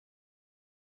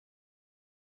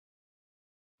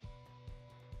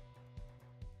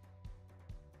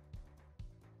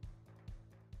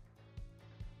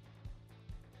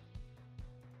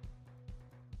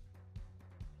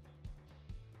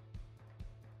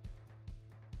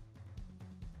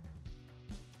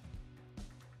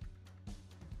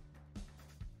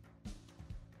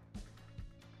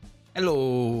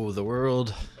Hello, the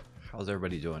world. How's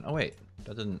everybody doing? Oh wait,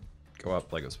 that didn't go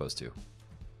up like it was supposed to.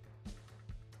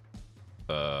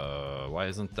 Why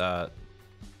isn't that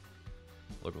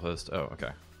localhost? Oh,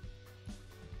 okay.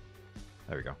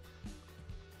 There we go.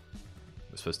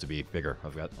 It's supposed to be bigger.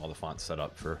 I've got all the fonts set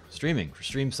up for streaming, for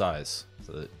stream size,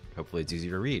 so that hopefully it's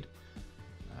easier to read.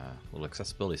 A little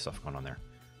accessibility stuff going on there.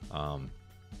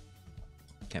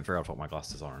 Can't figure out if my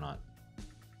glasses on or not.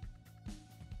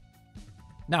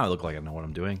 Now I look like I know what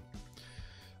I'm doing.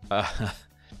 I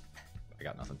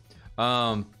got nothing.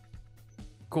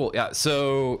 Cool. Yeah.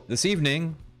 So this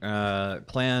evening,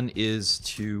 plan is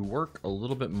to work a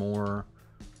little bit more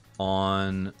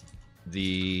on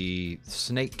the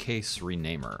snake case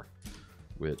renamer,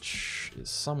 which is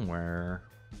somewhere.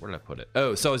 Where did I put it?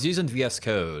 Oh, so I was using VS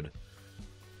Code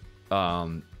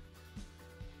to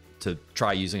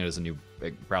try using it as a new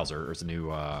browser, or as a new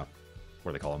what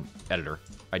do they call them? Editor,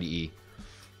 IDE.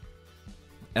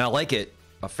 And I like it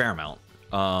a fair amount,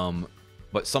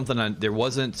 but there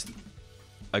wasn't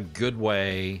a good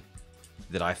way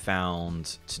that I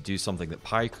found to do something that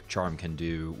PyCharm can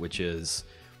do, which is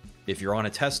if you're on a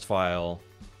test file,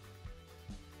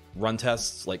 run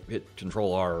tests, like hit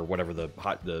Control R or whatever the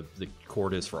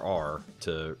chord is for R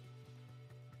to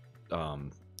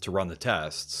run the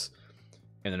tests.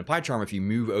 And then in PyCharm, if you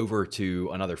move over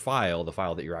to another file, the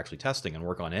file that you're actually testing, and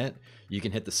work on it, you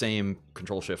can hit the same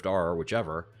Control-Shift-R or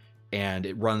whichever, and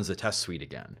it runs the test suite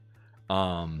again.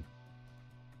 It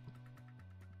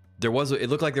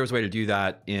looked like there was a way to do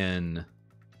that in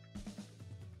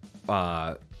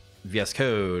VS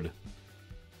Code,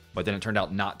 but then it turned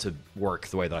out not to work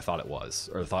the way that I thought it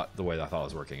was, or the way that I thought it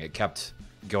was working. It kept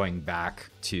going back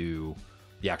to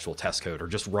the actual test code, or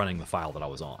just running the file that I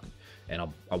was on. And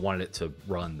I wanted it to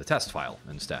run the test file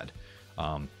instead.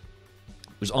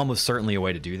 There's almost certainly a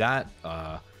way to do that.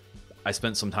 I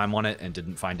spent some time on it and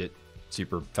didn't find it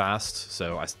super fast.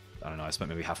 So I don't know, I spent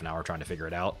maybe half an hour trying to figure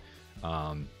it out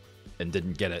and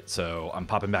didn't get it. So I'm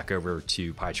popping back over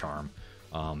to PyCharm.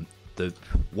 One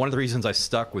of the reasons I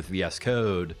stuck with VS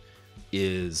Code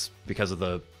is because of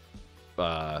the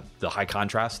high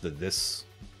contrast, this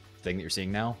thing that you're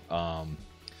seeing now.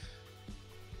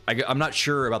 I'm not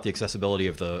sure about the accessibility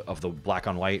of the black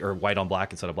on white, or white on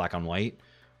black instead of black on white.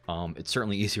 It's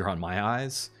certainly easier on my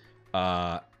eyes,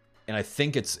 and I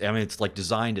think it's like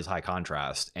designed as high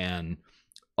contrast. And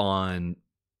on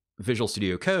Visual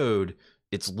Studio Code,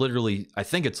 it's literally,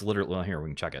 well, here we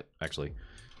can check it actually.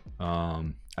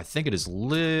 I think it is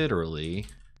literally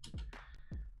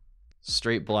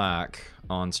straight black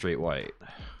on straight white.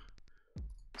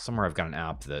 Somewhere I've got an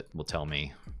app that will tell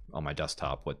me on my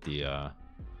desktop what the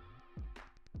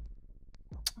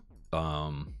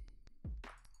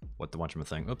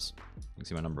thing. Oops, you can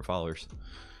see my number of followers.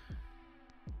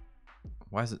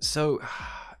 Why is it so?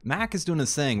 Mac is doing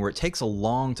this thing where it takes a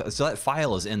long time. So that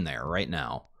file is in there right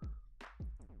now.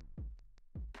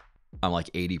 I'm like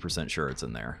 80% sure it's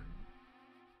in there.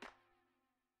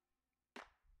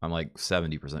 I'm like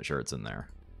 70% sure it's in there.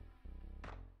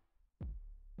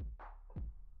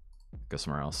 Go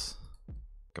somewhere else.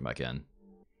 Come back in.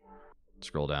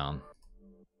 Scroll down.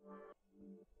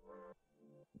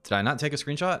 Did I not take a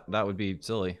screenshot? That would be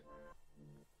silly.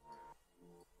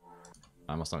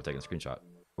 I must not have taken a screenshot.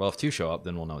 Well, if two show up,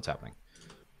 then we'll know what's happening.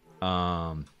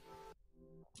 I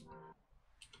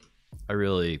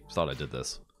really thought I did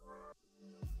this.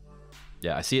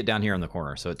 Yeah, I see it down here in the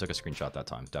corner, so it took a screenshot that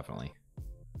time, definitely.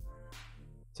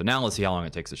 So now let's see how long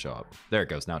it takes to show up. There it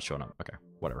goes, now it's showing up. Okay,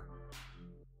 whatever.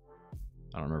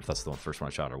 I don't remember if that's the first one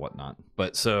I shot or whatnot.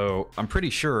 But so I'm pretty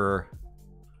sure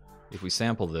if we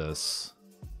sample this,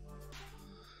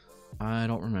 I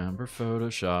don't remember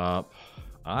Photoshop.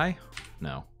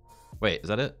 No. Wait, is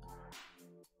that it?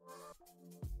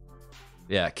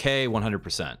 Yeah, K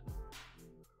 100%.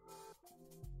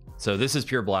 So this is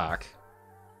pure black.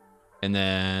 And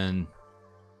then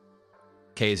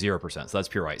K 0%. So that's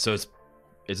pure white. So it's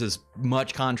as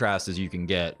much contrast as you can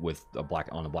get with a black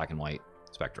and white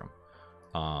spectrum.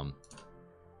 So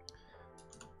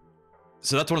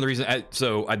that's one of the reasons.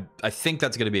 I think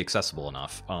that's going to be accessible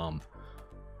enough.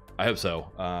 I hope so.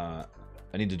 I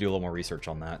need to do a little more research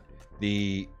on that.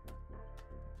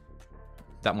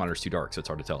 That monitor's too dark, so it's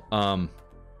hard to tell.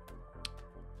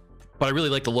 But I really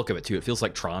like the look of it too. It feels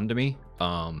like Tron to me.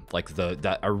 I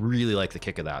really like the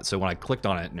kick of that. So when I clicked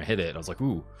on it and I hit it, I was like,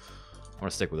 ooh, I want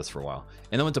to stick with this for a while.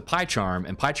 And then went to PyCharm,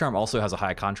 and PyCharm also has a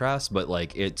high contrast, but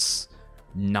like it's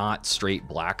not straight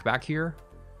black back here,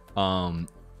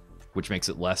 which makes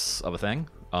it less of a thing.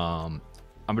 I'm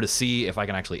going to see if I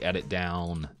can actually edit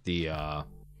down the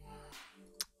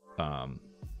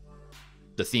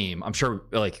theme. I'm sure,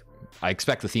 like, I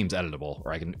expect the theme's editable,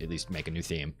 or I can at least make a new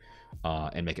theme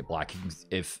and make it black.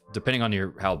 If depending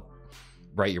on how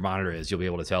bright your monitor is, you'll be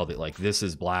able to tell that like this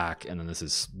is black and then this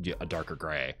is a darker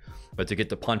gray. But to get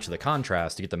the punch of the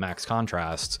contrast, to get the max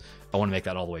contrast, I want to make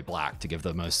that all the way black to give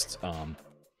the most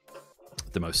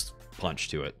punch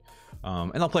to it.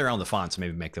 And I'll play around with the fonts,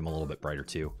 maybe make them a little bit brighter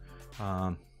too.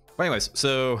 But anyways,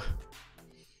 so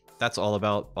that's all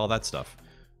about all that stuff.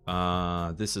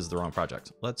 This is the wrong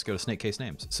project. Let's go to Snake Case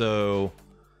Names. So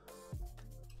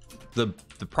the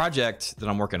project that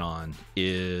I'm working on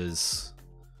is,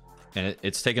 and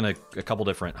it's taken a couple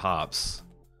different hops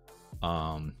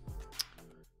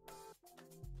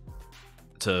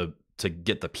to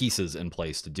get the pieces in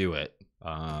place to do it.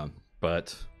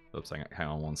 But oops, hang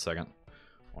on one second.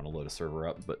 I want to load a server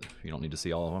up, but you don't need to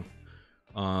see all of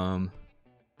them.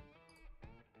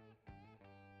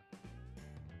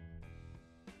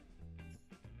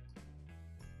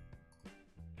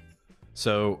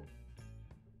 So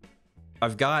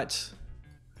I've got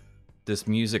this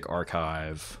music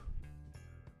archive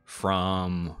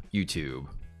from YouTube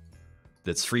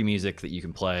that's free music that you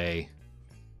can play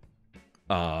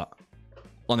on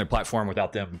their platform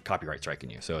without them copyright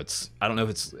striking you. So it's, I don't know if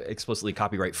it's explicitly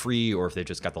copyright free or if they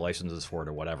just got the licenses for it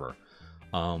or whatever.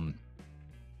 But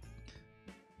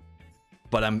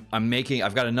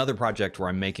I've got another project where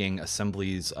I'm making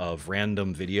assemblies of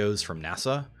random videos from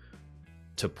NASA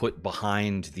to put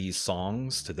behind these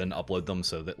songs to then upload them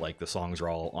so that like the songs are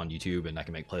all on YouTube and I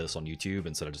can make playlists on YouTube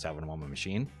instead of just having them on my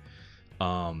machine.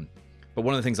 But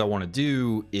one of the things I want to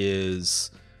do is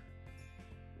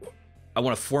I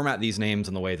want to format these names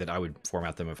in the way that I would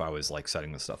format them if I was like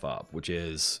setting this stuff up, which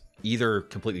is either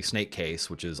completely snake case,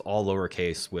 which is all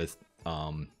lowercase with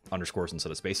underscores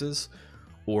instead of spaces,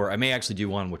 or I may actually do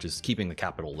one which is keeping the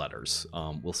capital letters.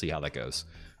 We'll see how that goes.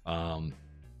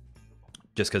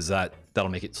 Just because that'll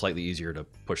make it slightly easier to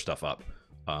push stuff up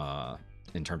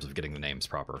in terms of getting the names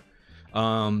proper.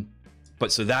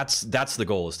 But so that's the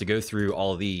goal, is to go through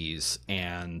all of these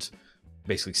and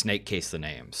basically snake case the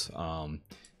names.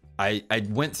 I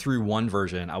went through one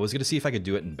version. I was going to see if I could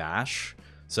do it in Bash.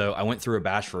 So I went through a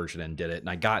Bash version and did it, and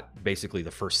I got basically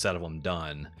the first set of them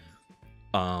done.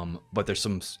 But there's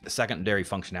some secondary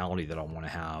functionality that I want to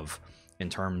have in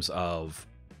terms of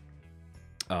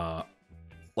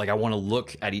like I want to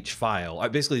look at each file. I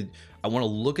want to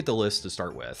look at the list to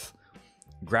start with,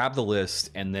 grab the list,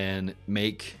 and then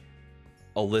make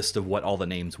a list of what all the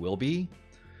names will be,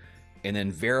 and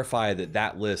then verify that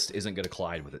that list isn't going to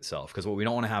collide with itself. Because what we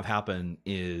don't want to have happen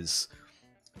is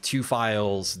two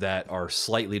files that are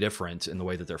slightly different in the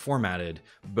way that they're formatted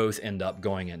both end up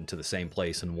going into the same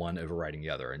place and one overriding the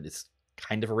other. And it's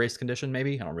kind of a race condition,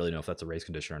 maybe. I don't really know if that's a race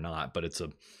condition or not, but it's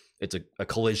a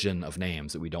collision of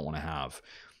names that we don't want to have.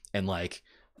 And like,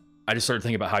 I just started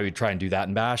thinking about how you'd try and do that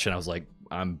in Bash, and I was like,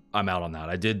 I'm out on that.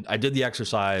 I did the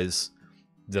exercise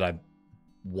that I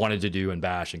wanted to do in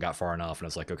Bash and got far enough, and I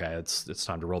was like, okay, it's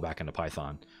time to roll back into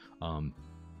Python.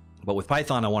 But with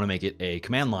Python, I want to make it a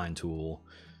command line tool,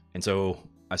 and so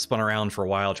I spun around for a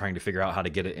while trying to figure out how to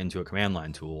get it into a command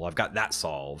line tool. I've got that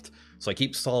solved, so I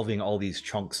keep solving all these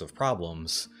chunks of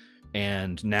problems,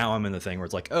 and now I'm in the thing where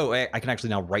it's like, oh, I can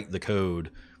actually now write the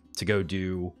code to go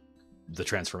do the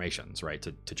transformations, right,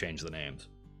 to change the names.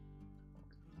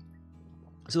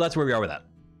 So that's where we are with that.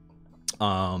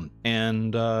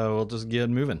 And we'll just get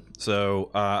moving.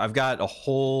 So I've got a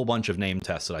whole bunch of name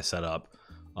tests that I set up.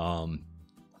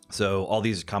 So all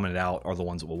these commented out are the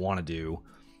ones that we'll want to do.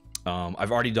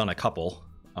 I've already done a couple.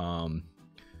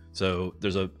 So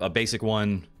there's a basic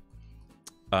one.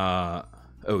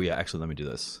 Oh yeah, actually, let me do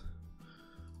this.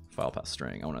 File path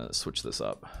string. I want to switch this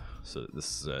up. So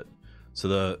this is it.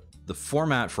 So the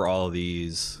format for all of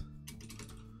these,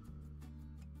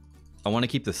 I want to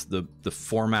keep the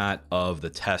format of the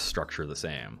test structure the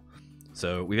same.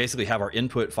 So we basically have our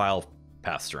input file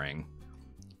path string.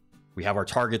 We have our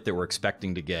target that we're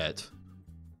expecting to get,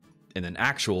 and then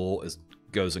actual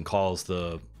goes and calls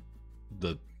the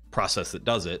process that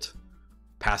does it,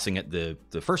 passing it the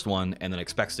first one, and then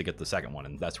expects to get the second one,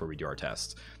 and that's where we do our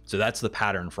tests. So that's the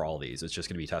pattern for all these. It's just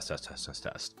going to be test, test, test, test,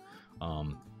 test.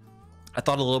 I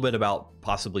thought a little bit about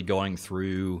possibly going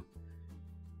through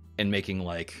and making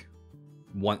like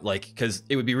one, like, because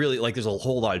it would be really like there's a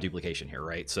whole lot of duplication here,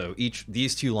 right? So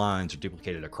these two lines are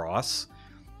duplicated across,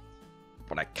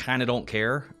 but I kind of don't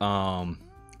care.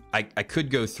 I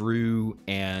could go through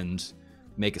and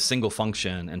make a single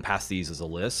function and pass these as a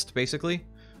list, basically,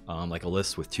 like a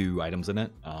list with two items in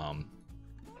it. And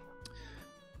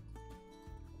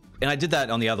I did that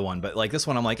on the other one, but like this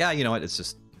one, I'm like, you know what?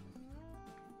 It's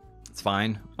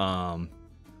fine.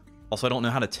 Also, I don't know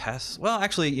how to test. Well,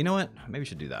 actually, you know what? Maybe we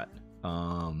should do that.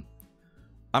 I'm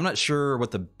not sure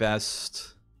what the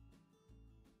best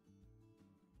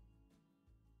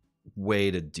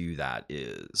way to do that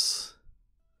is.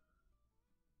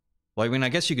 Well, I mean, I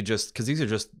guess you could just, because these are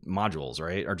just modules,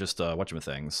 right? Or just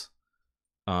whatchamithings.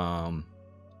 But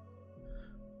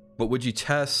would you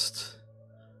test?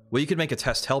 Well, you could make a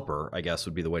test helper, I guess,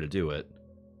 would be the way to do it.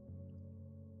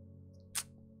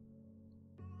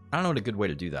 I don't know what a good way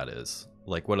to do that is.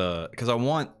 Like what because I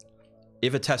want,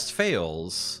 if a test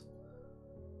fails,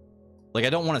 like I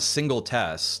don't want a single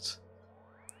test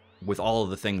with all of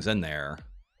the things in there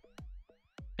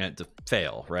and it to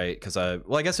fail, right? Because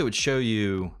well, I guess it would show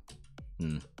you,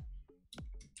 I'm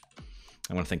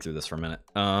gonna think through this for a minute.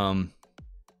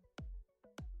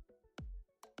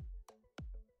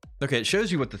 Okay, it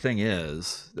shows you what the thing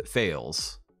is that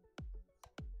fails.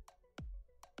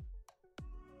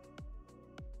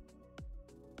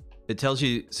 It tells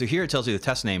you, so here it tells you the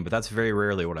test name, but that's very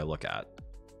rarely what I look at.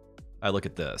 I look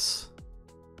at this.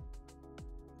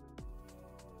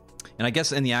 And I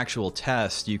guess in the actual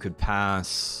test, you could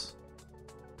pass,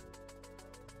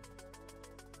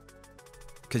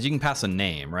 because you can pass a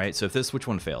name, right? So if this, which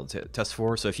one failed? Test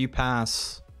 4. So if you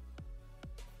pass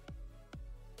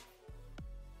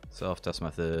self-test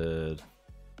method,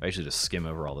 I usually just skim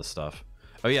over all this stuff.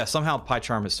 Oh yeah, somehow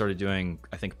PyCharm has started doing,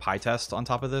 I think, PyTest on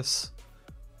top of this,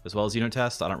 as well as unit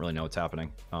test. I don't really know what's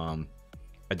happening. I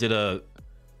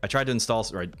tried to install,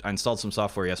 or I installed some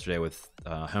software yesterday with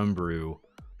Homebrew,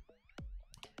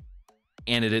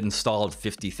 and it installed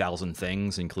 50,000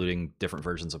 things, including different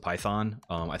versions of Python.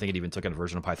 I think it even took a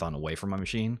version of Python away from my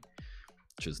machine,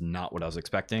 which is not what I was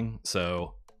expecting.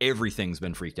 So everything's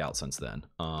been freaked out since then.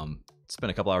 Spent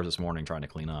a couple hours this morning trying to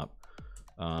clean up.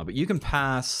 But you can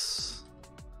pass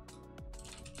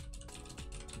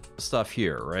stuff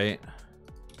here, right?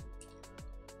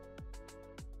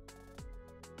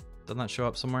 Doesn't that show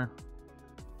up somewhere?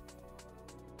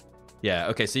 Yeah,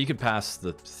 okay, so you could pass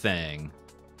the thing.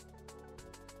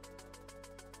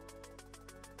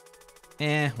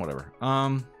 Whatever.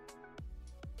 I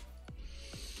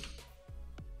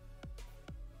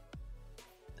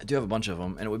do have a bunch of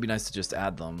them, and it would be nice to just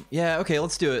add them. Yeah, okay,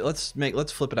 let's do it.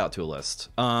 Let's flip it out to a list.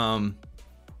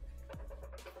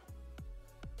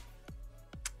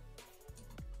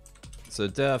 So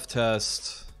def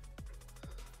test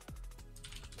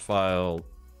file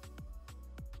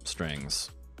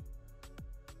strings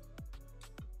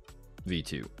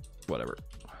v2, whatever.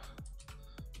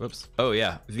 Whoops. Oh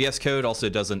yeah, VS Code also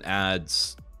doesn't add,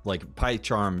 like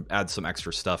PyCharm adds some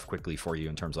extra stuff quickly for you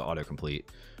in terms of autocomplete.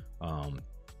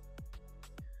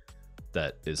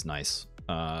 That is nice.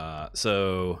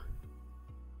 So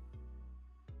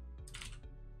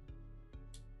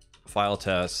file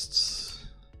tests,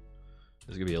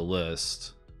 there's gonna be a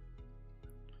list.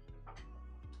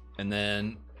 And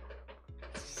then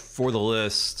for the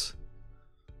list,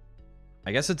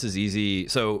 I guess it's as easy.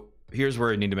 So here's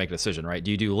where you need to make a decision, right?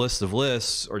 Do you do a list of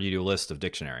lists or do you do a list of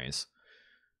dictionaries?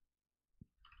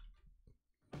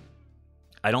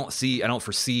 I don't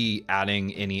foresee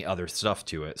adding any other stuff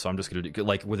to it. So I'm just going to do,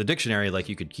 like with a dictionary, like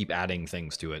you could keep adding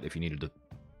things to it if you needed to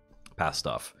pass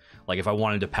stuff. Like if I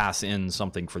wanted to pass in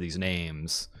something for these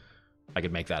names, I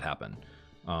could make that happen.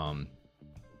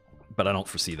 But I don't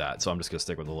foresee that. So I'm just going to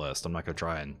stick with the list. I'm not going to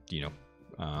try and, you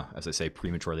know, as I say,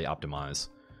 prematurely optimize.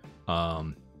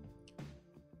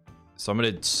 So I'm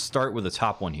going to start with the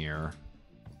top one here.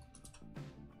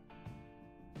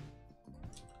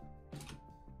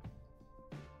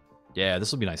 Yeah,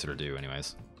 this will be nicer to do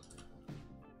anyways.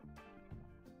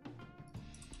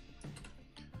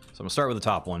 So I'm going to start with the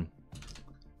top one.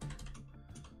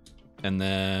 And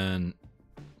then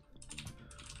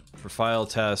for file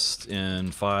test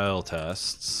in file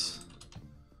tests,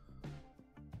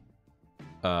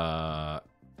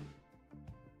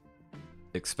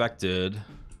 expected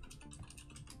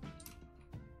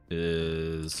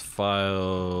is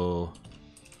file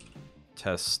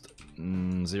test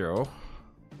 0.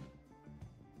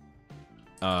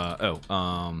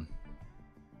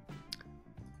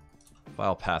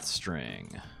 File path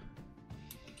string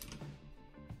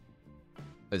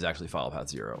is actually file path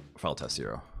 0, file test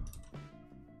 0.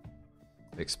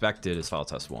 Expected is file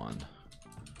test 1.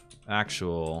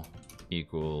 Actual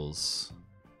equals.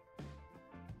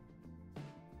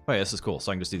 Oh yeah, this is cool.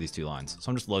 So I can just do these two lines. So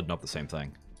I'm just loading up the same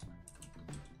thing.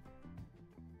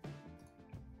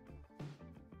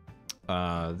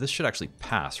 This should actually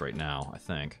pass right now, I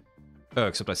think. Oh,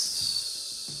 except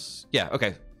yeah,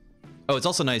 okay. Oh, it's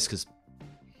also nice because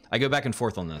I go back and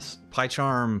forth on this.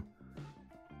 PyCharm,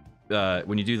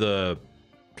 when you do the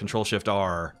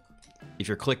Control-Shift-R, if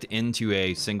you're clicked into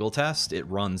a single test, it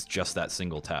runs just that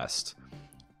single test.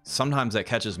 Sometimes that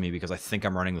catches me because I think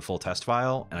I'm running the full test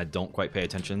file and I don't quite pay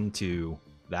attention to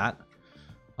that.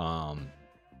 But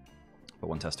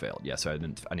one test failed. Yeah, so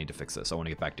I need to fix this. I want to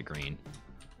get back to green.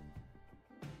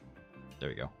 There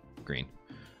we go. Green.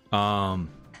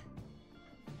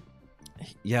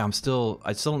 Yeah, I still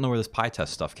don't know where this PyTest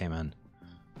stuff came in.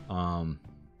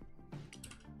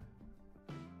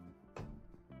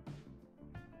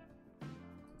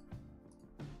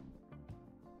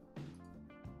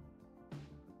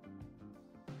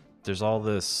 There's all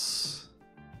this...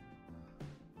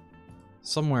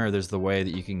 Somewhere there's the way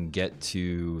that you can get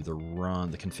to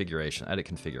the configuration, edit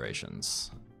configurations.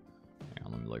 Hang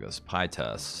on, let me look at this.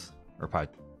 PyTest, or Py...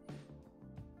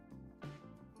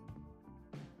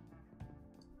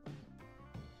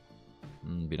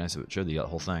 It'd be nice if it showed the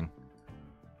whole thing.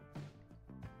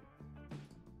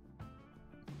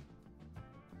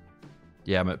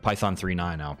 Yeah, I'm at Python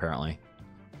 3.9 now, apparently.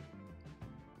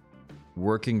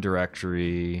 Working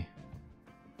directory.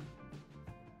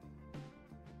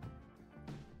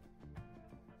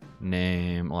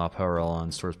 Name, allow PowerL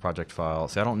on stores project file.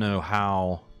 See, I don't know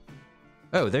how...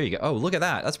 Oh, there you go. Oh, look at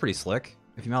that. That's pretty slick.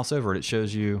 If you mouse over it, it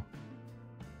shows you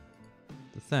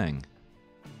the thing.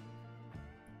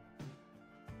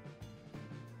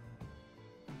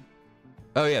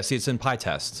 Oh, yeah. See, it's in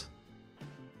PyTest.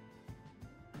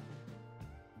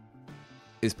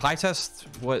 Is PyTest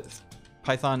what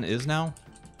Python is now?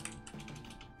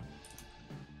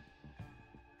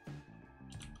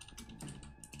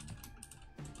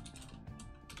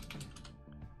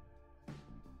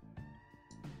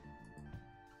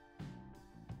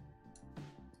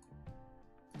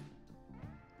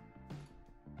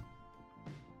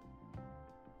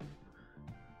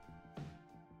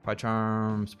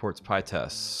 PyCharm supports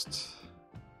PyTest.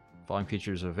 Following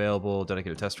features available,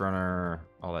 dedicated test runner,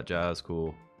 all that jazz,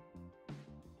 cool.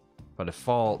 By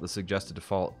default, the suggested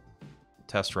default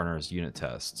test runner is unit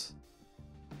test.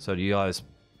 So to utilize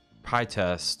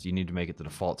PyTest, you need to make it the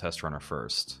default test runner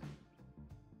first.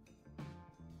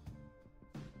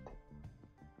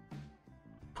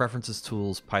 Preferences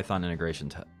tools, Python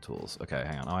integration tools. Okay,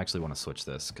 hang on. I actually want to switch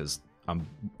this because I'm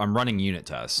running unit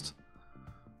test.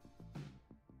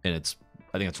 And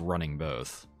I think it's running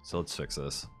both. So let's fix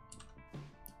this.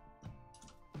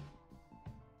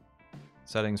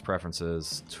 Settings,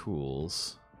 preferences,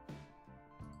 tools.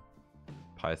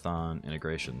 Python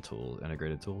integration tool,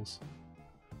 integrated tools.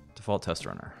 Default test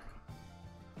runner.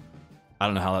 I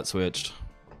don't know how that switched.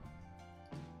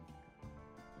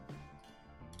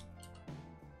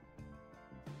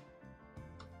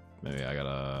 Maybe I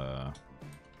gotta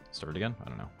start it again? I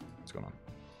don't know. What's going on?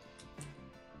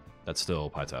 That's still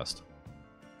PyTest.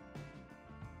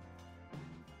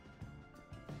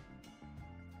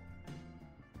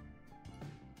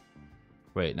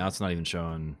 Wait, now it's not even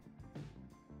showing.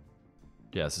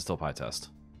 Yeah, this is still PyTest.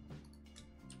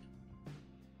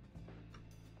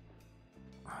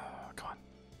 Come on.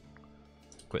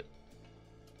 Quit.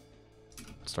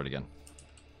 Start again.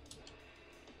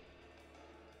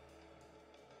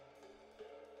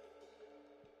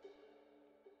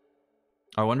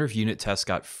 I wonder if unit tests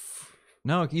got...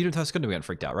 No, unit tests couldn't have gotten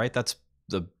freaked out, right? That's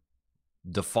the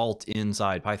default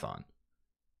inside Python.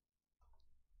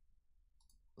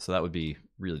 So that would be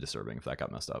really disturbing if that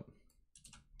got messed up.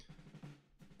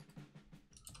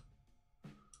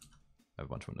 I have a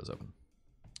bunch of windows open.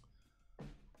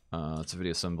 It's a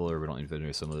video assembler. We don't need video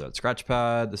assembler. That's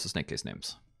Scratchpad. This is snake case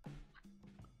names.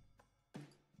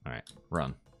 All right,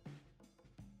 run.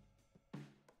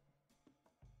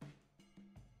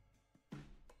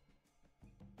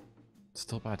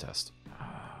 Still PyTest. I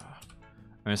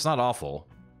mean, it's not awful.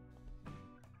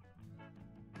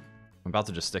 I'm about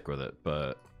to just stick with it,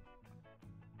 but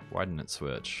why didn't it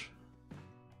switch?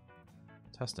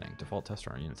 Testing. Default test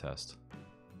runner, unit test.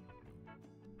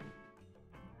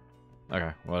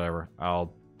 Okay, whatever.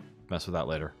 I'll mess with that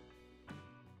later.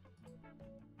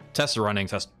 Tests are running.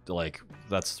 Test, like,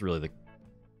 that's really the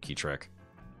key trick.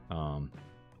 So,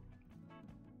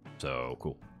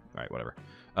 cool. All right, whatever.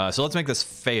 So let's make this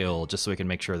fail just so we can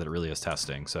make sure that it really is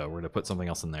testing. So we're going to put something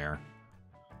else in there.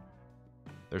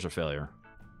 There's our failure.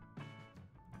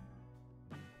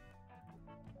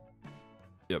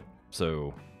 Yep.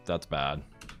 So that's bad.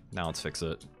 Now let's fix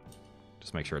it.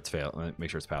 Just make sure it's make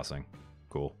sure it's passing.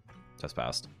 Cool. Test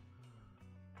passed.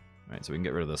 All right, so we can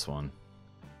get rid of this one.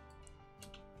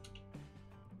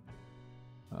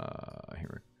 Here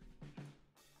we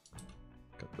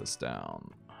cut this down.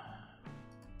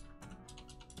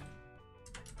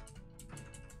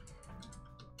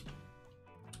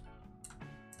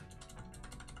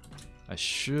 I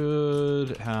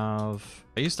should have...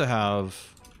 I used to have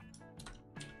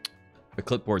a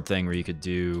clipboard thing where you could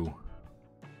do...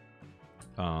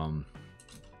 All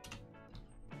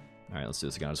right, let's do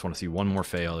this again. I just want to see one more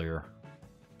failure.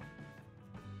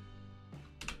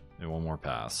 And one more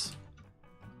pass.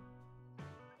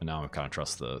 And now I kind of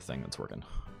trust the thing that's working.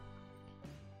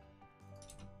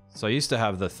 So I used to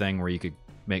have the thing where you could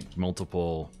make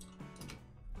multiple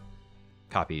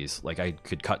copies. Like I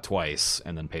could cut twice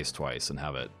and then paste twice and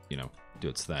have it, you know, do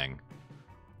its thing.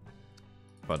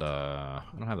 But I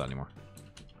don't have that anymore.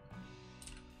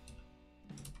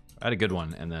 I had a good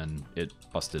one and then it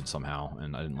busted somehow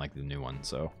and I didn't like the new one,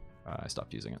 so I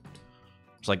stopped using it.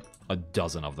 There's like a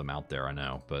dozen of them out there, I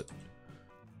know, but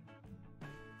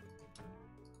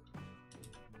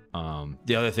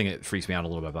the other thing that freaks me out a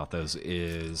little bit about those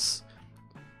is,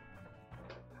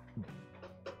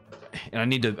 and I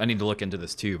need to look into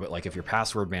this too, but like if your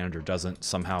password manager doesn't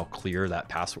somehow clear that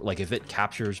password, like if it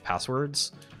captures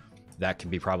passwords, that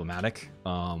can be problematic.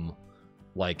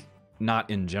 Like not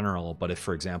in general, but if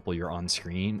for example you're on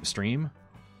stream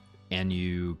and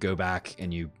you go back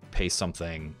and you paste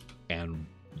something and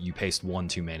you paste one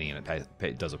too many and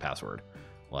it does a password,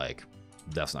 like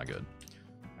that's not good.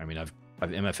 I mean, I've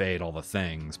MFA'd all the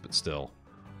things, but still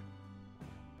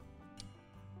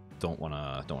don't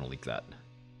wanna leak that.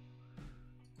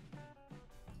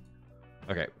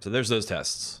 Okay, so there's those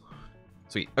tests.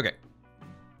 Sweet. Okay.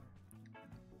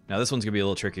 Now this one's gonna be a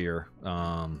little trickier.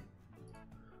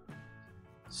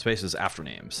 Spaces after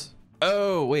names.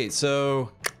 Oh wait,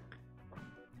 so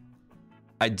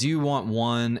I do want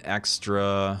one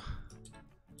extra.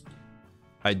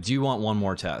 I do want one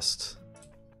more test.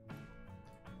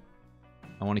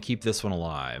 I want to keep this one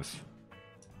alive.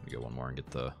 Let me go one more and get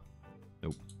the...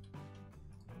 Nope.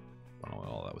 I don't know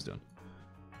what all that was doing.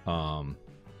 Oh,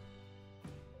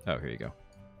 here you go.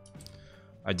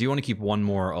 I do want to keep one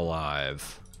more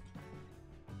alive.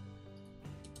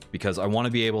 Because I want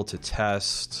to be able to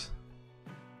test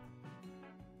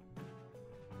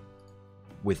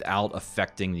without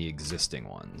affecting the existing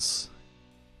ones.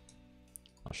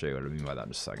 I'll show you what I mean by that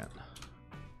in just a second.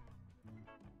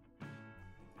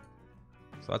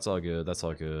 So that's all good. That's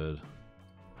all good.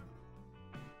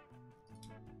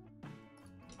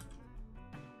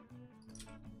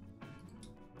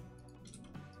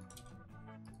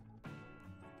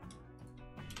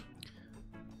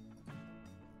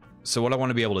 So what I want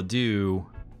to be able to do,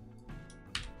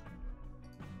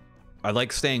 I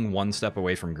like staying one step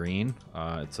away from green.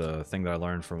 It's a thing that I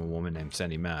learned from a woman named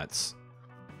Sandy Metz.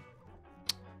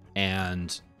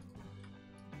 And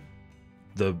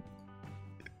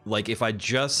like if I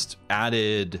just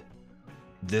added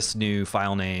this new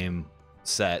file name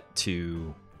set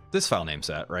to this file name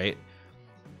set, right?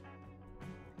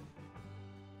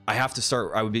 I have to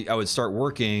start, I would start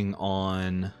working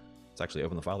on, let's actually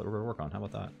open the file that we're going to work on. How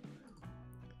about that?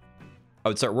 I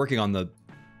would start working on the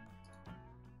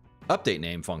update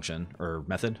name function or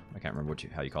method. I can't remember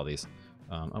how you call these.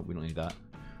 Oh, we don't need that.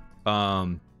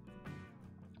 But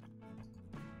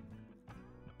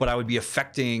I would be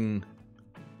affecting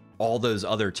all those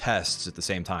other tests at the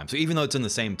same time. So even though it's in the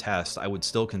same test, I would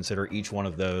still consider each one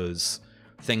of those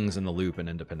things in the loop an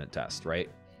independent test,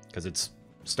 right? Because it's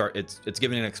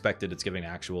giving an expected, it's giving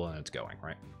actual, and it's going,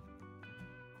 right?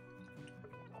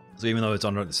 So even though it's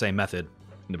under the same method,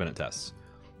 independent tests.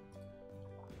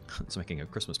 It's making a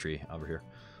Christmas tree over here.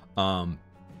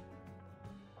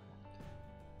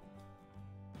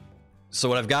 So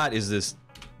what I've got is this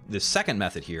second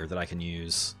method here that I can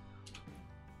use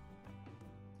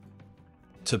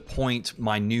to point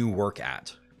my new work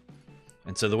at.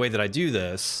 And so the way that I do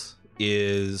this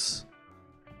is,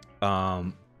 so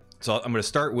I'm going to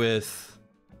start with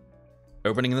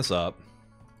opening this up,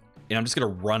 and I'm just going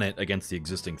to run it against the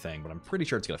existing thing, but I'm pretty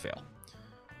sure it's going to fail.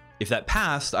 If that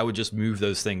passed, I would just move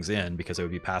those things in because it would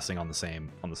be passing on the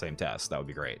same test. That would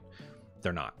be great.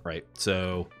 They're not, right?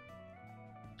 So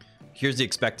here's the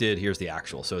expected, here's the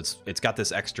actual. So it's got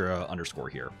this extra underscore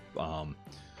here,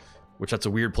 which that's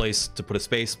a weird place to put a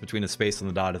space between a space and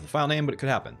the dot of the file name, but it could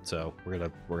happen. So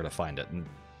we're gonna find it and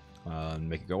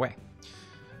make it go away.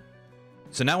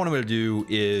 So now what I'm gonna do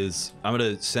is I'm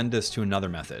gonna send this to another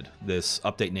method, this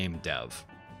update name dev.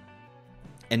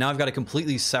 And now I've got a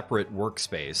completely separate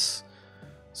workspace,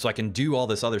 so I can do all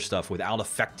this other stuff without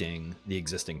affecting the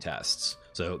existing tests.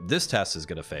 So this test is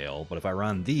gonna fail, but if I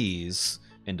run these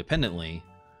independently,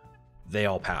 they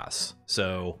all pass.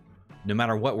 So no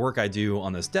matter what work I do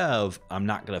on this dev, I'm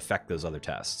not going to affect those other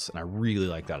tests. And I really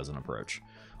like that as an approach.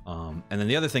 And then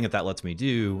the other thing that lets me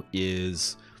do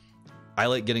is I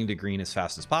like getting to green as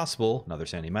fast as possible. Another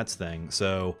Sandy Metz thing.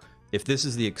 So if this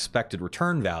is the expected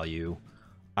return value,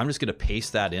 I'm just going to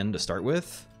paste that in to start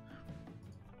with.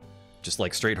 Just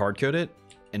like straight hard code it.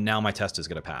 And now my test is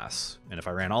going to pass. And if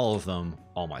I ran all of them,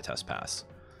 all my tests pass.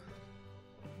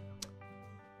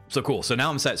 So cool. So now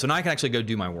I'm set. So now I can actually go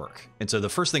do my work. And so the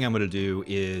first thing I'm going to do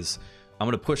is I'm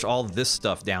going to push all this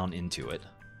stuff down into it.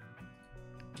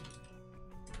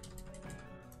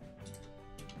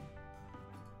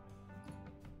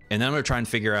 And then I'm going to try and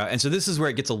figure out. And so this is where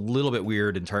it gets a little bit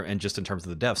weird in terms of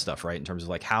the dev stuff, right? In terms of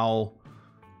like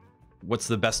what's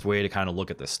the best way to kind of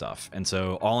look at this stuff. And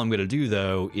so all I'm going to do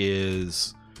though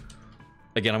is,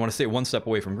 again, I want to stay one step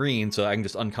away from green so I can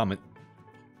just uncomment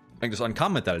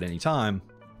that at any time,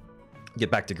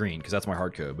 get back to green because that's my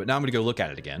hard code. But now I'm going to go look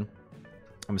at it again.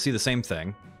 I'm going to see the same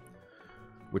thing,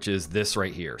 which is this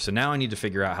right here. So now I need to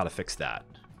figure out how to fix that.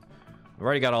 I've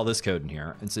already got all this code in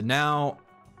here. And so now,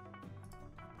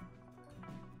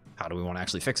 how do we want to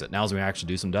actually fix it? Now is when we actually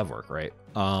do some dev work, right?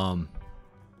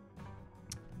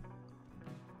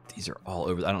 These are all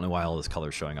over. I don't know why all this color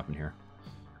is showing up in here.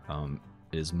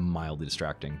 It is mildly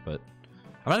distracting, but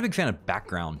I'm not a big fan of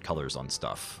background colors on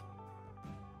stuff.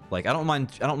 Like I don't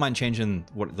mind changing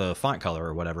what the font color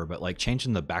or whatever, but like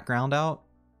changing the background out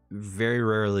very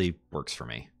rarely works for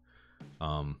me.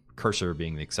 Cursor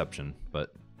being the exception,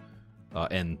 but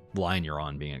and line you're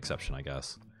on being an exception, I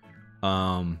guess.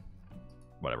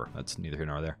 Whatever, that's neither here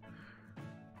nor there.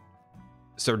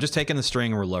 So we're just taking the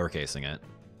string and we're lowercasing it.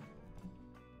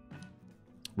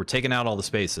 We're taking out all the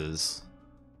spaces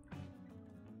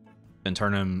and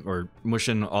turning them, or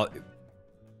mushing all,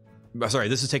 sorry,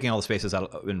 this is taking all the spaces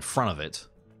out in front of it,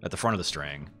 at the front of the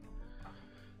string.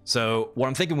 So what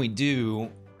I'm thinking we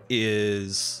do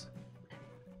is,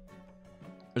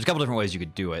 there's a couple different ways you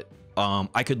could do it.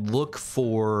 I could look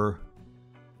for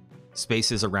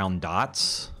spaces around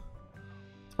dots,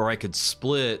 or I could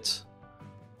split,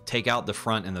 take out the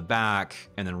front and the back,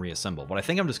 and then reassemble. But I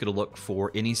think I'm just going to look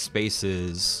for any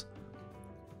spaces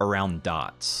around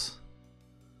dots,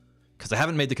 because I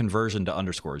haven't made the conversion to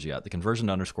underscores yet. The conversion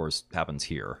to underscores happens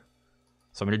here.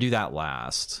 So I'm going to do that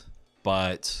last.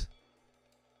 But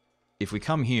if we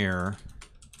come here,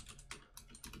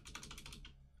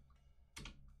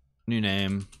 new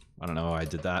name, I don't know why I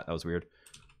did that. That was weird.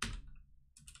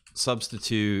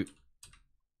 Substitute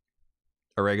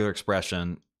a regular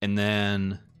expression, and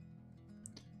then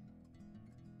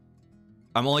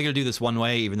I'm only going to do this one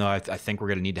way, even though I think we're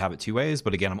going to need to have it two ways.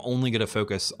 But again, I'm only going to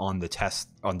focus on the test,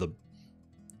 I'm going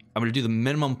to do the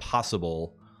minimum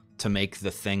possible to make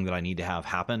the thing that I need to have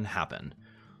happen.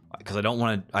 Because I don't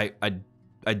want to,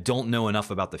 I don't know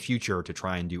enough about the future to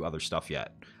try and do other stuff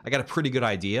yet. I got a pretty good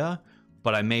idea,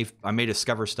 but I may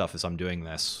discover stuff as I'm doing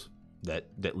this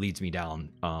that leads me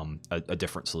down a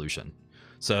different solution.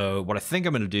 So what I think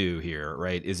I'm going to do here,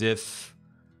 right, is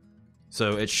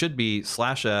so it should be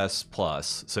 /s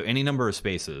plus, so any number of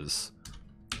spaces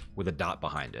with a dot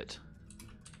behind it.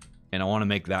 And I want to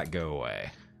make that go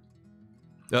away.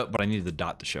 Oh, but I need the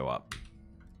dot to show up.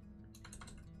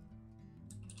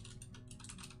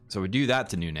 So we do that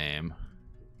to new name.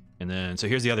 And then, so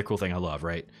here's the other cool thing I love,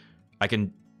 right? I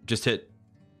can just hit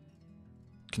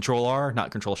Control R,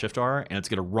 not Control Shift R, and it's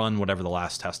going to run whatever the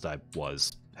last test I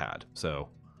had. So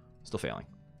still failing.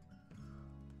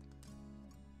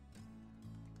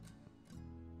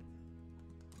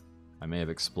 I may have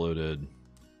exploded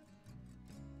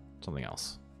something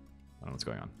else. I don't know what's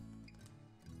going on.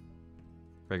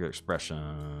 Regular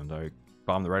expression. Did I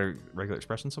bomb the regular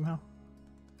expression somehow?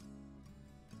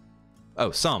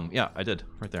 Oh, sum. Yeah, I did.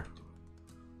 Right there.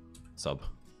 Sub.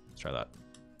 Let's try that.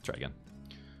 Let's try again.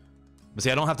 But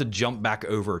see, I don't have to jump back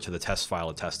over to the test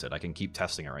file to test it. I can keep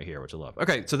testing it right here, which I love.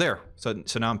 Okay, so there. So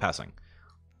now I'm passing.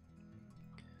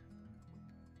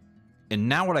 And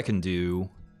now what I can do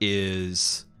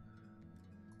is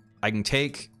I can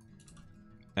take...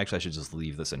 Actually, I should just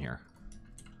leave this in here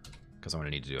because I'm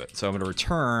going to need to do it. So I'm going to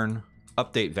return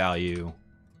update value,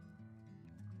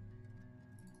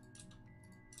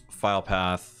 file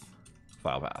path,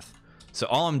 file path. So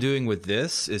all I'm doing with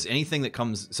this is anything that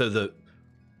comes... So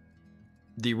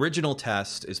the original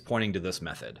test is pointing to this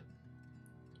method.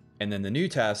 And then the new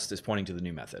test is pointing to the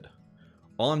new method.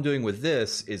 All I'm doing with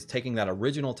this is taking that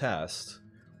original test.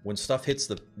 When stuff hits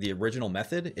the original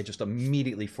method, it just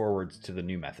immediately forwards to the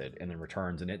new method and then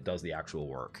returns, and it does the actual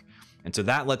work. And so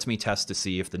that lets me test to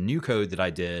see if the new code that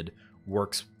I did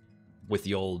works with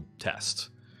the old test.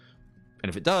 And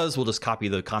if it does, we'll just copy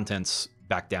the contents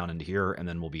back down into here, and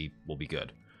then we'll be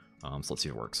good. So let's see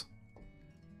if it works.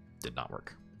 Did not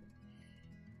work.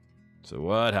 So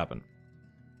what happened?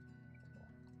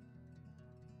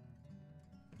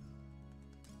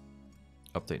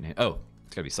 Update name. Oh,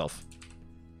 It's gotta be self.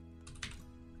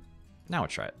 Now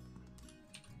let's try it.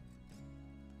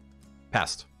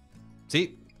 Passed.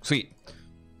 See? Sweet.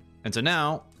 And so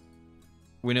now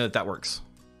we know that that works.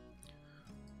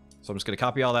 So I'm just going to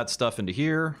copy all that stuff into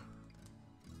here.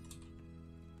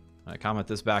 I comment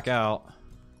this back out.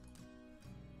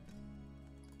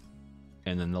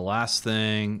 And then the last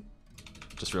thing,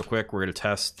 just real quick, we're going to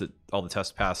test that all the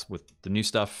tests pass with the new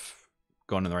stuff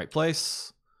going in the right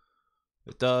place.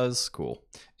 It does. Cool.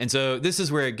 And so this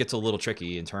is where it gets a little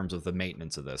tricky in terms of the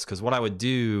maintenance of this. Because what I would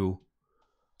do...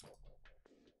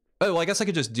 Oh, well, I guess I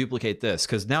could just duplicate this.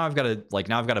 Because now I've got to, like,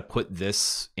 now I've got to put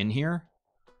this in here.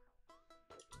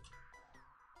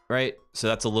 Right? So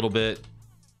that's a little bit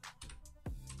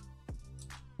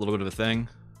of a thing.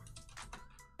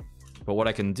 But what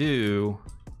I can do...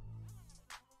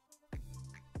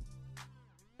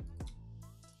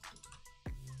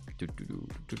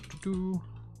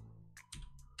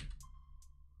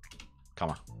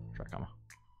 Comma. Try comma.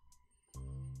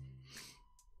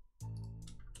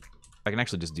 I can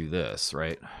actually just do this,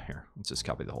 right? Here, let's just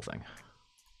copy the whole thing.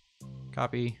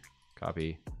 Copy,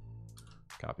 copy,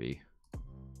 copy.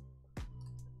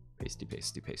 Pasty,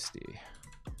 pasty, pasty.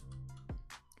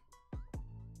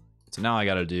 So now I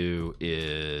gotta do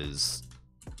is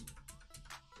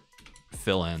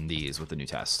fill in these with the new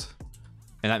test.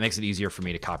 And that makes it easier for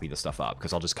me to copy the stuff up,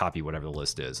 because I'll just copy whatever the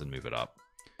list is and move it up.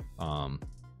 What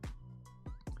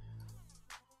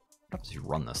happens if you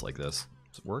run this like this?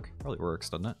 Does it work? Probably works,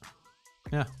 doesn't it?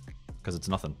 Yeah, because it's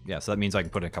nothing. Yeah, so that means I can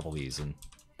put in a couple of these and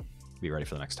be ready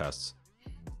for the next tests.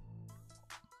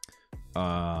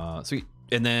 Sweet.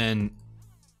 And then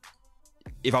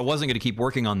if I wasn't going to keep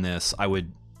working on this, I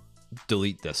would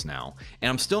delete this now. And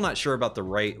I'm still not sure about the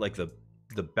right, like the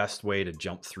best way to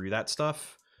jump through that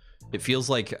stuff. It feels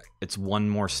like it's one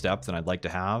more step than I'd like to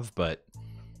have, but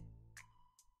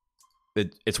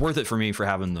it's worth it for me for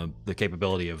having the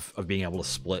capability of being able to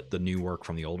split the new work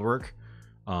from the old work.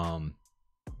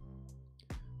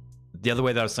 The other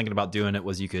way that I was thinking about doing it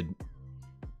was you could...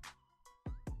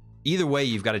 Either way,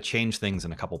 you've got to change things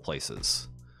in a couple places.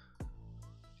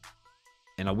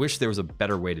 And I wish there was a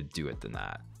better way to do it than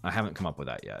that. I haven't come up with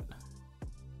that yet.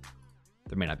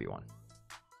 There may not be one.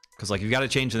 Because, like, you've got to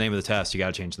change the name of the test, you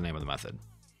got to change the name of the method.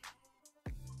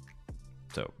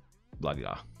 So,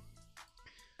 blah-de-da.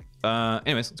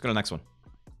 Anyways, let's go to the next one.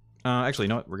 Actually, you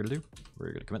know what we're going to do? We're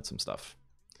going to commit some stuff.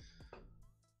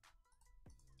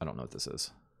 I don't know what this is.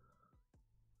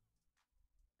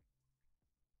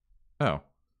 Oh.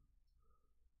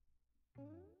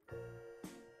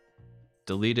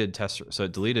 Deleted test. So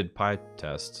it deleted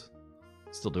PyTest.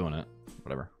 Still doing it.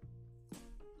 Whatever.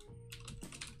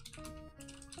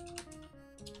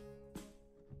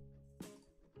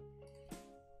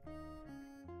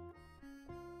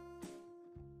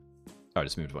 Oh, I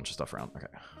just moved a bunch of stuff around. Okay.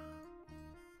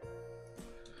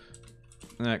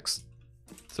 Next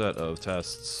set of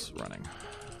tests running.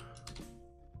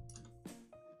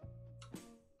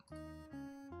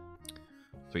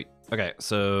 Sweet. Okay,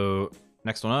 so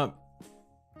next one up.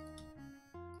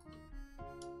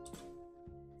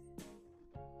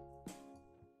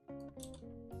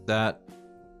 That.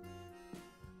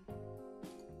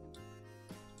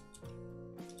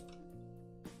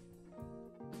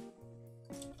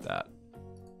 That.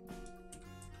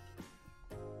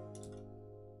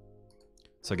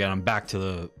 So again, I'm back to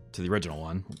the original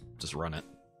one. Just run it.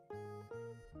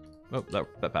 Oh,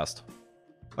 that passed.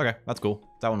 Okay, that's cool.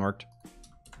 That one worked.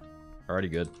 Already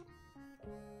good.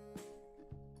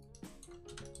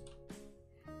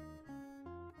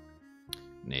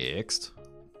 Next.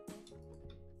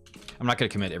 I'm not going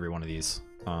to commit every one of these,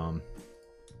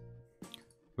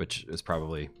 which is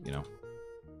probably, you know,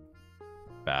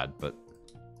 bad, but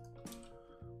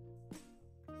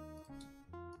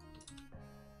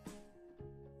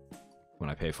when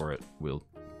I pay for it,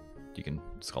 you can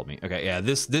scold me. Okay, yeah,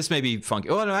 this may be funky.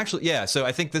 Oh, no, actually, yeah, so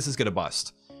I think this is going to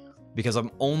bust. Because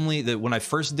when I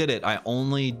first did it, I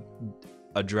only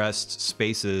addressed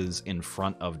spaces in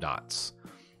front of dots,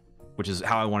 which is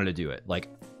how I wanted to do it. Like,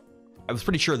 I was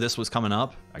pretty sure this was coming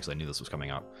up. Actually, I knew this was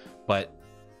coming up, but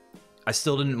I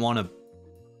still didn't want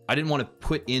to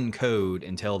put in code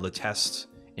until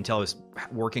I was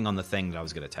working on the thing that I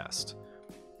was going to test.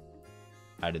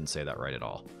 I didn't say that right at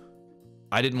all.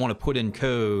 I didn't want to put in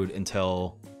code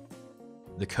until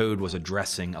the code was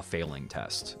addressing a failing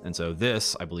test. And so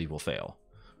this, I believe, will fail.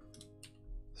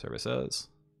 Survey says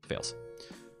fails.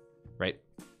 Right?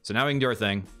 So now we can do our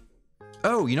thing.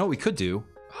 Oh, you know what we could do?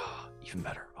 Even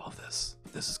better. All of this.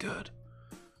 This is good.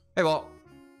 Hey, well,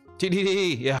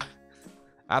 TDD. Yeah,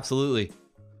 absolutely.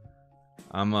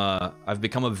 I've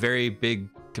become a very big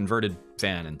converted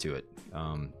fan into it.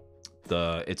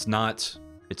 It's not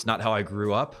how I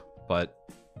grew up, but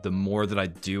the more that I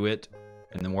do it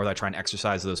and the more that I try and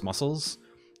exercise those muscles,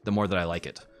 the more that I like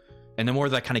it. And the more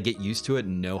that I kind of get used to it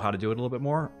and know how to do it a little bit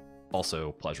more,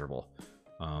 also pleasurable.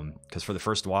 Because for the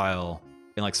first while,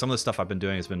 and like some of the stuff I've been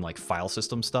doing has been like file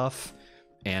system stuff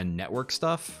and network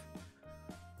stuff.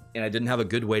 And I didn't have a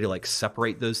good way to like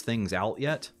separate those things out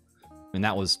yet. And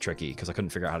that was tricky because I couldn't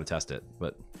figure out how to test it,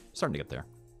 but starting to get there.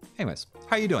 Anyways,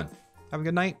 how you doing? Have a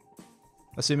good night?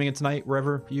 Assuming it's night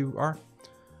wherever you are.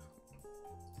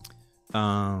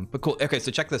 But cool. Okay,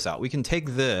 so check this out. We can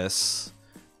take this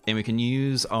and we can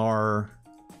use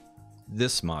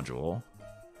this module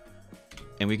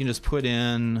and we can just put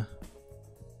in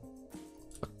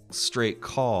a straight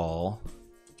call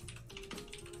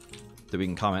that we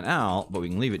can comment out, but we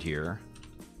can leave it here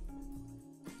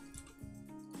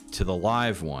to the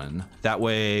live one. That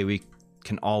way we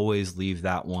can always leave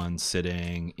that one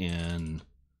sitting in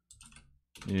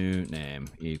new name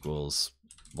equals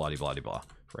blah blah blah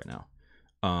for right now.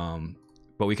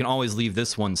 But we can always leave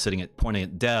this one sitting at pointing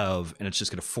at dev, and it's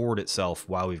just going to forward itself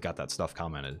while we've got that stuff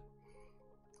commented.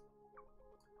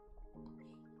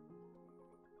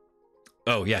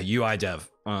 Oh yeah, UI dev.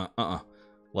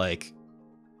 Like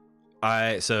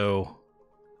I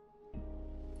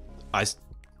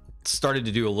started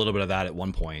to do a little bit of that at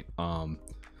one point, and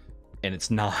it's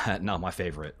not my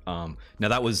favorite. Now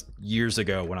that was years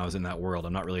ago when I was in that world.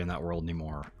 I'm not really in that world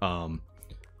anymore.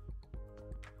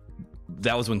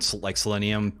 That was when like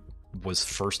Selenium was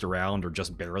first around or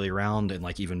just barely around, and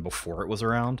like even before it was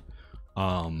around.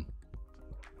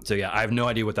 So yeah, I have no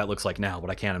idea what that looks like now, but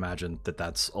I can't imagine that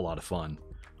that's a lot of fun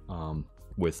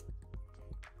with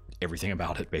everything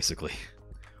about it, basically.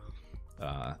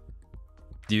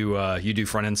 Do you do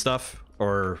front end stuff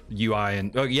or UI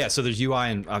and oh yeah, so there's UI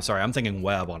and I'm sorry, I'm thinking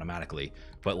web automatically,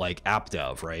 but like app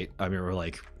dev, right? I mean, we're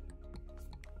like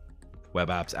web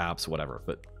apps, whatever,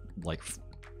 but like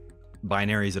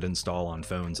binaries that install on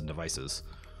phones and devices.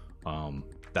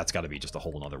 That's got to be just a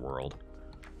whole nother world.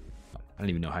 I don't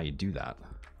even know how you do that.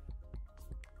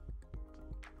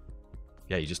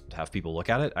 Yeah, you just have people look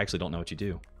at it. I actually don't know what you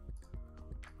do.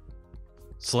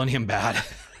 Selenium bad.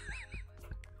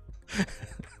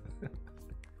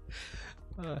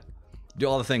 Do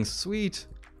all the things. Sweet.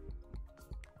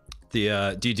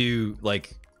 The do you do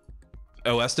like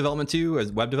OS development too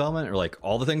as web development, or like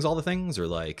all the things, or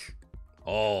like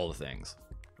all the things,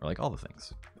 or like all the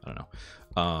things? I don't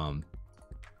know.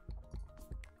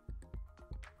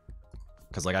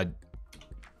 Because like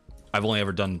I've only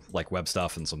ever done like web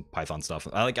stuff and some Python stuff.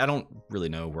 I don't really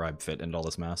know where I fit into all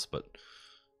this mess, but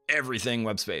everything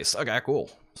web space. Okay,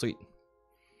 cool, sweet.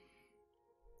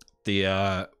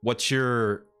 The what's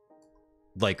your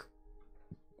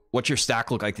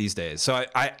stack look like these days? So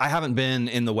I haven't been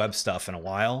in the web stuff in a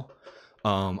while.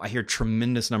 I hear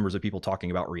tremendous numbers of people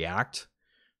talking about React.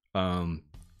 I'm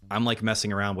like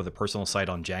messing around with a personal site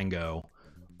on Django,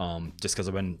 just because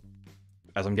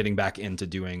as I'm getting back into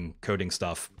doing coding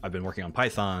stuff, I've been working on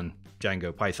Python,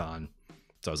 Django, Python.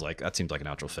 So I was like, that seems like a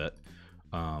natural fit.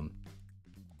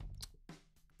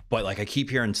 But like I keep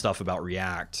hearing stuff about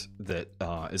React that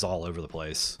is all over the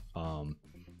place, and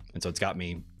so it's got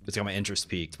my interest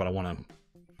peaked. But I want to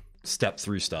step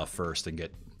through stuff first and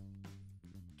get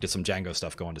some Django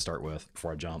stuff going to start with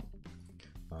before I jump.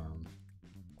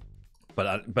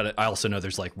 But I also know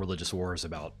there's like religious wars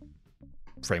about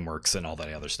frameworks and all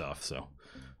that other stuff. So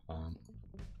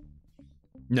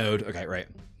Node, okay, right?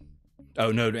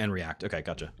 Oh, Node and React. Okay,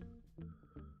 gotcha.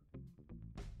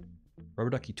 Rubber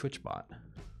Ducky Twitch bot.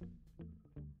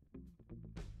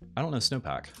 I don't know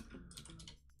Snowpack.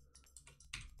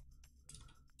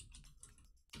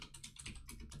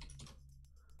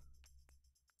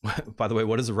 By the way,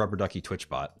 what is a Rubber Ducky Twitch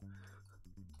bot?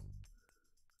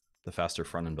 The faster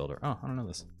front end builder. Oh, I don't know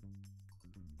this.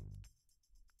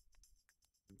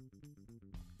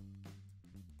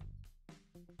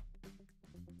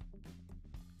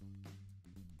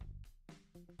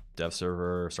 Dev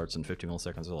server starts in 50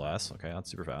 milliseconds or less. Okay, that's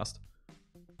super fast.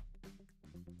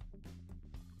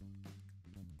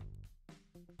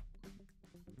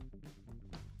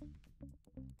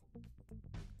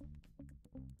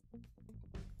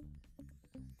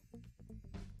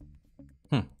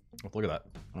 Look at that.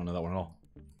 I don't know that one at all.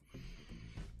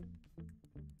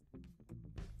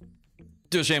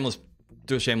 Do a shameless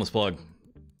plug.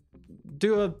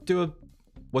 Do a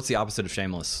what's the opposite of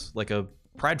shameless? Like a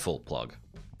prideful plug.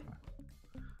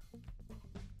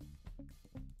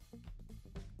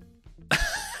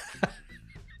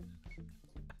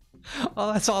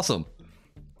 Oh, that's awesome.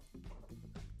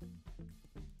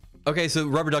 Okay, so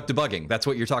rubber duck debugging. That's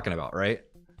what you're talking about, right?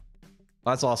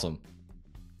 That's awesome.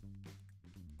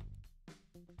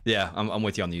 Yeah, I'm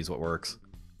with you on the use what works.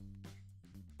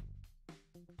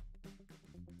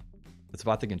 It's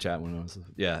about thinking chat when it was,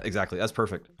 yeah, exactly. That's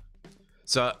perfect.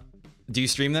 So, do you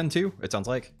stream then too? It sounds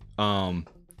like. I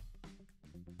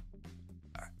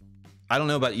don't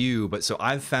know about you, but so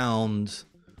I've found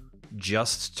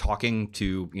just talking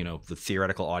to, you know, the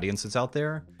theoretical audience that's out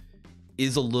there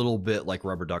is a little bit like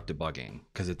rubber duck debugging,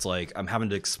 because it's like I'm having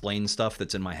to explain stuff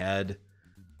that's in my head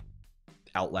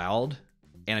out loud.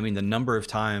 And I mean, the number of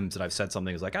times that I've said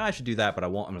something is like, I should do that, but I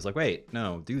won't. And I was like, wait,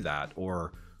 no, do that.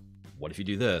 Or what if you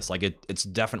do this? Like it's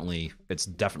definitely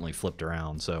flipped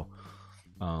around. So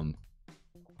I'm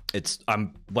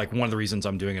like, one of the reasons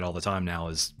I'm doing it all the time now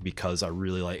is because I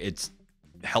really like, it's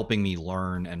helping me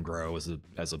learn and grow as a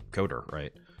coder,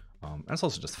 right? And it's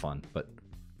also just fun, but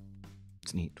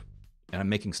it's neat. And I'm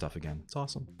making stuff again. It's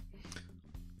awesome.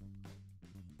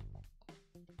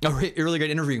 Oh, really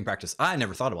great interviewing practice. I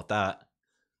never thought about that.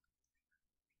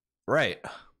 Right.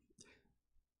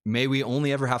 May we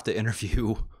only ever have to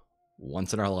interview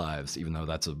once in our lives, even though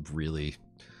that's a really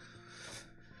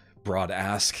broad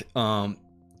ask. But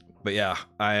yeah,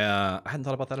 I hadn't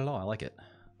thought about that at all. I like it.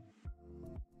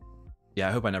 Yeah,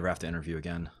 I hope I never have to interview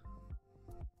again.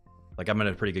 Like, I'm in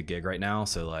a pretty good gig right now,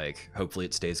 so like, hopefully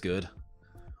it stays good.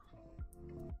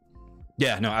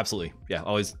 Yeah, no, absolutely. Yeah,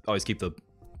 always keep the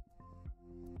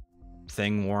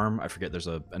thing warm. I forget, there's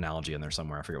an analogy in there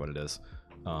somewhere. I forget what it is.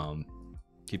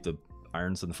 Keep the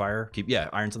irons in the fire.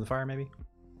 Irons in the fire, maybe.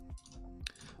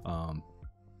 But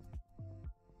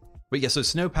yeah, so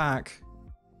Snowpack.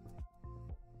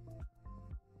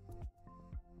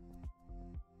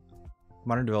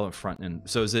 Modern development front end.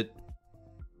 So is this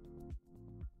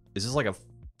like a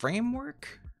framework?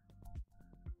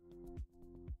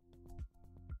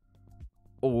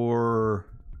 Or,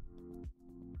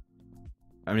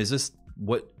 I mean, is this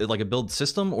what, like a build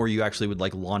system, or you actually would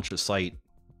like launch a site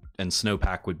and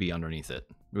Snowpack would be underneath it?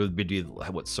 It would be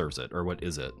what serves it, or what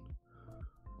is it?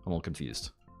 I'm a little confused.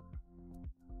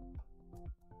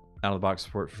 Out of the box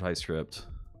support for TypeScript.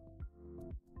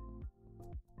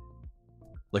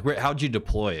 Like, how'd you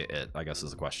deploy it, I guess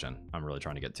is the question I'm really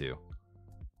trying to get to.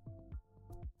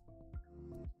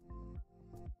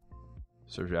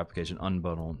 Search your application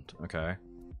unbundled. Okay.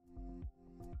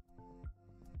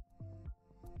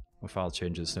 What file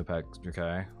changes? Snowpack.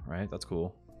 Okay. Right. That's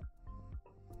cool.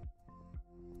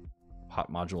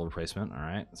 Hot module replacement. All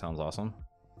right. Sounds awesome.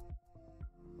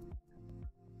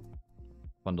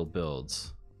 Bundled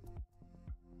builds.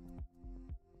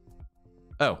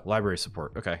 Oh, library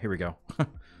support. Okay, here we go.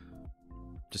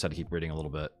 Just had to keep reading a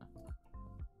little bit.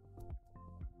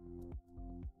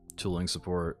 Tooling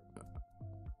support.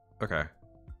 Okay.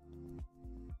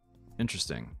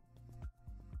 Interesting.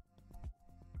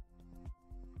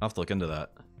 I'll have to look into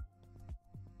that.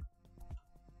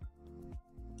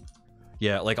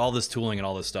 Yeah, like all this tooling and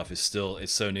all this stuff is still,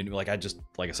 it's so new. Like I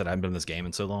said, I haven't been in this game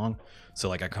in so long. So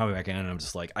like I come back in and I'm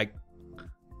just like, I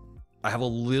have a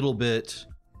little bit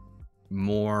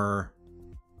more,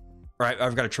 or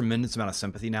I've got a tremendous amount of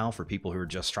sympathy now for people who are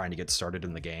just trying to get started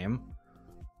in the game.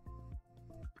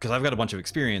 Because I've got a bunch of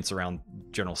experience around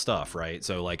general stuff, right?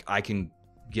 So like I can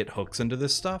get hooks into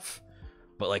this stuff,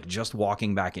 but like just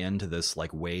walking back into this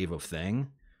like wave of thing,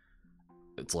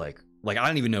 it's like I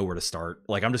don't even know where to start.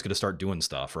 Like I'm just gonna start doing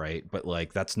stuff, right? But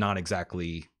like that's not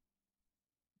exactly,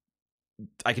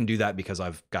 I can do that because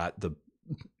I've got the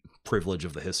privilege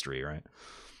of the history, right?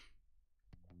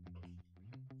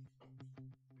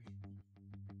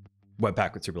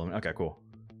 Webpack with Superlumin. Okay, cool.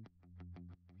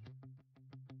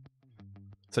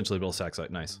 Essentially build a stack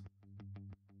site. Nice.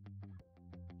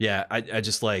 Yeah, I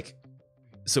just like,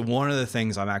 so one of the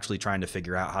things I'm actually trying to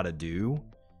figure out how to do,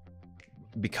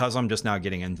 because I'm just now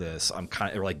getting into this, I'm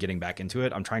kind of like getting back into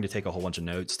it. I'm trying to take a whole bunch of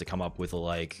notes to come up with a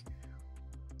like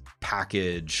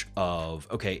package of,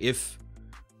 okay, if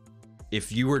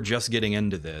you were just getting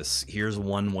into this, here's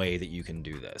one way that you can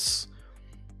do this.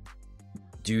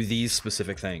 Do these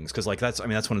specific things. Cause like that's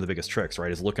one of the biggest tricks,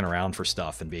 right? Is looking around for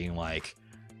stuff and being like,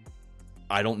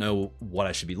 I don't know what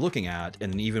I should be looking at.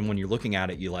 And then even when you're looking at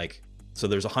it, you like, so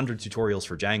there's 100 tutorials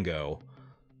for Django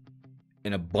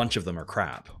and a bunch of them are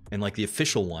crap. And like the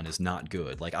official one is not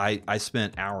good. Like I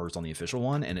spent hours on the official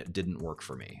one and it didn't work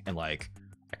for me. And like,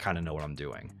 I kind of know what I'm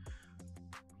doing.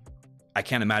 I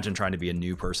can't imagine trying to be a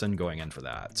new person going in for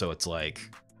that. So it's like,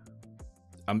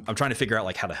 I'm trying to figure out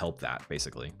like how to help that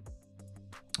basically.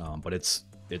 But it's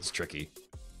tricky.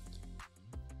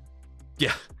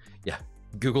 Yeah.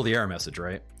 Google the error message,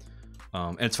 right?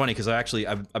 And it's funny because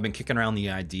I've been kicking around the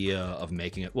idea of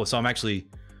making it. Well, so I'm actually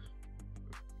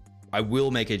I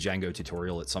will make a Django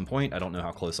tutorial at some point. I don't know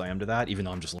how close I am to that, even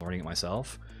though I'm just learning it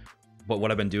myself. But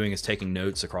what I've been doing is taking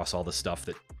notes across all the stuff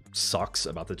that sucks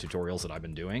about the tutorials that I've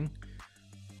been doing.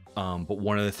 But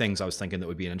one of the things I was thinking that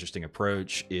would be an interesting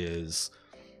approach is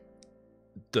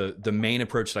the main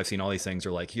approach that I've seen all these things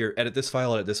are like, here, edit this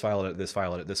file, edit this file, edit this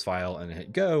file, edit this file, and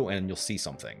hit go, and you'll see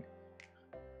something.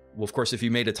 Well, of course, if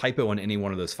you made a typo on any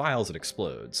one of those files, it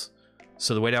explodes.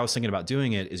 So the way that I was thinking about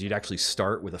doing it is you'd actually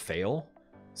start with a fail.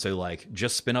 So like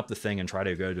just spin up the thing and try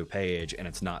to go to a page and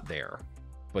it's not there.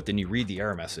 But then you read the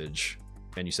error message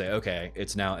and you say, okay,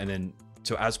 it's now, and then,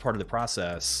 so as part of the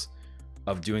process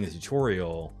of doing the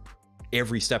tutorial,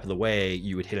 every step of the way,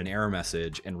 you would hit an error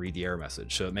message and read the error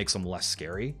message. So it makes them less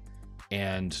scary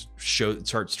and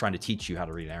starts trying to teach you how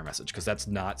to read an error message, because that's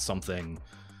not something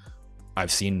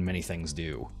I've seen many things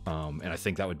do. And I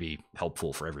think that would be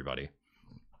helpful for everybody.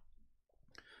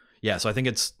 Yeah, so I think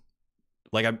it's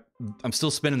like I'm still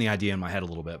spinning the idea in my head a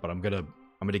little bit, but I'm gonna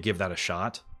give that a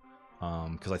shot,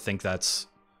 because I think that's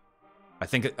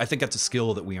a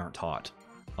skill that we aren't taught.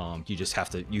 You just have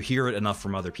to, you hear it enough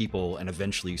from other people and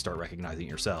eventually you start recognizing it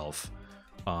yourself.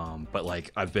 But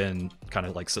like I've been kind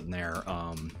of like sitting there,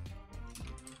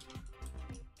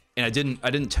 and I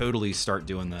didn't totally start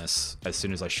doing this as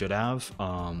soon as I should have.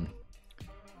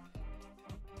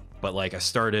 But like I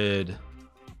started,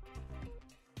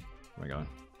 where am I going?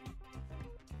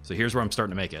 So here's where I'm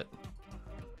starting to make it.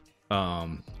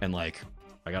 And like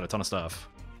I got a ton of stuff,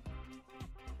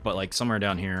 but like somewhere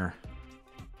down here,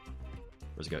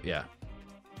 where's it go? Yeah.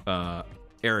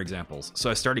 Error examples. So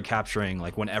I started capturing,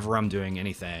 like, whenever I'm doing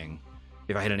anything,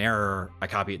 if I hit an error, I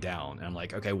copy it down. And I'm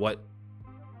like, okay,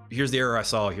 here's the error I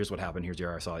saw, here's what happened, here's the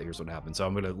error I saw, here's what happened. So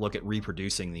I'm going to look at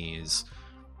reproducing these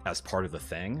as part of the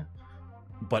thing,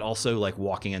 but also like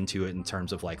walking into it in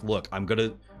terms of like, look, we're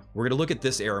going to look at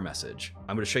this error message.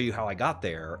 I'm going to show you how I got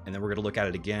there. And then we're going to look at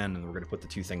it again, and we're going to put the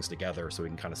two things together so we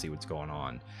can kind of see what's going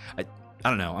on. I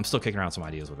don't know. I'm still kicking around some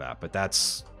ideas with that, but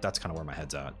that's kind of where my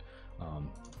head's at.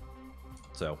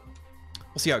 So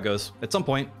we'll see how it goes. At some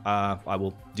point, I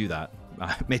will do that.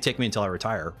 It may take me until I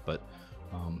retire, but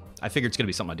I figure it's going to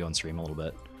be something I do on stream a little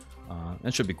bit.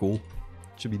 It should be cool.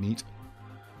 It should be neat.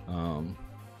 But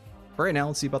right now,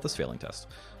 let's see about this failing test,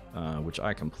 which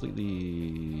I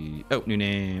completely... Oh, new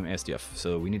name, ASDF.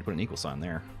 So we need to put an equal sign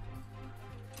there.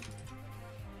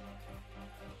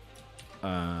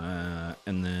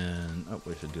 And then, oh,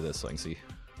 we should do this so I can see.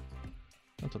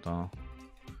 I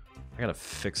gotta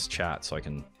fix chat so I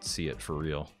can see it for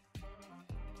real.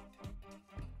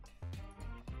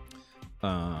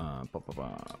 All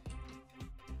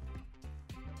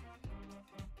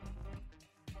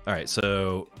right,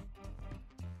 so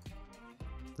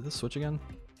did this switch again?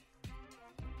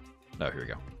 Oh, here we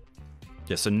go.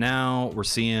 Yeah, so now we're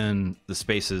seeing the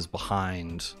spaces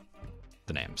behind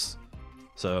the names.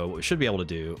 So what we should be able to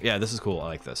do, yeah, this is cool. I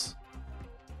like this.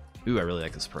 Ooh, I really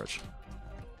like this approach.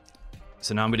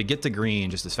 So now I'm going to get to green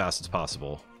just as fast as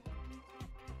possible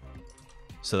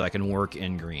so that I can work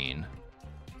in green,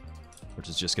 which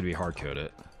is just going to be hard code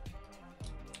it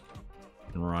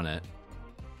and run it.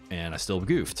 And I still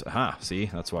goofed. Aha, see,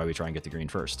 that's why we try and get the green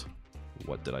first.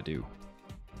 What did I do?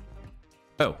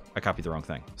 Oh, I copied the wrong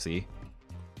thing. See?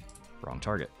 Wrong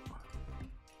target.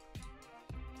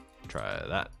 Try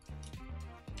that.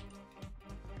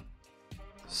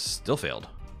 Still failed.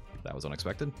 That was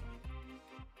unexpected.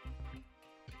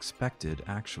 Expected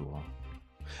actual.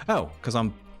 Oh, because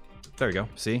I'm... There we go.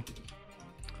 See?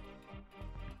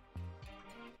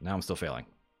 Now I'm still failing.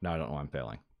 Now I don't know why I'm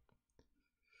failing.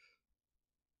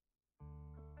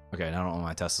 Okay, now I don't know why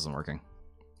my test isn't working.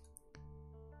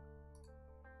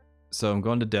 So I'm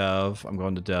going to dev. I'm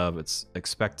going to dev. It's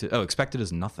expected. Oh, expected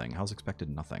is nothing. How's expected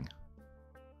nothing?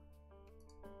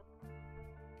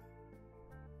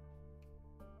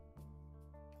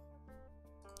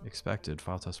 Expected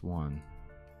file test 1.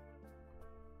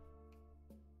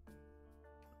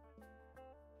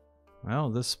 Well,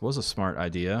 this was a smart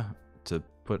idea to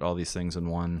put all these things in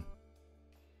one.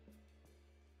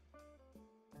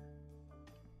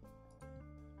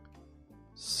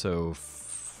 So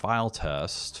file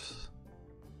test.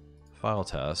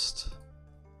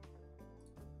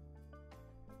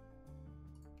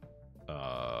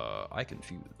 I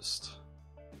confused.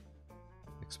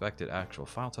 Expected actual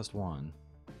file test 1.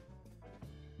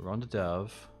 Run to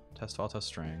dev, test file test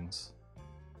strings.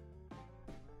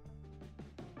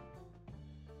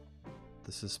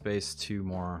 This is space 2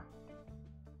 more.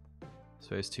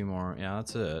 Space 2 more. Yeah,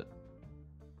 that's it.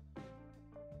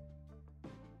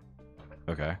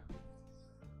 Okay.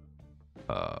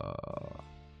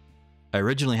 I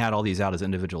originally had all these out as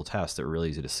individual tests that were really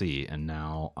easy to see, and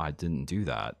now I didn't do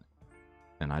that.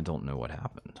 And I don't know what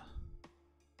happened.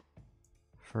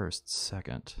 First,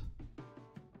 second,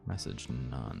 message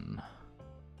none.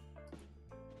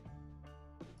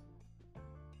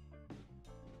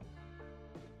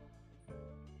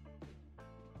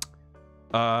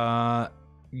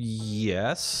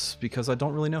 Yes, because I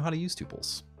don't really know how to use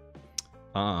tuples.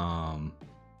 How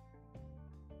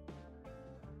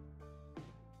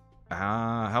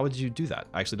would you do that?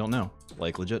 I actually don't know.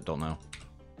 Like, legit don't know.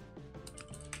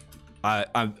 I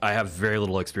have very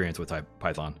little experience with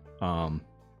Python. Tuple?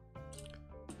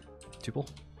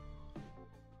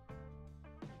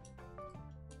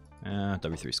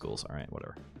 W3 schools. All right,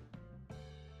 whatever.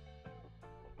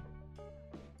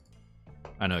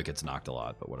 I know it gets knocked a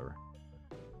lot, but whatever.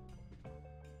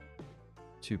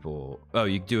 Tuple. Oh,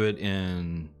 you do it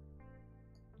in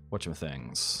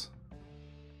whatchamthings.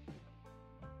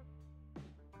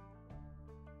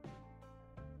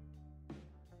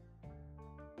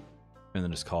 And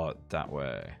then just call it that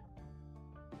way.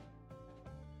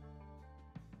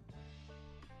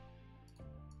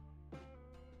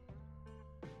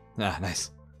 Ah, nice.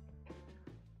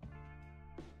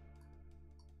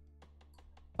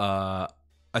 I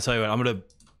tell you what,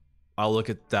 I'll look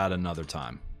at that another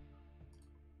time.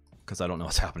 Because I don't know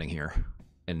what's happening here.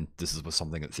 And this is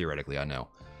something that theoretically I know.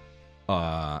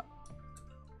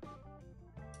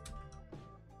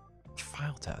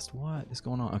 File test, what is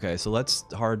going on? Okay, so let's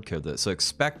hard code this. So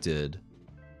expected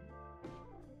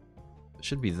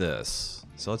should be this.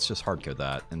 So let's just hard code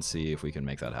that and see if we can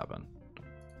make that happen.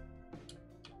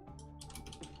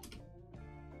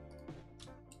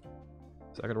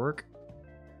 Is that gonna work?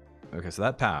 Okay, so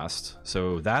that passed.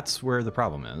 So that's where the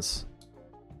problem is.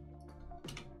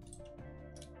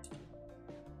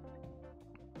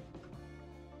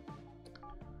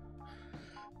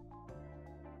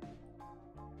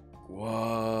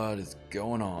 What is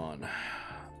going on?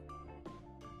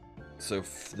 So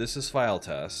this is file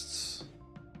tests.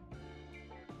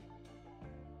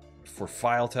 For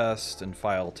file test and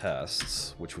file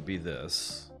tests, which would be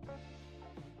this.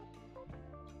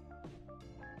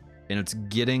 And it's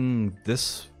getting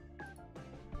this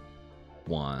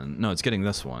one. No, it's getting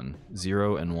this one.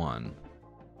 0 and 1.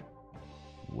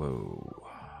 Whoa.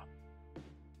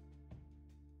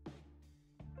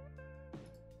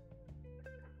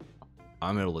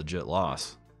 I'm at a legit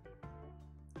loss.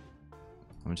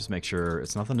 Let me just make sure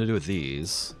it's nothing to do with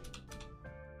these.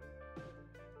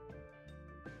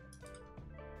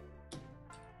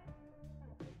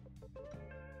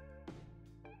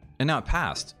 And now it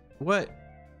passed. What?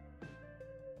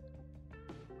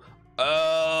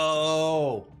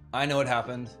 Oh, I know what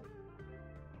happened.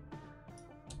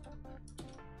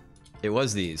 It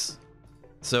was these.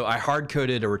 So I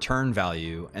hard-coded a return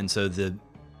value, and so the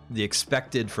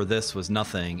expected for this was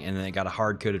nothing, and then it got a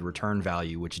hard-coded return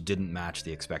value which didn't match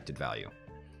the expected value.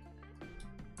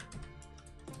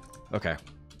 Okay.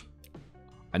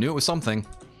 I knew it was something.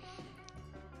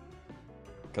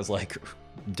 Because, like,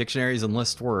 dictionaries and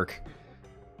lists work.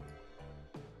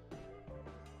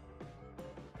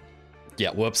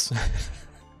 Yeah, whoops.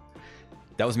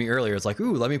 That was me earlier. It's like,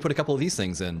 ooh, let me put a couple of these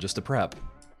things in just to prep.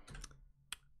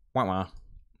 Wah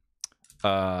wah.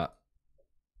 All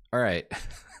right.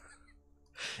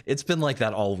 It's been like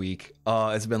that all week.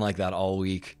 It's been like that all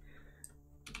week.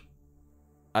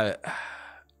 I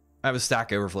have a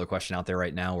Stack Overflow question out there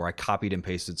right now where I copied and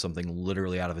pasted something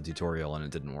literally out of a tutorial and it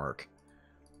didn't work.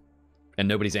 And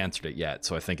nobody's answered it yet,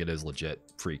 so I think it is legit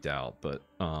freaked out, but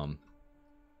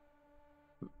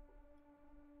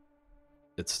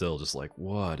it's still just like,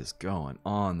 what is going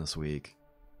on this week?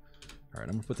 All right,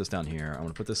 I'm gonna put this down here. I'm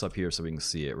gonna put this up here so we can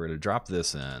see it. We're gonna drop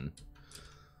this in.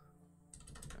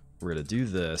 We're gonna do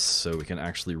this so we can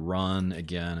actually run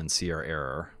again and see our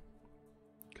error,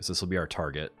 because this will be our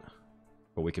target.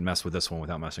 But we can mess with this one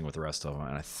without messing with the rest of them.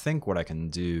 And I think what I can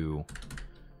do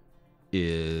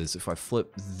is if I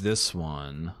flip this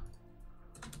one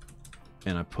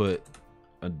and I put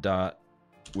a dot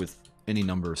with any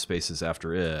number of spaces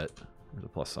after it, there's a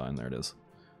plus sign, there it is,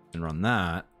 and run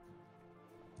that,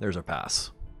 there's our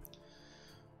pass.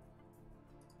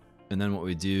 And then what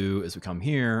we do is we come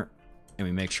here and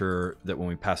we make sure that when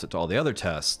we pass it to all the other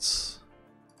tests,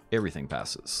 everything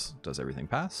passes. Does everything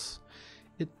pass?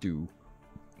 It do.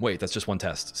 Wait, that's just one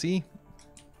test. See?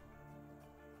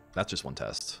 That's just one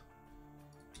test.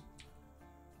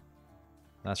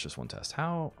 That's just one test.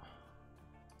 How?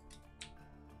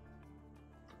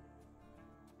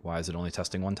 Why is it only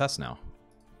testing one test now?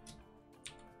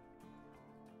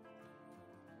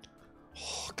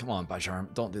 Oh, come on,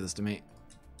 PyCharm. Don't do this to me.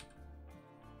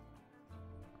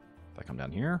 If I come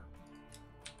down here.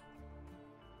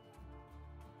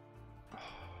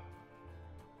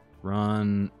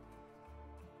 Run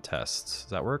tests.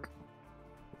 Does that work?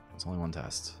 It's only one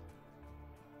test.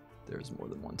 There's more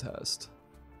than one test.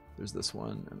 There's this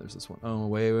one, and there's this one. Oh,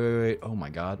 wait. Oh my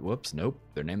god. Whoops. Nope.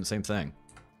 They're named the same thing.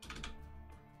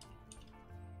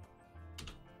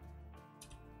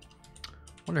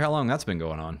 Wonder how long that's been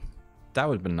going on. That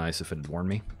would have been nice if it had warned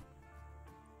me.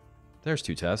 There's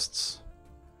 2 tests.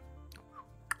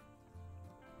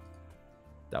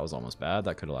 That was almost bad.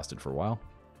 That could have lasted for a while.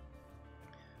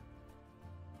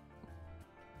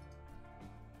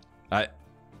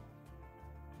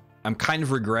 I'm kind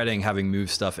of regretting having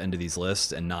moved stuff into these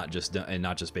lists and not just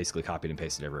basically copied and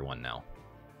pasted everyone now.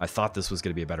 I thought this was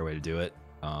going to be a better way to do it.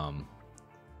 I'm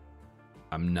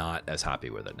not as happy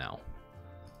with it now.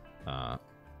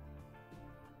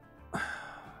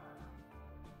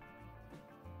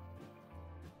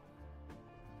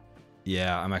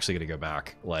 Yeah, I'm actually going to go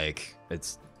back. Like,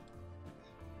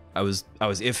 I was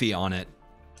iffy on it.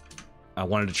 I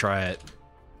wanted to try it.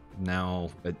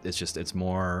 Now it's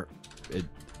more,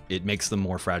 it makes them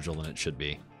more fragile than it should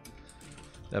be.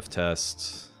 Def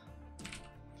test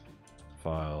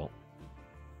file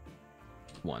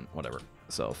 1, whatever.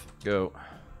 Self go.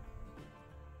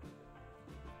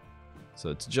 So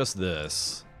it's just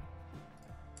this.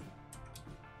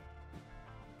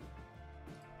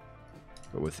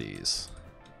 But with these.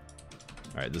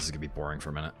 Alright, this is gonna be boring for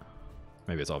a minute.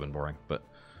 Maybe it's all been boring, but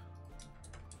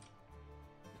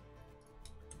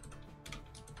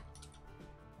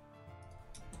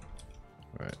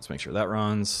alright, let's make sure that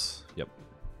runs. Yep.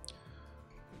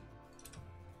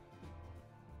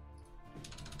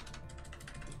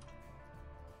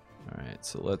 Alright,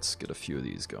 so let's get a few of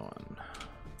these going.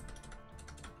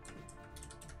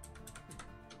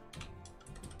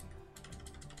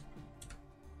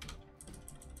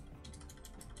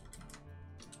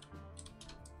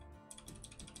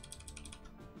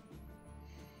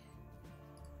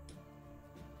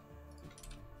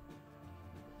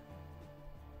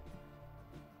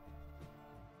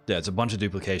 Yeah, it's a bunch of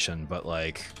duplication, but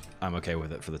like, I'm okay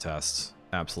with it for the test.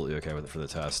 Absolutely okay with it for the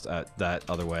test. That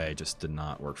other way just did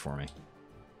not work for me.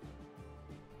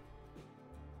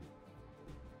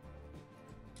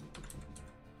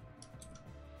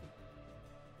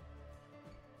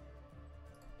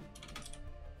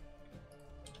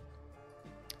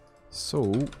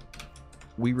 So,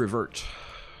 we revert.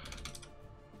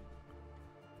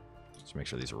 Just make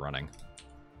sure these are running.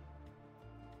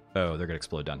 Oh, they're gonna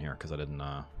explode down here because I didn't,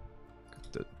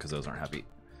 because those aren't happy.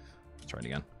 Let's try it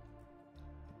again.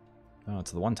 Oh,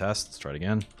 it's the one test. Let's try it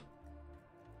again.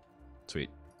 Sweet.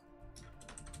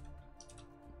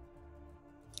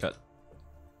 Cut.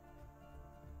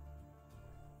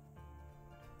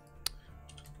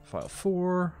 File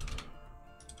 4.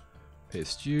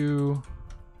 Paste you.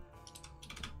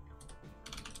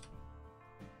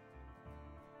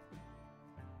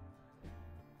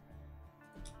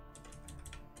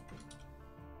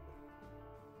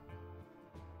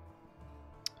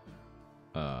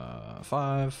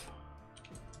 Five.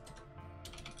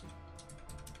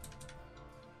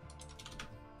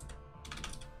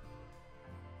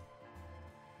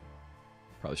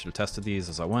 Probably should have tested these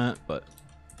as I went, but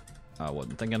I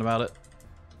wasn't thinking about it.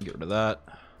 Get rid of that.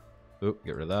 Oop,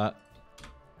 get rid of that.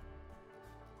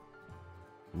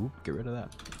 Oop, get rid of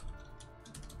that.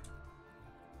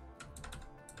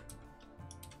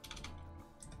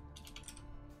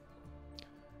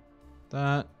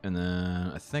 That, and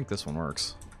then I think this one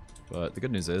works. But the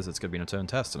good news is it's going to be in its own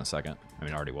test in a second. I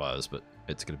mean, it already was, but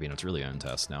it's going to be in its really own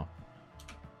test now.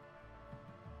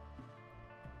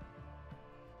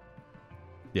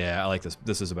 Yeah, I like this.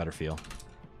 This is a better feel.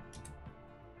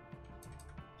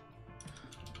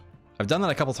 I've done that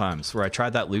a couple times where I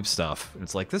tried that loop stuff, and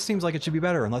it's like, this seems like it should be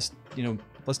better, unless, you know,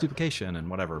 less duplication and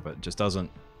whatever, but it just doesn't.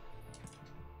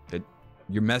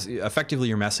 Effectively,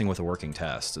 you're messing with a working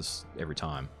test is every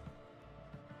time.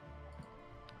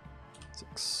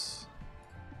 6.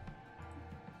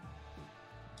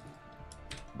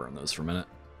 Burn those for a minute.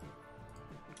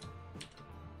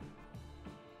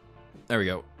 There we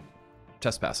go.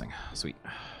 Test passing. Sweet.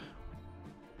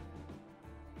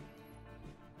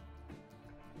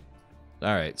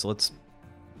 All right, so let's...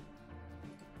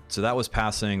 So that was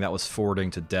passing, that was forwarding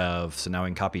to dev, so now we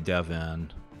can copy dev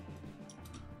in.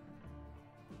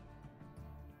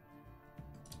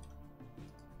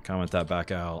 Comment that back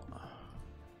out.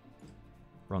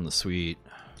 Run the suite.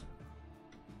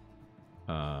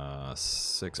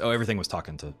 6. Oh, everything was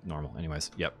talking to normal.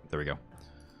 Anyways, yep, there we go.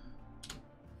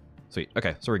 Sweet.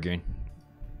 Okay, so we're green.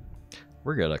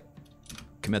 We're gonna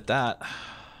commit that.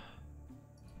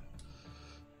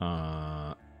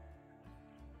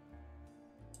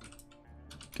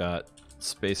 Got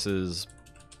spaces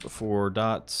before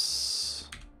dots,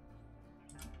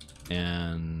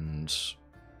 and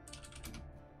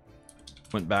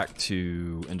went back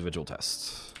to individual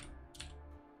tests.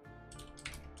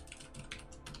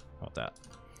 How about that?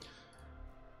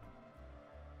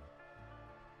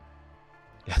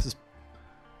 Yeah,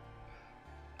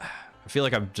 I feel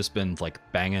like I've just been like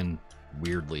banging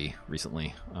weirdly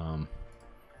recently. I mean,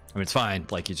 it's fine.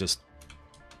 Like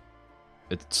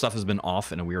stuff has been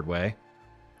off in a weird way,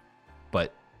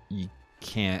 but you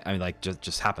can't. I mean, like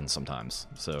just happens sometimes.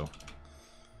 So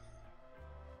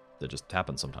that just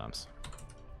happens sometimes.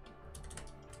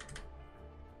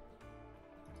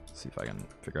 Let's see if I can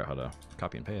figure out how to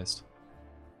copy and paste.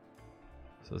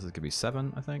 So this is gonna be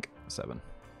 7, I think. 7.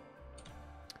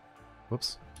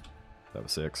 Whoops, that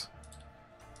was 6.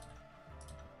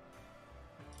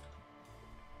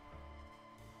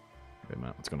 Wait a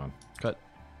minute, what's going on? Cut.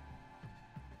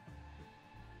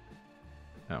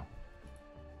 Oh.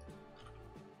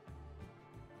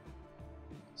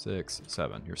 6,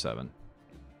 7. You're 7.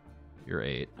 You're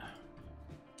 8.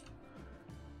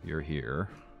 You're here.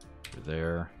 You're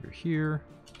there. You're here.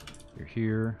 You're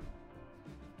here.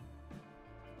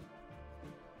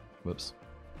 Whoops.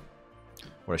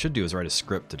 What I should do is write a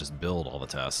script to just build all the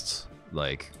tests.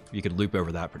 Like, you could loop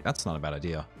over that. That's not a bad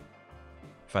idea.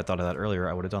 If I thought of that earlier,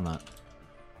 I would have done that.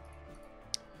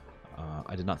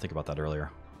 I did not think about that earlier.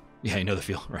 Yeah, you know the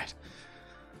feel, right?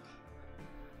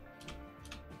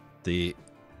 It's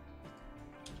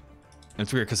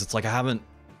weird because it's like I haven't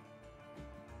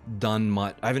done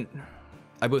much.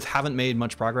 I both haven't made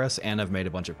much progress and I've made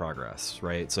a bunch of progress,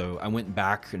 right? So I went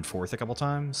back and forth a couple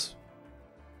times,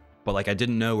 but like I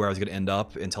didn't know where I was going to end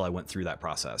up until I went through that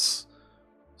process.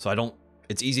 So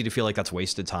it's easy to feel like that's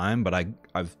wasted time, but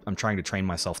I'm trying to train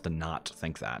myself to not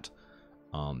think that,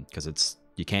 because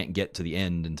you can't get to the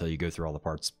end until you go through all the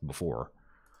parts before.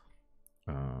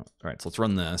 All right, so let's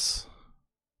run this.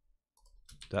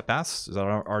 Did that pass? Is that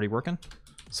already working?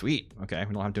 Sweet. Okay,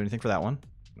 we don't have to do anything for that one.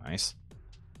 Nice.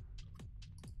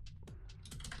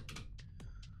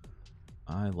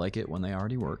 I like it when they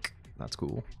already work. That's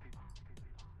cool.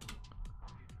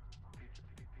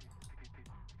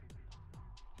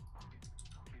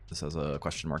 This has a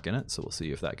question mark in it, so we'll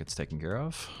see if that gets taken care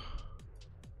of.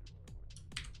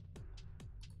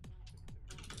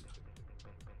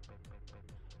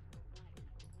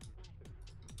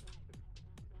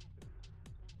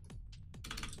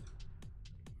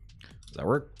 Does that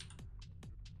work?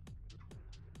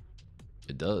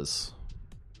 It does.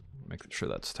 Make sure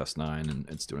that's test 9 and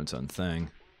it's doing its own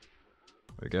thing.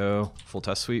 There we go. Full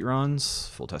test suite runs.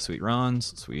 Full test suite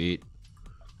runs. Sweet.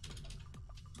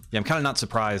 Yeah, I'm kind of not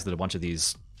surprised that a bunch of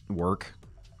these work.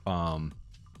 I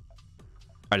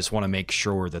just want to make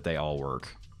sure that they all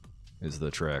work is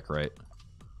the trick, right?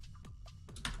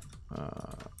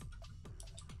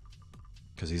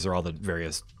 Because these are all the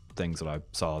various things that I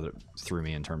saw that threw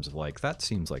me in terms of like, that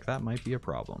seems like that might be a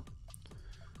problem.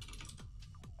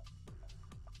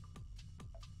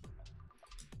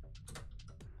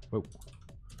 Whoa.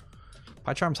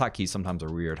 PyCharm's hotkeys sometimes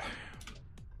are weird.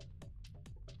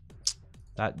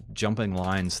 That jumping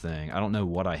lines thing, I don't know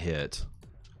what I hit,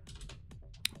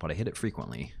 but I hit it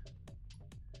frequently.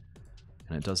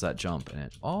 And it does that jump, and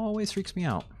it always freaks me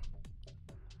out.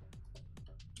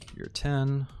 You're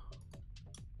 10.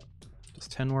 Does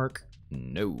 10 work?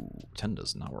 No, 10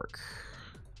 does not work.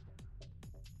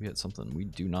 We had something we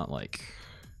do not like.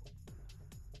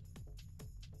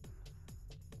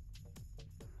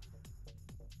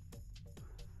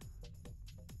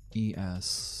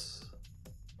 ES.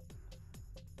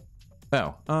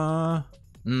 Oh,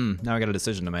 now I got a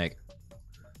decision to make.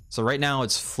 So right now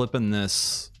it's flipping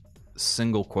this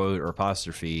single quote or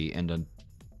apostrophe into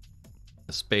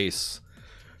a space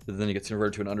that then it gets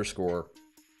converted to an underscore.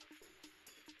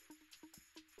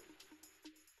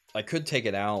 I could take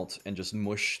it out and just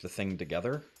mush the thing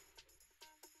together,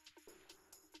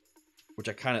 which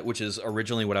is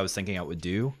originally what I was thinking I would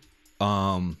do.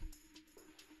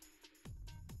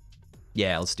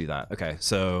 Yeah, let's do that. Okay,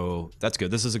 so that's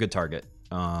good. This is a good target.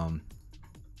 So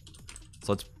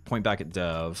let's point back at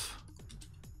dev,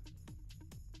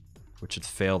 which should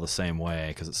fail the same way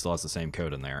because it still has the same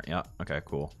code in there. Yeah, okay,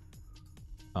 cool.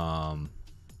 And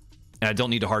I don't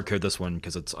need to hard code this one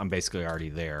because I'm basically already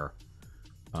there.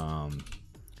 But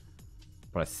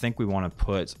I think we want to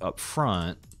put up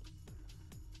front.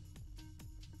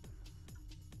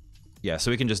 Yeah,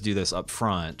 so we can just do this up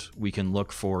front. We can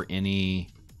look for any...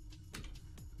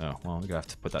 Oh, well, we're gonna have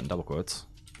to put that in double quotes.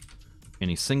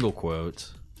 Any single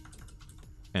quote,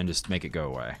 and just make it go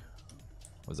away.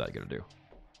 What's that gonna do?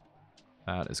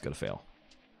 That is gonna fail.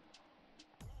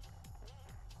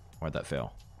 Why'd that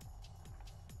fail?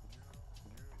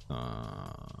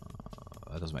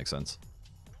 That doesn't make sense.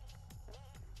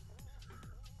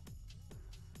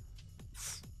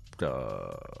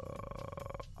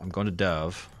 I'm going to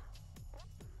dev.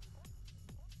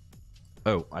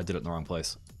 Oh, I did it in the wrong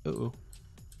place. Uh-oh.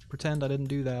 Pretend I didn't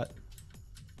do that.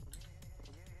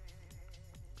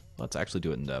 Let's actually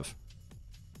do it in dev.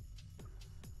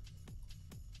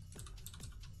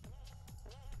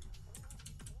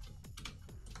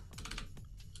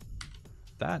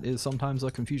 That is sometimes a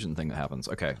confusion thing that happens.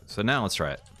 Okay, so now let's try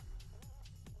it.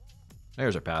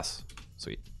 There's our pass.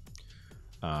 Sweet.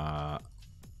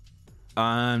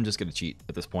 I'm just gonna cheat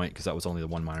at this point because that was only the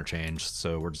one minor change.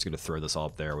 So we're just gonna throw this all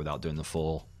up there without doing the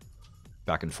full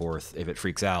back and forth. If it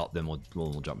freaks out, then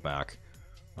we'll jump back.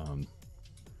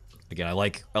 Again, I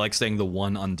like staying the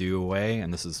one undo away,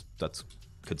 and that's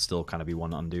could still kind of be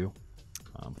one undo,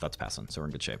 but that's passing, so we're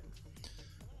in good shape.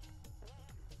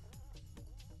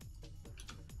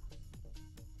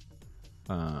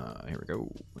 Here we go.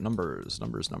 Numbers.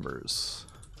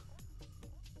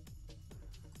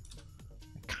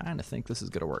 I kind of think this is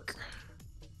gonna work.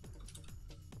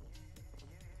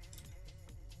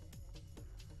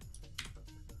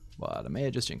 But I may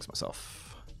have just jinxed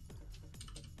myself.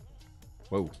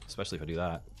 Whoa, especially if I do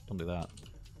that. Don't do that.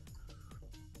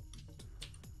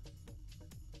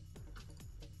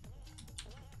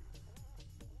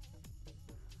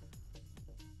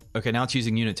 Okay, now it's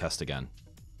using unit test again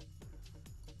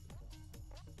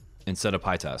instead of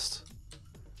PyTest.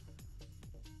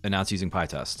 And now it's using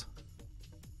PyTest.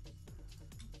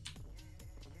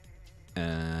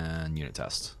 And unit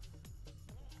test.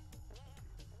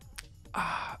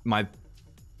 My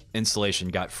installation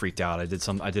got freaked out. I did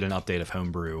an update of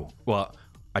Homebrew. Well,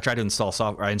 I tried to install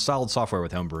software. I installed software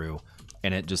with Homebrew,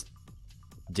 and it just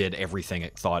did everything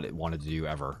it thought it wanted to do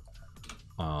ever.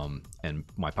 And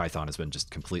my Python has been just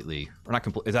completely, or not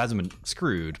complete. It hasn't been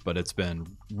screwed, but it's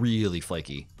been really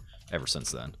flaky ever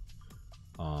since then.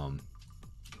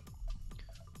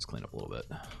 Let's clean up a little bit.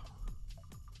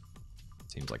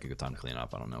 Seems like a good time to clean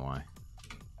up. I don't know why.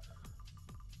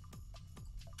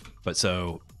 But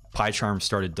so PyCharm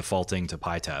started defaulting to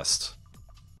PyTest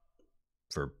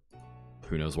for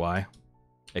who knows why.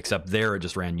 Except there it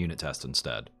just ran unit test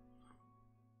instead.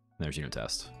 There's unit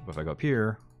test. But if I go up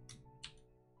here,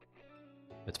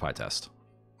 it's PyTest.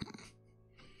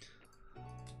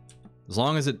 As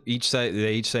long as they each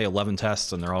say 11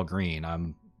 tests and they're all green,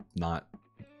 I'm not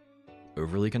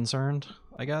overly concerned,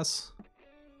 I guess.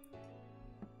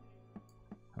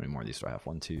 How many more of these do I have?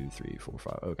 1, 2, 3, 4,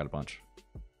 5. Oh, got a bunch.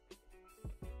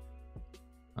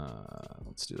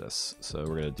 Let's do this. So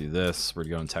we're gonna do this. We're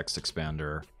gonna go in text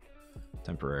expander,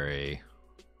 temporary.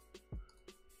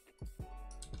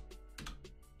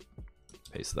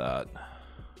 Paste that.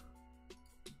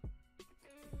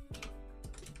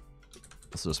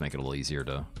 This will just make it a little easier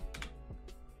to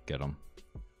get them.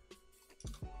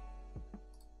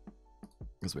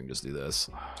 Because we can just do this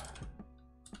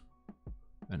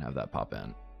and have that pop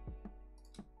in.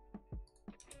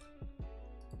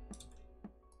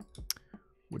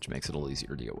 Which makes it a little easier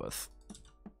to deal with.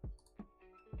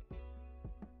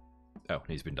 Oh,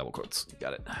 needs to be in double quotes.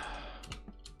 Got it.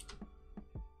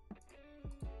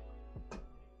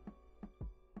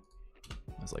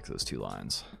 It's like those two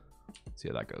lines. See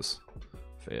how that goes.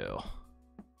 Fail.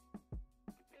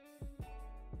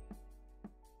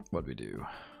 What'd we do?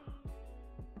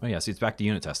 Oh yeah, see, it's back to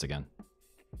unit test again.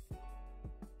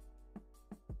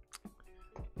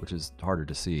 Which is harder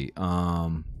to see.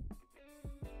 Oh,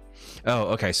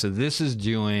 okay, so this is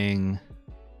doing...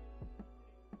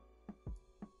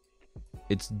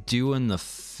 It's doing the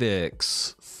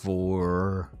fix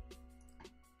for...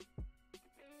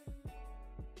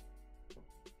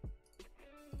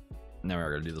 Now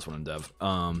we're gonna do this one in dev.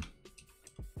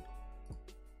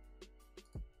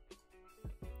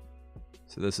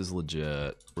 So this is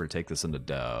legit. We're gonna take this into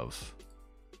dev.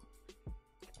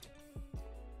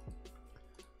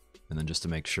 And then just to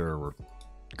make sure we're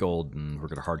golden, we're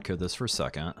gonna hard code this for a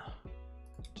second.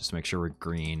 Just to make sure we're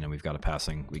green and we've got a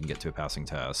passing, we can get to a passing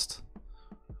test.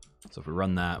 So if we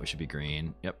run that, we should be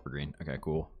green. Yep, we're green. Okay,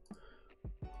 cool.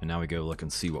 And now we go look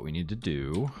and see what we need to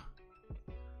do.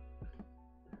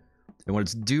 And what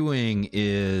it's doing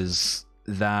is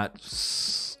that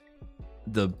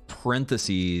the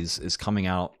parentheses is coming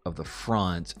out of the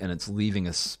front and it's leaving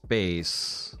a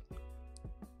space.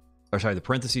 Or sorry, the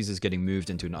parentheses is getting moved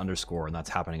into an underscore, and that's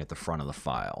happening at the front of the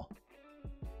file.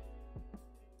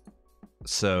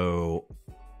 So,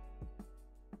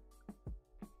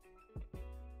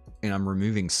 and I'm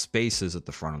removing spaces at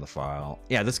the front of the file.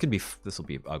 Yeah, this will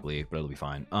be ugly, but it'll be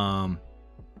fine.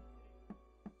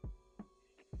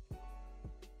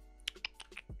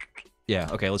 Yeah,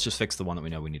 okay, let's just fix the one that we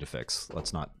know we need to fix.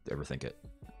 Let's not overthink it.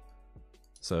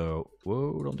 So,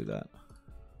 whoa, don't do that.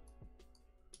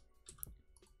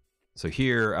 So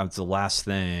here, it's the last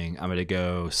thing. I'm going to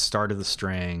go start of the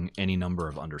string, any number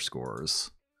of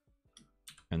underscores.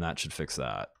 And that should fix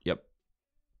that. Yep.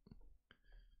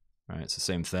 All right, it's the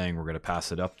same thing. We're going to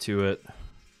pass it up to it.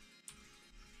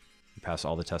 Pass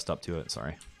all the test up to it.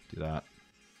 Sorry, do that.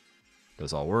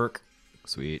 Does all work.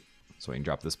 Sweet. So we can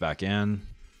drop this back in.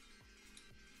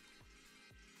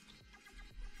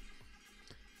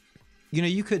 You know,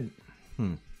 you could...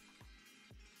 I'm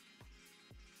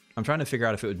trying to figure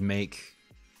out if it would make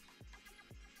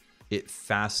it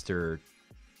faster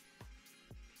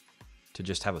to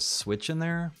just have a switch in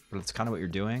there, but it's kind of what you're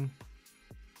doing.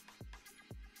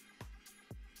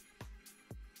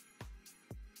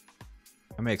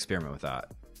 I may experiment with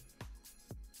that.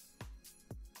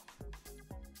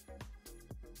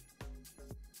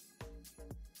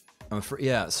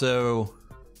 Yeah, so...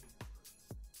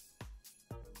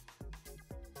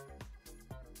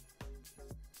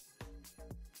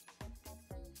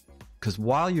 Because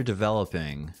while you're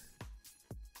developing...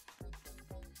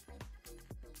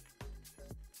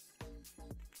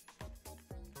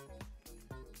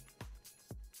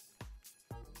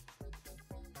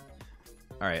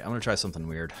 All right, I'm going to try something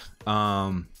weird.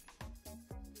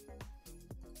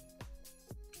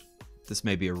 This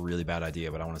may be a really bad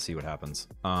idea, but I want to see what happens.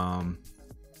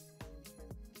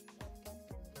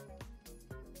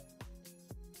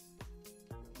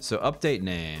 So update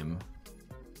name,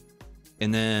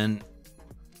 and then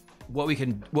what we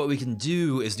can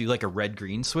do is do like a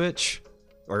red-green switch,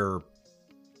 or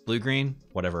blue-green,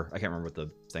 whatever. I can't remember what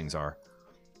the things are.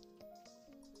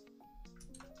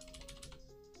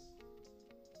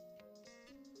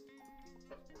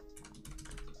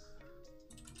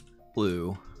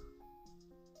 Blue.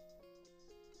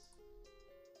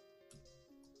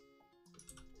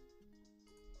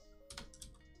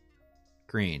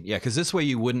 Green. Yeah, because this way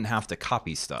you wouldn't have to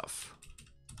copy stuff.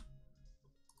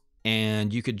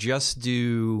 And you could just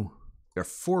do a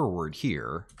forward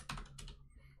here.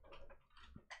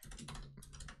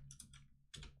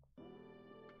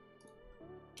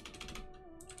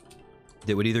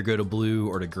 That would either go to blue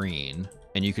or to green.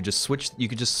 And you could just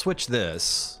switch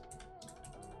this.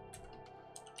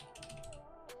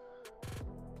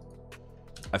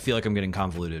 I feel like I'm getting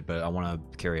convoluted, but I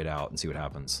want to carry it out and see what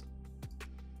happens.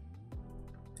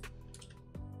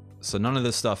 So none of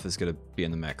this stuff is going to be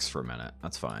in the mix for a minute.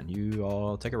 That's fine. You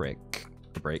all take a break,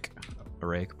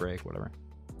 whatever.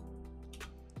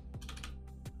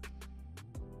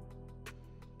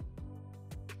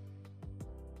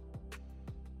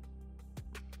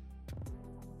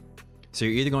 So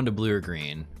you're either going to blue or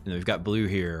green. And we've got blue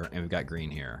here and we've got green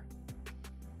here.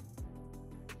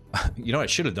 You know what I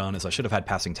should have done is I should have had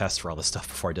passing tests for all this stuff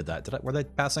before I did that. Were they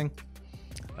passing?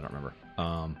 I don't remember.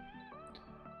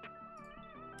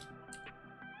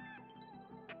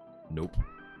 Nope.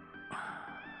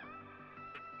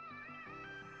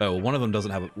 Oh, one of them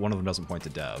doesn't point to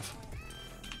dev.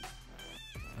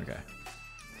 Okay.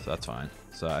 So that's fine.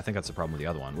 So I think that's the problem with the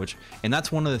other one, and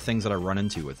that's one of the things that I run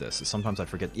into with this is sometimes I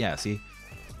forget. Yeah, see?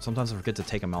 Sometimes I forget to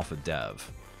take them off of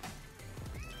dev.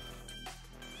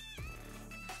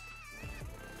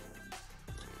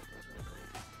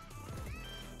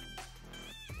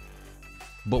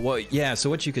 But so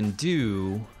what you can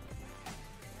do,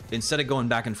 instead of going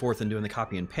back and forth and doing the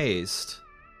copy and paste,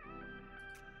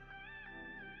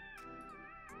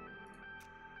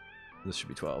 this should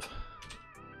be 12.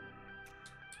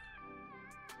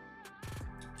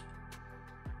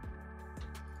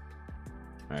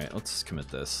 All right, let's commit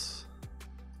this.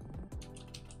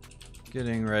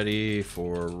 Getting ready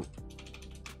for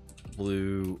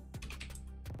blue,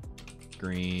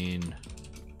 green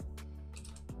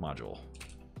module.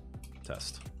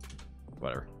 Test.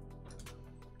 Whatever.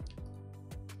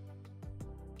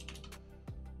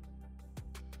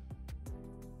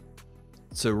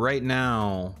 So right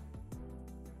now,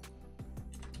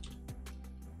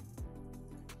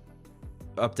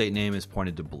 update name is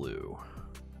pointed to blue.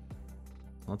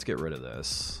 Let's get rid of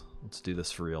this. Let's do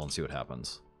this for real and see what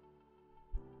happens.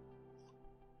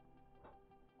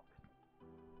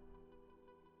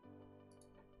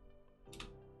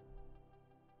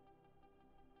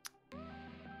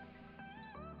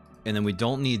 And then we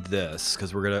don't need this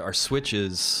because our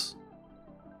switches.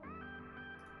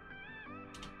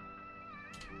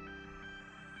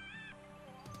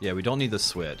 Yeah, we don't need the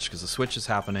switch because the switch is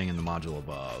happening in the module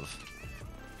above.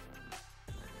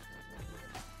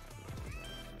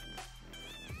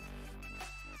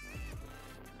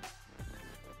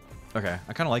 Okay,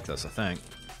 I kind of like this, I think.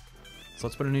 So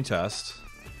let's put a new test.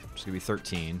 is going to be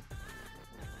 13.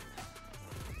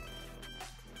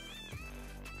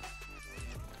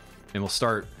 And we'll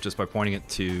start just by pointing it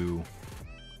to,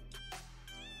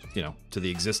 you know, to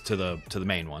the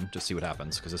main one. Just see what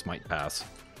happens, because this might pass.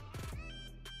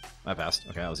 I passed.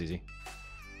 Okay, that was easy.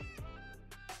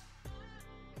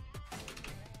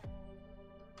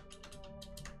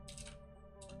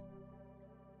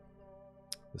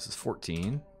 This is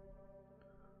 14.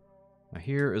 Now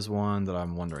here is one that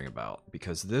I'm wondering about,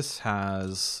 because this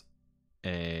has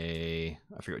a,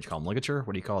 I forget what you call them, ligature?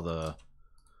 What do you call the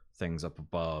things up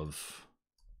above?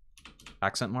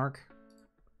 Accent mark?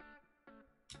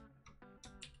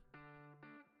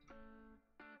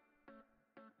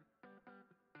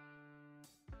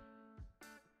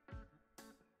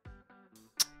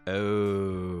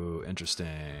 Oh,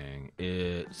 interesting.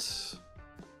 It...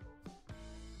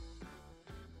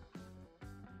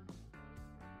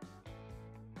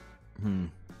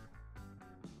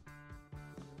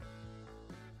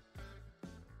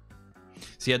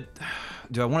 See,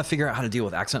 do I want to figure out how to deal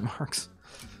with accent marks?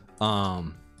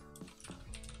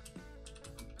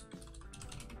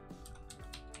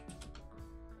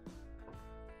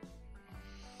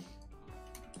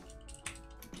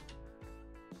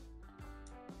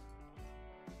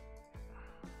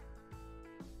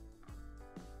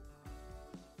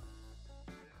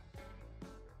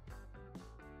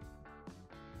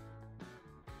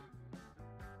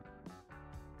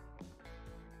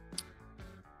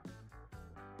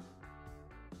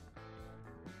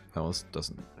 Oh, this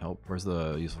doesn't help. Where's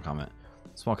the useful comment?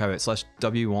 Small caveat,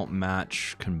 /W won't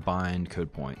match combined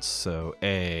code points. So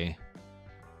A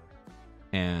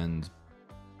and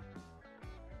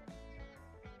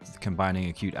combining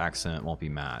acute accent won't be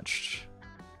matched,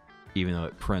 even though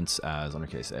it prints as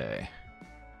undercase A.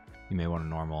 You may want to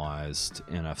normalize to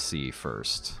NFC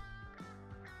first.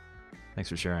 Thanks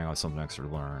for sharing. I have something extra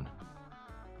to learn.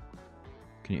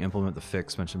 Can you implement the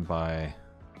fix mentioned by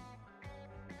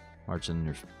March in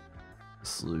your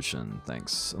solution?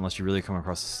 Thanks. Unless you really come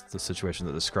across the situation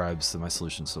that describes that my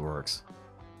solution still works.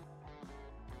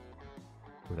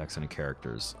 With accented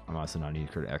characters. I'm also not an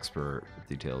Unicode expert with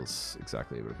details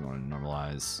exactly, but if you want to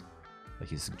normalize,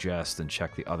 like you suggest, then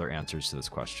check the other answers to this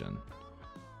question.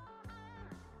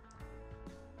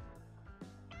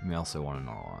 You may also want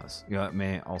to normalize. Yeah, it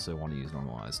may also want to use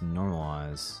normalize.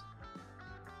 Normalize.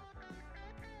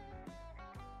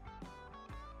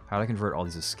 How do I convert all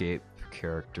these escape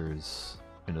characters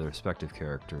into their respective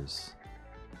characters?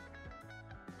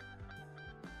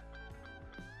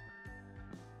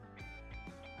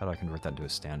 How do I convert that into a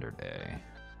standard A?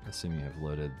 Assume you have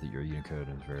loaded your Unicode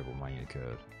and variable my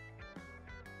Unicode.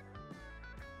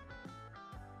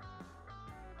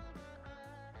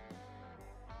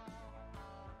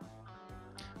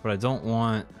 But I don't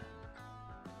want...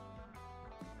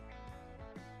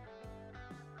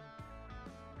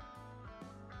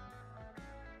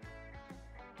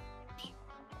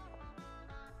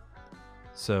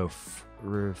 So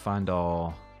find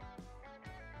all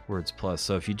words plus.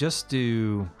 So if you just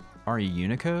do RE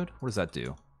Unicode, what does that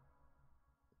do?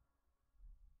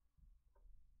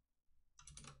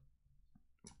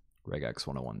 Regex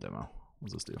 101 demo. What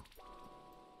does this do?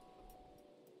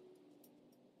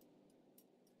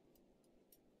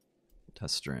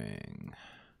 Test string.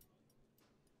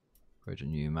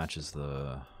 Region U matches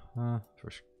the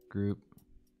first group.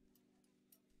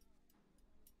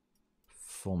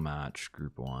 Full match,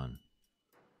 group 1.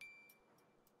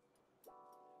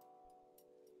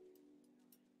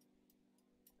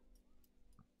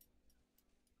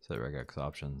 Set regex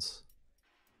options.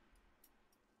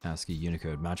 ASCII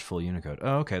Unicode, match full Unicode.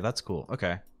 Oh, okay, that's cool.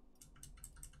 Okay.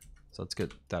 So let's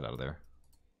get that out of there.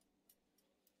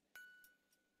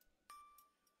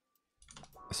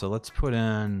 So let's put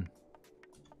in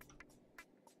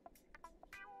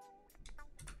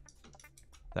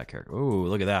that character. Ooh,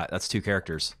 look at that. That's 2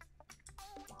 characters.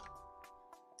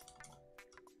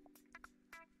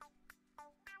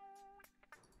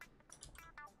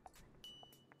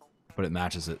 But it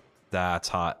matches it. That's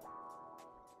hot.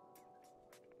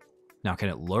 Now can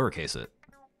it lowercase it?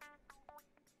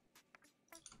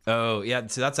 Oh, yeah,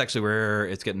 so that's actually where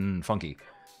it's getting funky.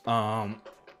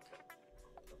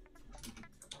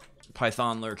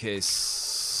 Python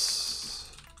lowercase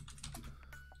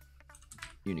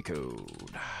Unicode.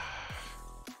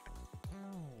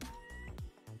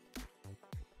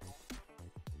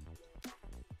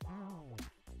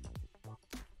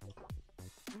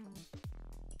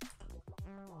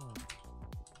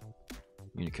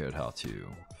 Unicode how to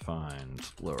find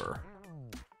lower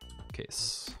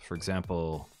case. For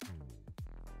example,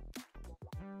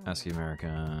 ASCII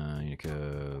American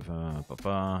Unicode.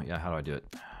 Yeah, how do I do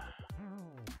it?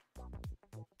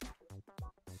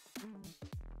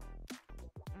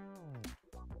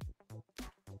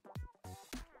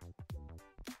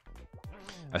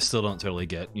 I still don't totally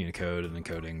get Unicode and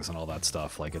encodings and all that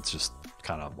stuff. Like, it's just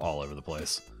kind of all over the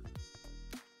place.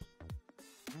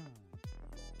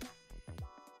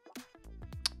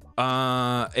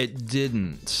 It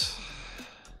didn't.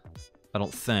 I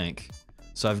don't think.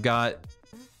 So I've got...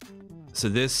 So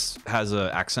this has an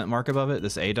accent mark above it.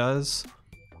 This A does.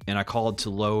 And I called to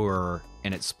lower,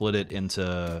 and it split it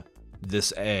into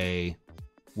this A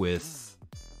with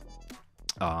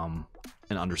an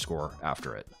underscore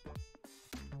after it.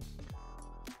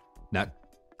 That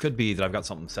could be that I've got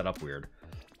something set up weird.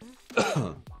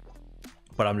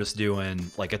 But I'm just doing,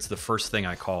 like, it's the first thing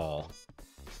I call.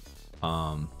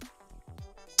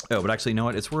 Oh, but actually, you know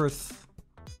what? It's worth...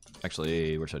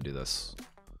 Actually, where should I do this?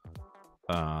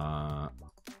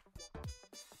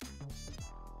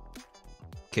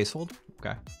 Casefold?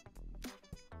 Okay.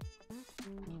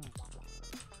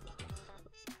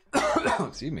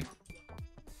 Excuse me.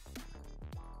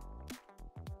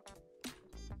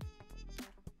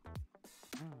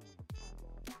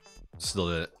 Still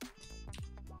did it.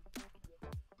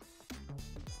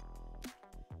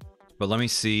 But let me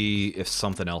see if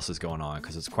something else is going on,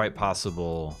 because it's quite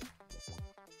possible.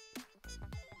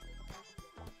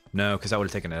 No, because I would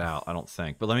have taken it out, I don't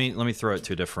think. But let me throw it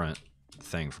to a different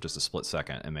thing for just a split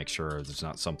second and make sure there's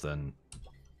not something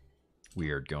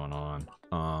weird going on.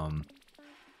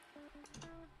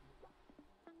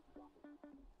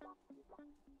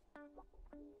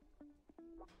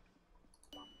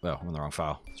 Oh, I'm in the wrong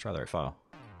file. Let's try the right file.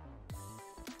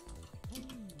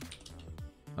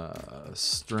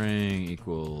 String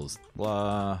equals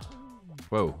blah.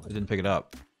 Whoa, I didn't pick it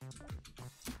up.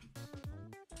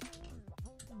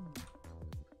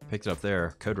 Picked it up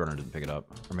there. Code Runner didn't pick it up.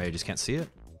 Or maybe I just can't see it.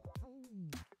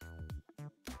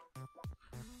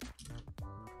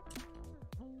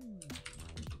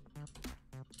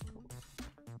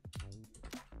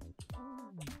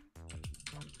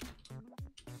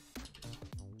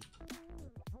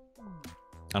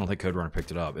 I don't think Code Runner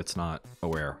picked it up. It's not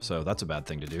aware, so that's a bad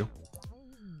thing to do.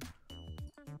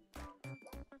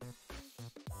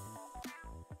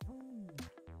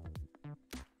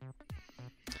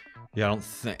 Yeah, I don't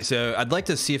think so. I'd like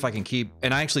to see if I can keep,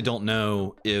 and I actually don't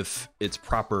know if it's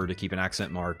proper to keep an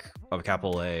accent mark of a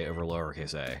capital A over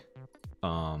lowercase a.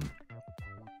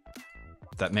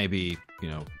 That may be,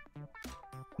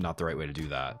 not the right way to do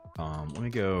that. Let me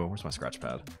go. Where's my scratch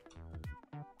pad?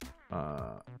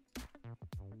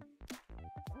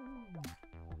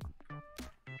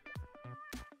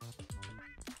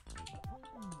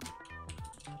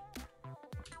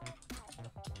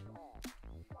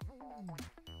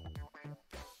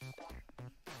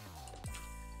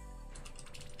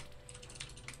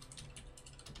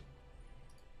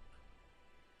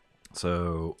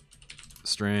 So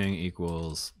string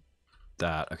equals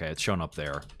that. Okay, it's showing up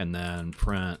there. And then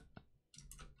print.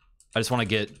 I just want to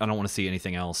get, I don't want to see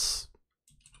anything else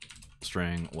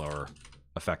string lower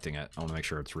affecting it. I want to make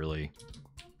sure it's really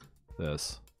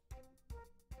this.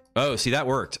 Oh, see, that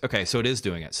worked. Okay, so it is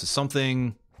doing it. So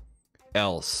something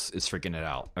else is freaking it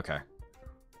out. Okay.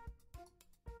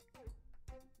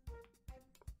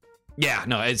 Yeah,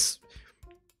 no, it's...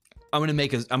 I'm gonna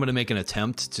make an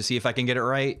attempt to see if I can get it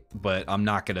right, but I'm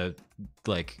not gonna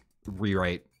like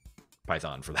rewrite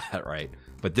Python for that, right?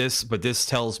 But this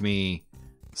tells me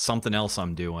something else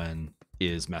I'm doing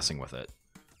is messing with it.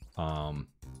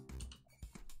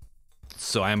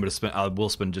 So I will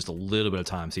spend just a little bit of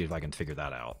time see if I can figure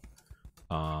that out.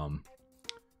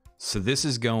 So this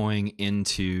is going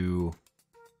into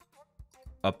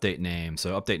update name.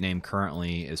 So update name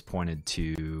currently is pointed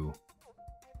to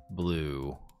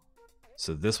blue.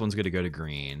 So this one's going to go to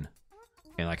green,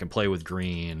 and I can play with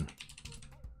green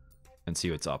and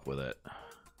see what's up with it.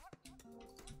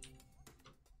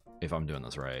 If I'm doing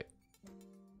this right.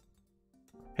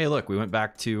 Hey, look, we went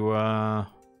back to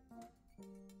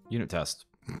unit test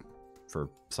for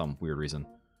some weird reason.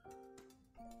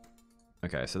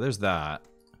 Okay, so there's that.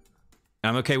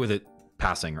 I'm okay with it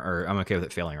passing, or I'm okay with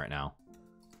it failing right now.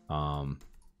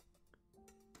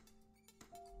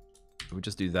 We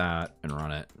just do that and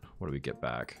run it. What do we get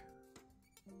back?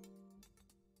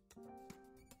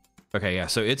 Okay, yeah,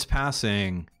 so it's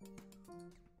passing.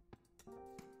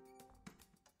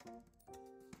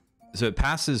 So it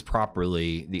passes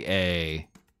properly the A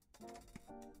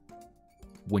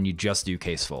when you just do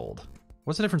casefold.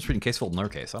 What's the difference between casefold and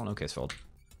lowercase? I don't know casefold.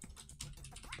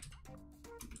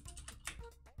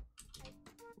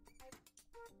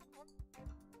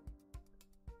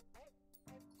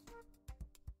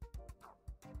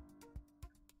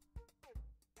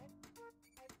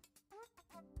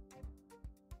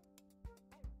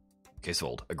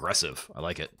 Casefold. Aggressive. I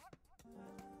like it.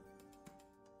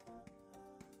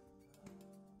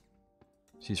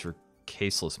 It's used for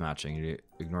caseless matching,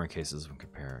 ignoring cases when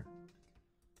compared.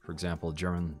 For example,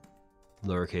 German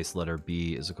lowercase letter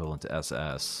b is equivalent to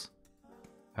SS.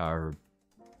 However,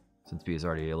 since b is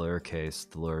already a lowercase,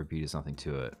 the lower b does nothing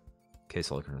to it.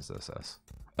 Case equivalent is SS.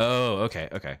 Oh, okay,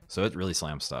 okay. So it really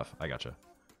slams stuff. I gotcha.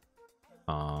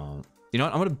 You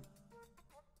know what?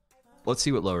 Let's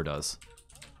see what lower does.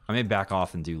 I may back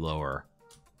off and do lower.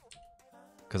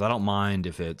 Because I don't mind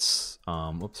if it's...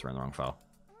 whoops, we're in the wrong file.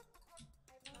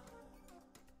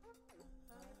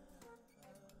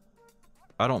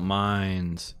 I don't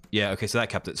mind... Yeah, okay, so that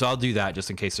kept it. So I'll do that just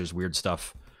in case there's weird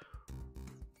stuff.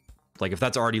 Like, if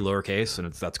that's already lowercase,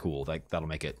 and that's cool. Like, that'll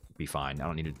make it be fine. I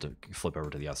don't need it to flip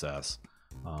over to the SS.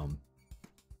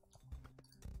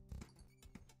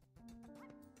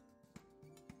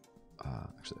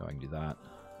 Actually, I can do that.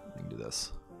 I can do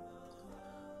this.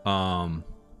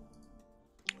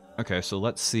 Okay, so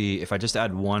let's see. If I just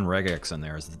add one regex in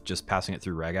there, is just passing it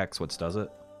through regex what does it?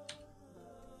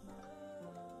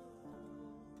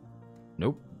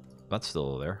 Nope. That's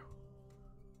still there.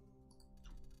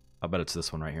 I bet it's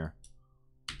this one right here.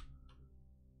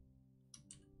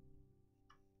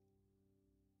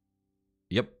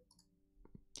 Yep.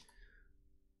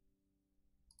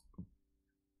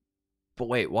 But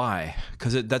wait, why?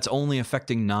 Because that's only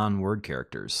affecting non-word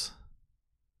characters.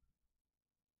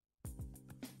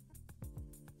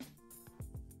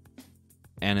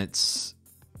 And it's...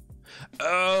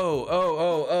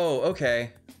 Oh,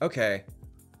 okay. Okay.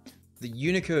 The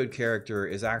Unicode character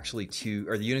is actually two,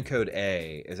 or the Unicode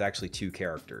A is actually two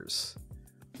characters.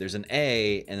 There's an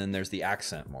A, and then there's the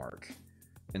accent mark.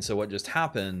 And so what just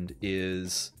happened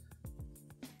is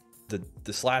the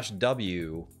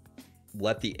 /W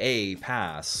let the A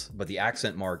pass, but the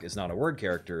accent mark is not a word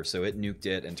character, so it nuked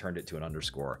it and turned it to an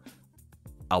underscore.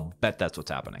 I'll bet that's what's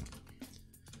happening.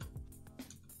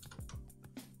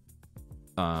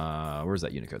 Where's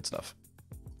that Unicode stuff?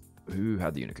 Who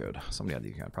had the Unicode? Somebody had the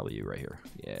Unicode. Probably you right here.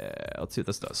 Yeah, let's see what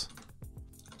this does.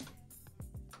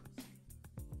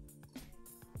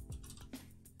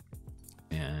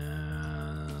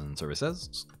 And survey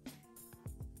says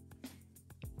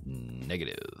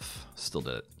negative. Still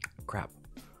did it. Crap.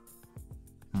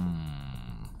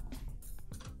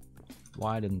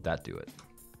 Why didn't that do it?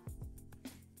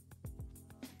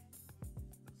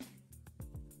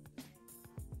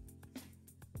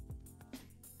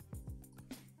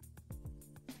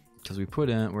 Because we put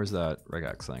in, where's that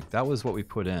regex thing? That was what we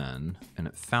put in, and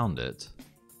it found it.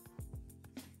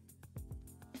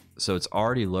 So it's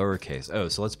already lowercase. Oh,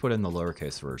 so let's put in the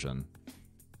lowercase version.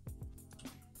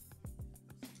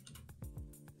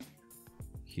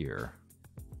 Here.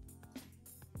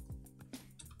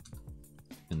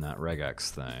 In that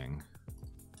regex thing.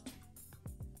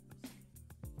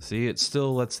 See, it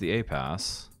still lets the A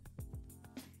pass.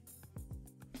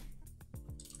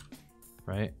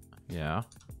 Right? Yeah.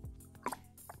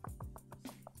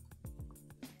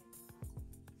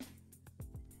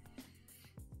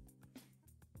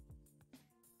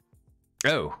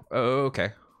 Oh,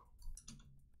 okay.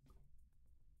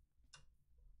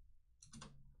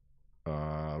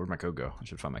 Where'd my code go? I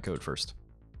should find my code first.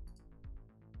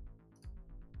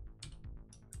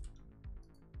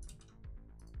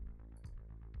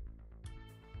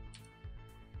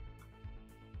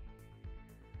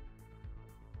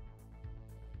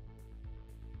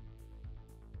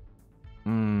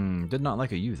 Did not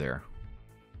like a U there.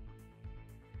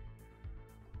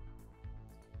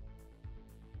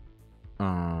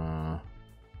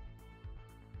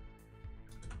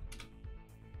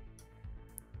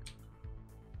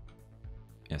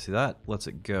 Yeah, see, that lets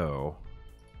it go.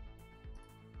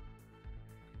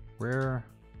 Where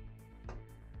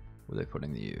were they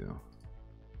putting the U?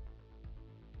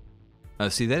 Oh,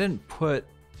 see, they didn't put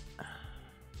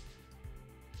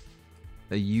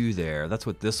a U there. That's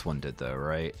what this one did, though,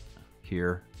 right?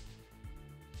 Here.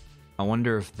 I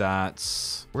wonder if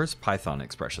that's... Where's Python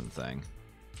expression thing?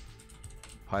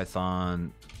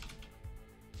 Python...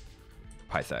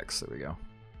 Pythex, there we go.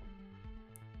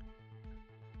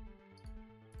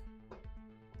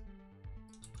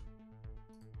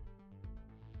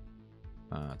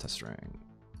 Test string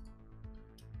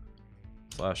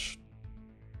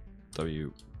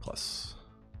 /W plus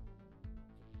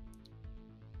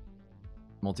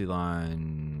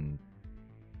multi-line.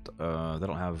 They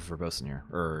don't have verbose in here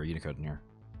or Unicode in here.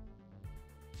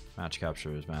 Match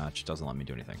captures match doesn't let me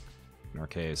do anything. Ignore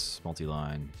case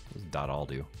multi-line. What does dot all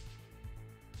do?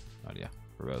 Oh yeah,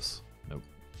 verbose. Nope.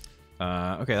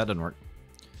 Okay, that doesn't work.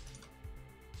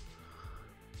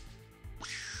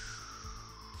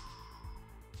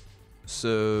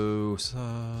 So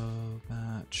sub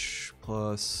match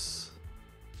plus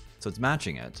So it's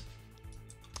matching it.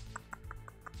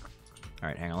 All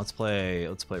right, hang on. Let's play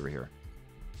over here.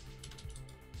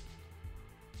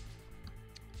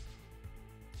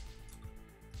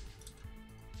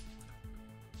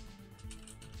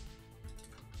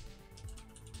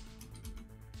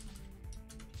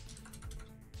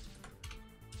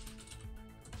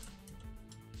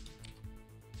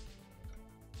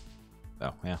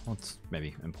 Oh, yeah, let's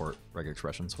maybe import regular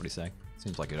expressions. What do you say?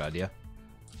 Seems like a good idea.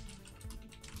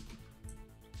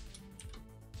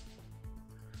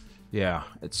 Yeah,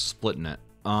 it's splitting it.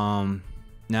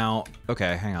 Now,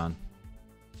 okay, hang on.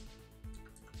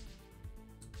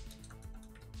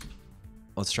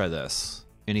 Let's try this.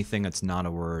 Anything that's not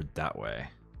a word that way.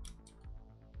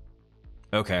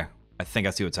 Okay, I think I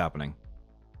see what's happening.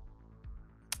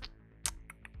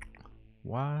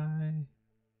 Why?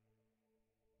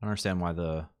 I don't understand why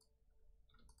the...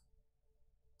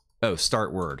 Oh,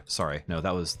 start word. Sorry. No,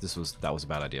 that was a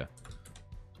bad idea.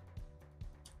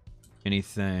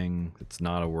 Anything that's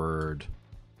not a word.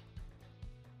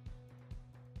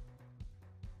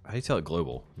 How do you tell it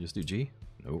global? You just do G?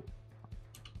 Nope.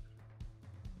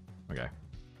 Okay.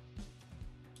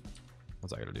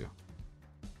 What's that gonna do?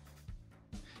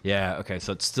 Yeah, okay,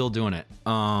 so it's still doing it.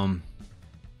 Oh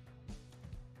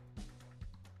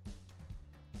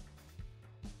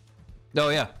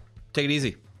yeah. Take it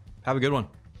easy. Have a good one.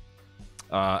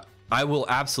 I will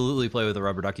absolutely play with the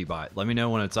Rubber Ducky bot. Let me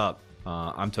know when it's up.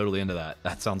 I'm totally into that.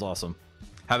 That sounds awesome.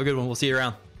 Have a good one. We'll see you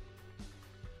around.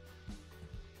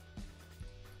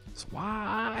 So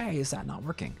why is that not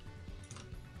working?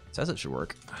 It says it should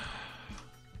work.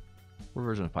 What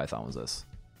version of Python was this?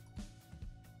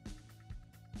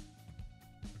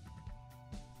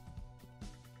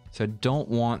 So I don't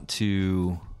want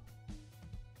to...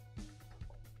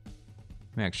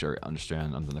 Let me make sure I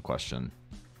understand under the question.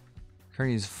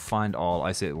 Currently use find all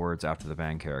isolate words after the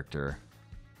bang character.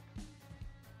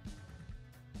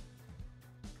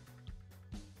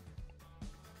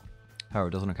 However,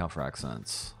 it doesn't account for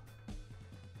accents.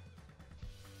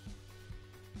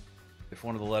 If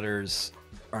one of the letters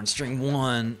are in string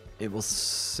 1, it will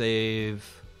save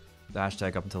the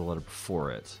hashtag up until the letter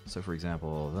before it. So for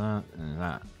example, that and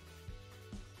that.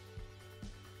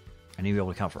 I need to be able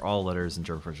to account for all letters in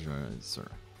German, French,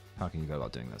 or how can you go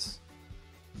about doing this?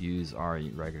 Use our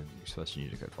regular expression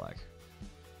Unicode flag.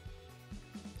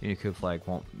 Unicode flag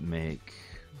won't make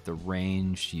the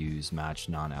range use match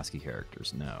non-ASCII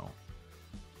characters. No.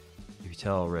 If you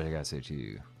tell Regex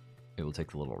A2, it will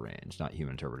take the little range, not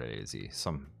human interpreted A to Z.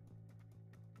 Some.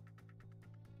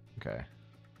 Okay.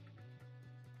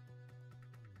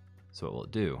 So what will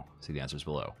it do? See the answers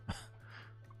below.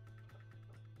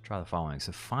 Try the following.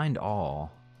 So find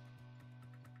all.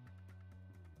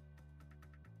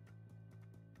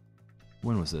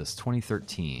 When was this?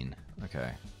 2013.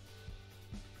 Okay.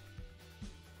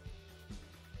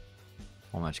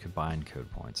 All match combined code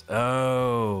points.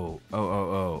 Oh.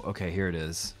 Okay, here it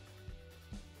is.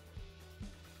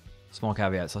 Small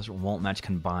caveat, slash won't match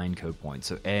combined code points.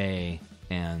 So A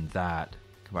and that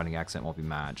combining accent won't be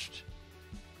matched.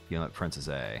 You know, let prints as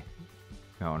A.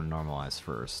 I want to normalize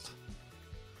first.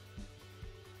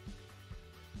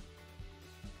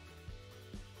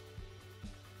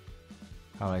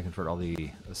 How do I convert all the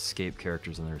escape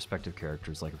characters and their respective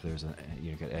characters? Like if there's a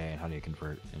Unicode A, and how do you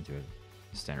convert into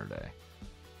a standard A?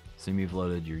 Assume you've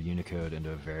loaded your Unicode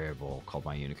into a variable called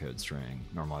myUnicode string,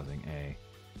 normalizing A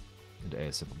into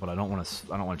A simple. But I don't want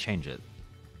to change it.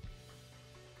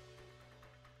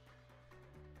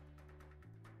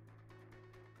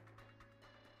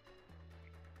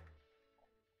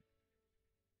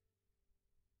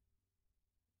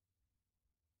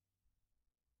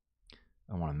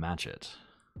 I want to match it,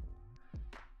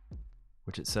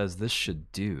 which it says this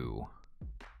should do.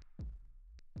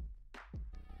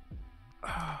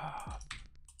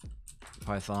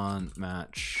 Python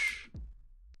match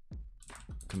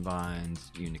combined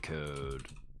Unicode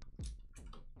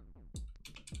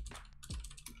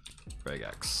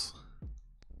regex.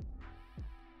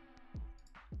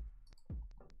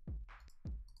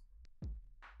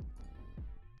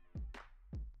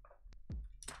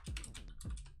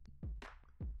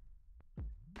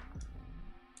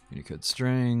 Unicode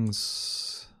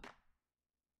strings.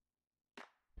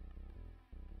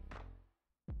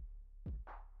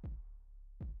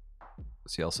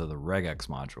 See also the regex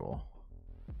module.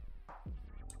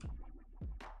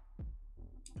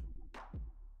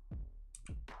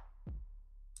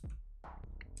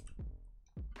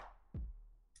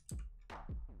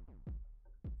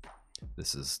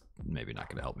 This is maybe not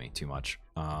going to help me too much.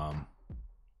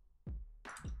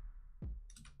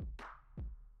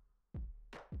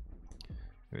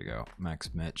 Here we go.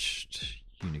 Max matched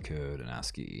Unicode and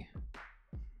ASCII.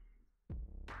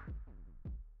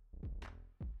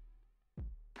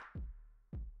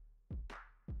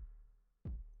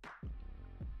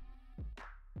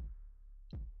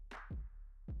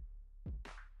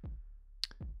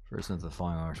 First into the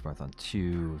following language Python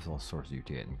 2 with all sorts of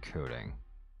UTF encoding.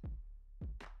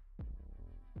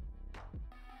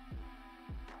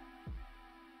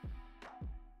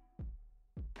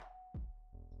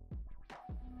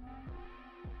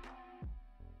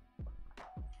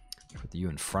 Put the U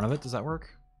in front of it, does that work?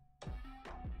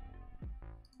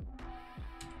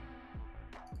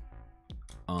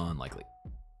 Unlikely.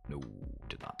 No,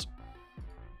 did not.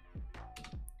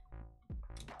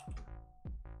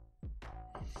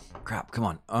 Crap, come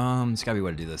on. There's gotta be a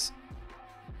way to do this.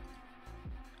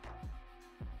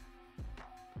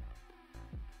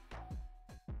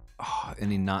 Oh,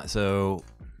 any not so.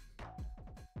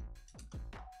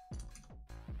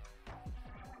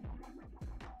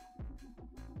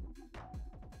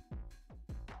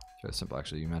 Very simple,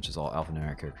 actually. You matches all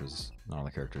alphanumeric characters, not all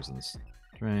the characters in this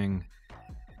string.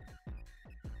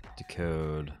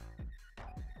 Decode.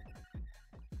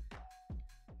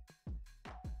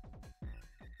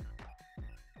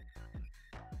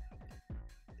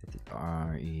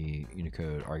 RE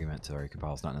Unicode argument to RE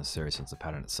compile is not necessary since the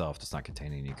pattern itself does not contain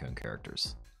any Unicode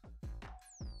characters.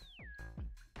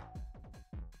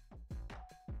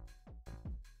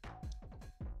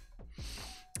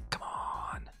 Come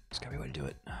on, there's gotta be a way to do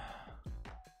it.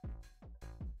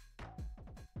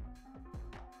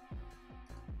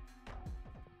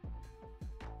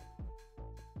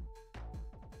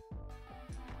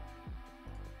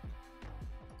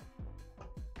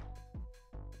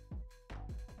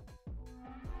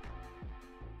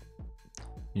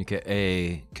 Unicode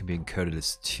A can be encoded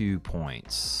as 2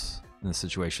 points. In this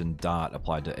situation, dot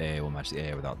applied to A will match the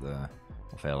A without the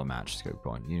will fail to match scope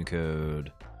point.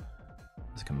 Unicode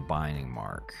is a combining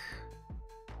mark.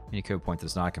 Unicode point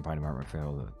does not a combining mark will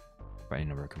fail by any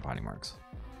number of combining marks.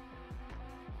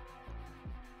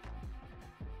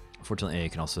 Unfortunately, A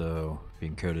can also be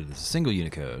encoded as a single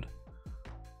Unicode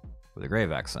with a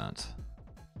grave accent.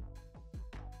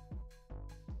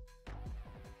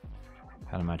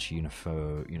 How to match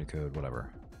Unicode,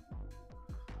 whatever.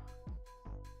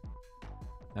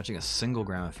 Matching a single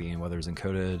grapheme, whether it's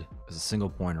encoded as a single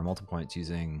point or multiple points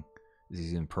using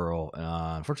Perl.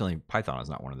 Unfortunately, Python is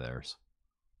not one of theirs.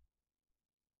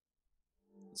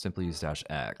 Simply use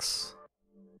 -x.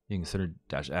 You can consider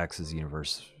 -x as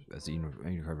the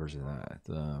Unicode version of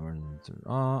that.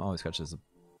 Always catches the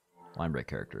line break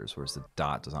characters, whereas the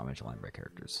dot does not mention line break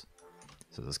characters.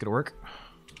 So is this gonna work?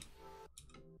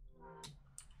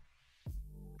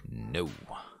 No.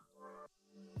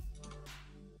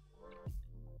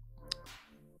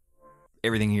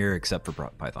 Everything here except for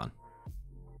Python.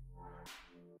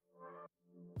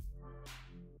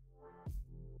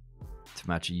 To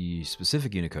match a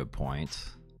specific Unicode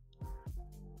point,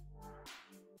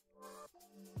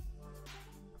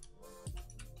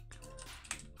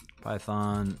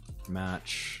 Python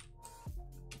match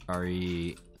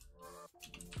RE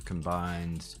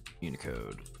combined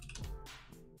Unicode.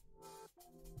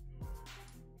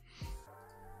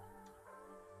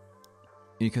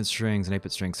 Unicode strings and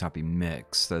 8-bit strings cannot be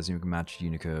mixed. That doesn't even match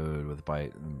Unicode with a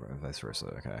byte and vice versa.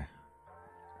 Okay.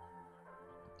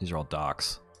 These are all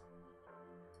docs.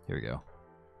 Here we go.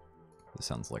 This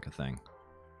sounds like a thing.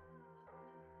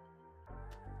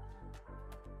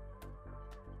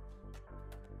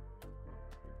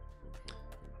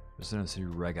 Just to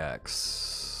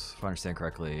regex. If I understand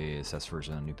correctly, assess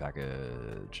version, new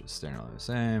package is staying the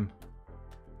same.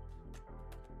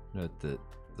 Note that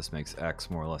this makes X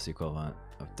more or less equivalent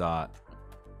of dot,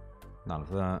 not of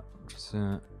that. Just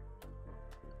it.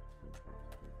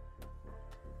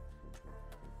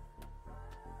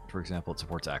 For example, it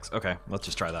supports X. Okay, let's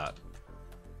just try that.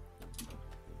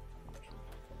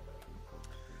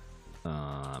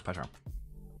 PyCharm.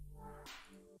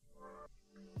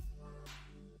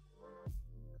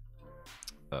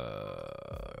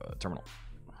 Terminal.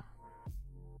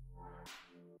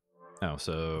 Oh,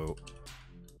 so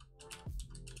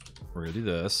we're gonna do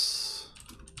this.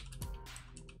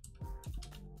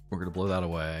 We're gonna blow that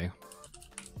away.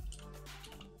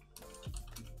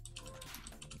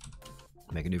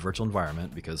 Make a new virtual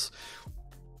environment because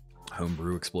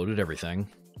Homebrew exploded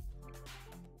everything.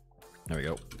 There we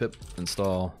go. Pip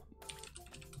install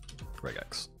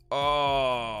regex.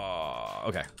 Oh,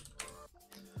 okay.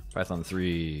 Python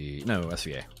 3, no,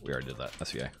 SVA. We already did that,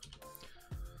 SVA.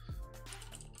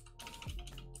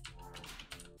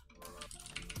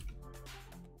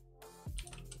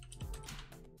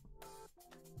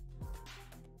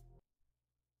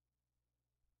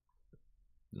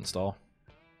 install.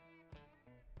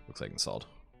 Looks like installed.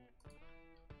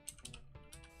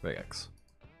 regex.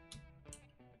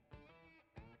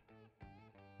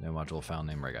 No module found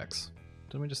named regex.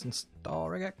 Didn't we just install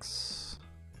regex?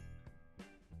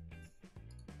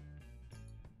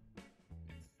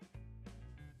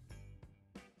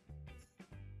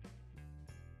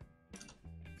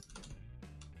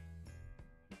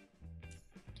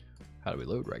 How do we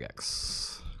load regex?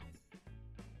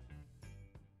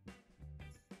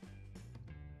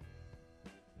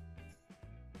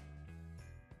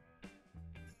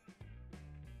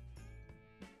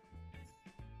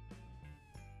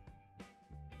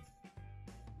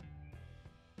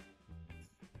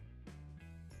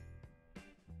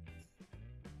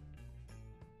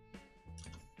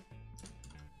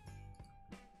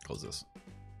 Close this.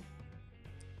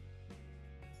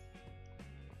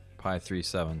 Pi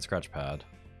 3.7 Scratchpad.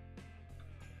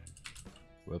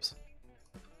 Whoops.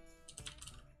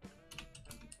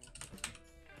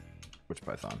 Which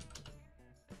Python?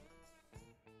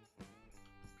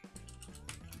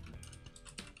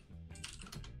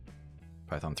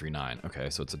 Python 3.9. Okay,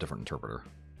 so it's a different interpreter.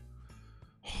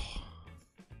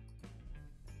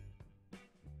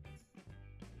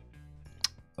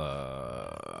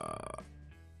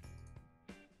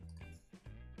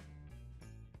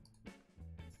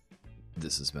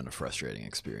 This has been a frustrating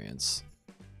experience.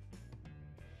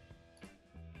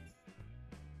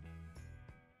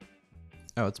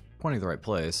 Oh, it's pointing to the right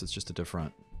place. It's just a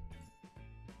different...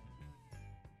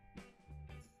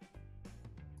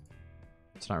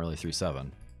 It's not really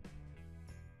 3.7.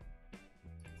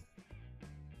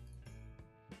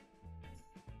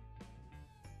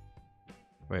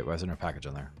 Wait, why is there no package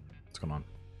in there? What's going on?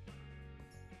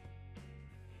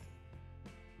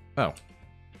 Oh.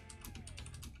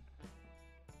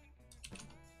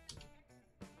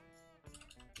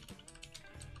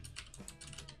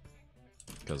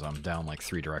 Because I'm down like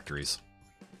 3 directories.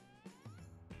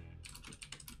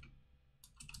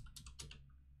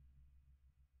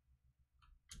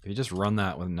 If you just run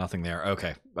that with nothing there.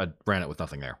 Okay, I ran it with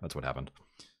nothing there. That's what happened.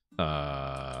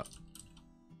 Python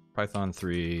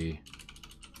 3,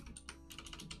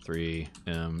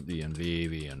 m, VNV,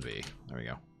 VNV. There we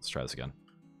go. Let's try this again.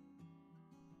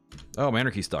 Oh, my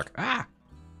enter key stuck. Ah!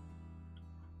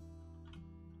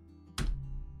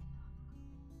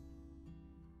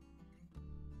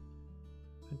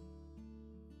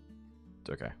 It's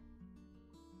okay.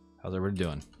 How's everybody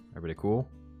doing? Everybody cool?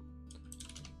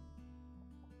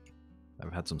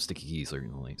 I've had some sticky keys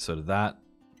recently. So did that.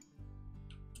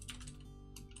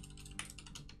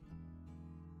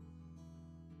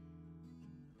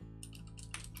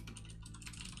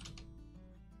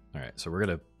 All right, so we're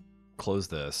gonna close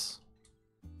this.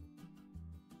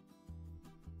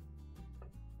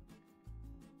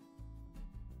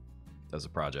 As a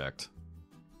project.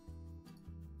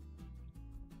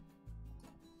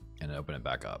 And open it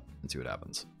back up and see what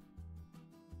happens.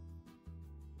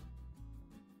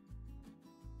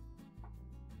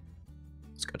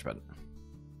 Sketchpad.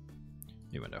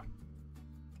 New window.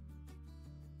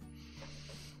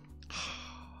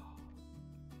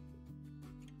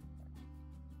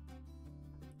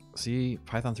 See,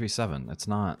 Python 3.7. It's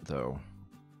not, though.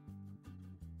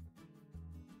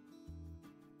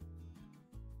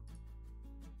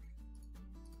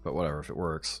 But whatever, if it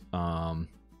works.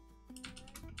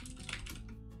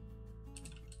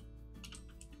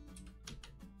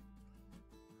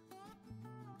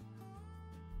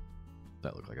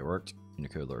 That looked like it worked.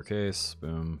 Unicode lowercase.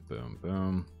 Boom, boom,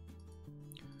 boom.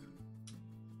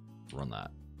 Run that.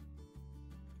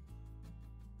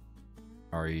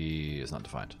 RE is not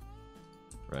defined.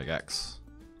 Regex.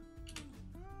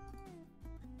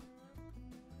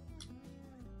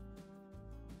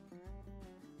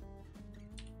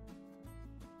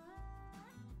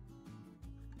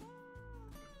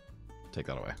 Take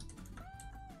that away.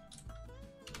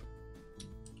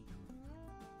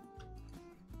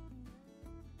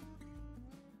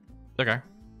 Okay.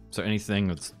 So anything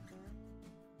that's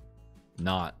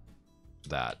not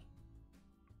that,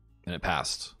 and it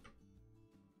passed.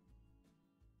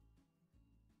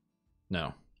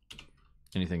 No.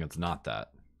 Anything that's not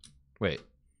that. Wait.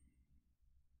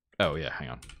 Oh, yeah, hang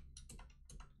on.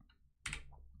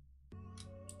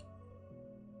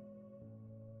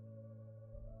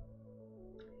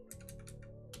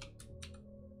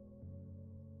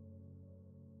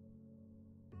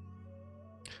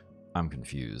 I'm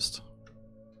confused.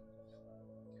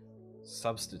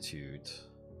 Substitute.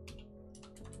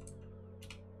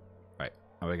 Right.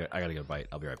 I gotta get a bite.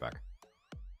 I'll be right back.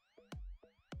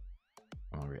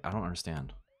 I don't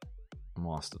understand. I'm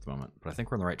lost at the moment, but I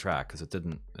think we're on the right track because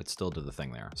it still did the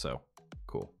thing there. So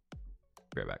Cool.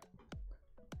 Be right back.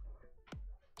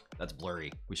 That's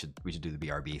blurry. We should do the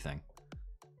BRB thing.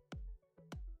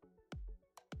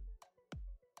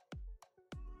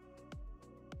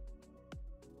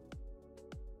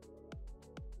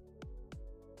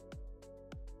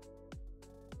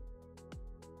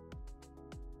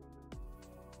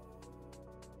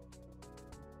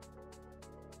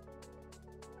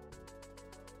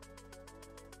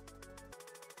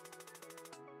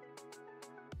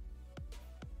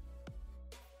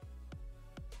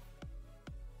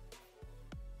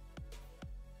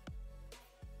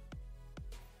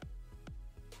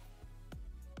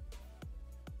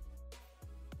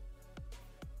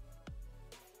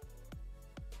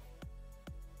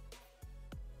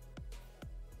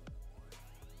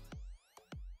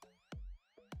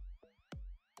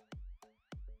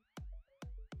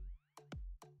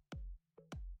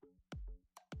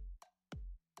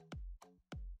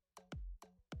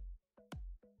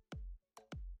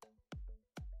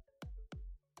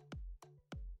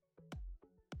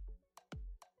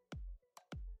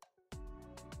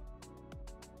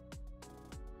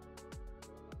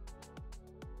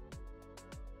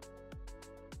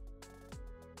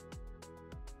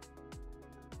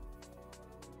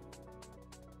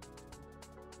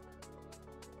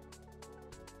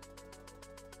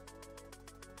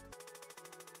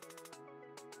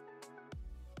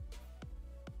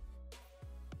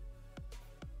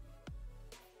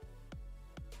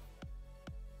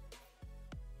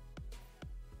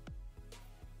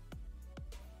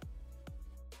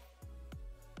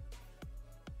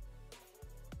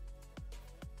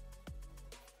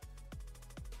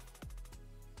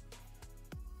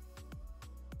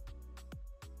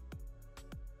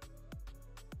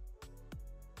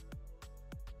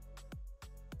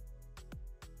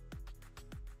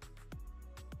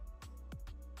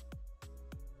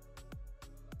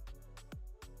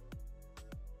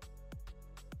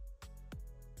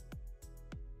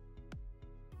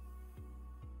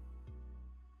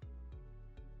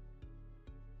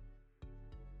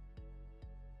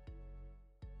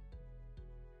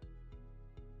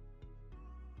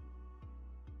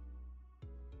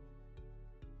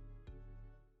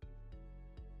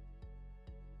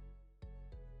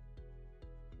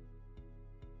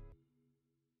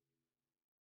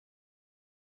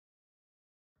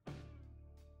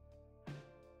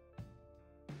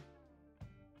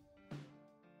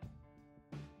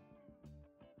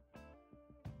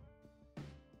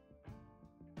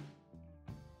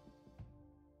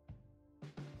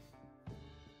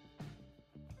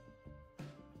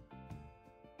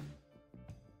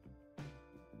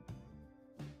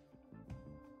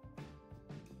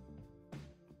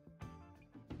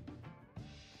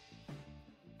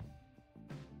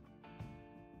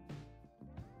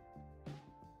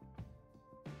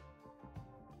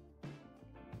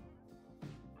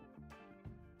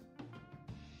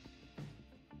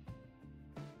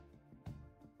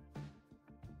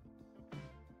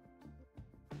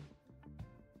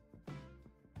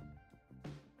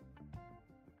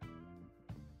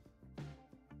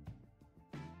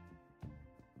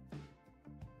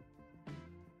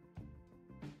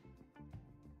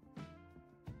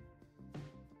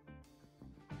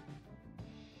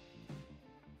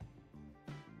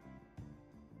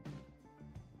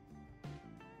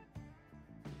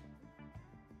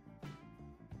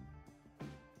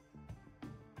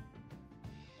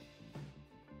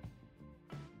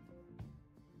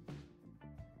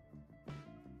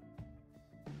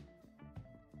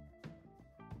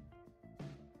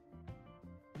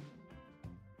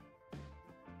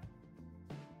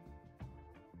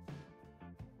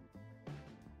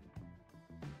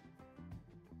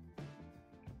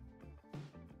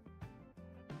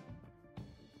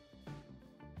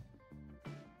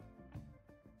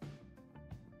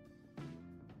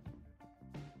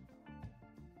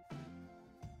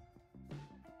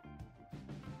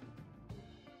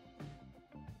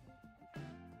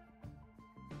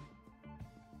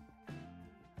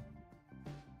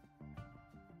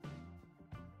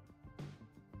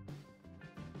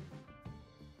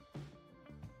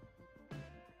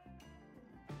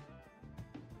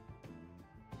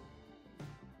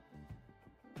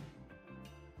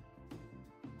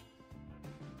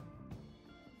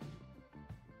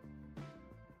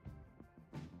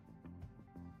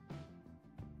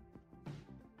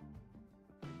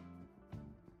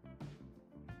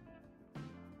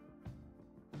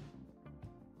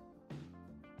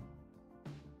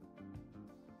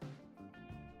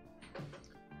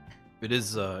 It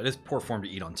is poor form to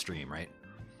eat on stream, right?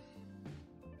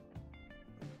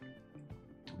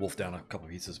 Wolf down a couple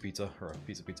pieces of pizza, or a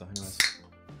piece of pizza, anyways.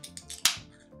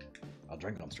 I'll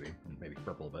drink it on stream and maybe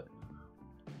purple a bit.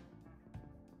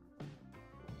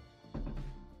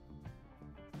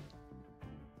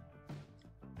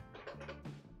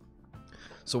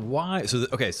 So why? So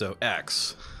okay. So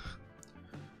X,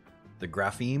 the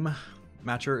grapheme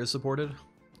matcher is supported.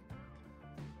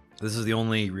 This is the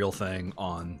only real thing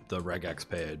on the regex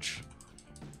page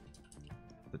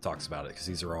that talks about it, because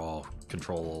these are all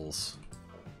controls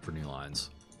for new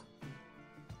lines.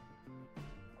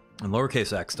 And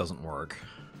lowercase x doesn't work.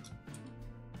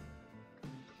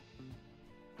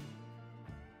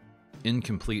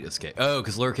 Incomplete escape. Oh,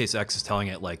 because lowercase x is telling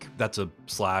it, like, that's a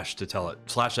slash to tell it.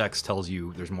 Slash x tells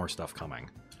you there's more stuff coming.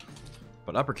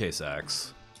 But uppercase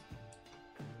x...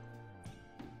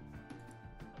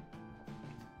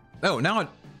 Oh, now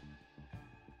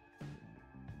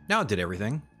it did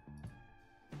everything.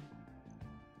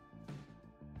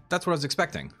 That's what I was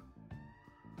expecting.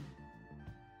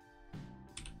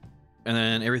 And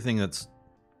then everything that's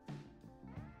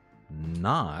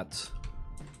not...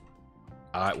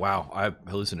 wow, I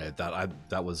hallucinated that. I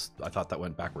thought that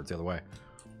went backwards the other way.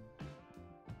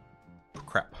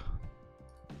 Crap.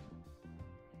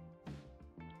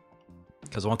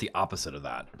 Because I want the opposite of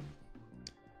that.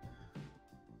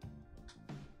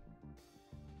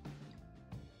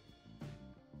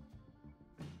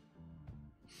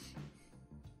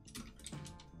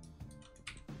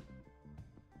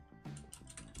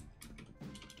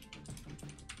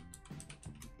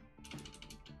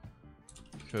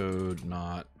 Code,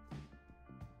 not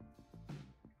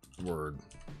word,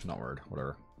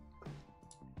 whatever.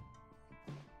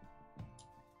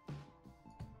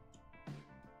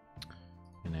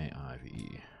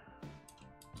 NAIV.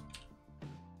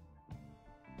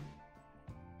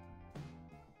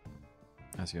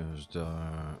 As goes,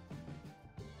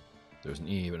 there's an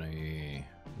E, but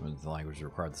when the language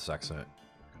required the sex set,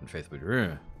 couldn't faithfully.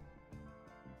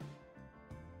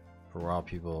 For a while,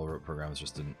 people wrote programs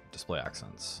just didn't display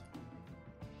accents.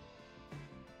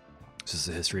 Is this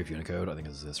the history of Unicode? I think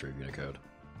this is the history of Unicode.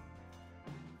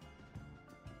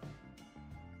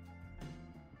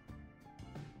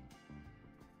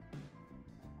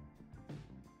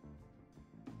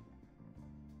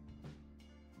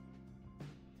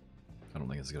 I don't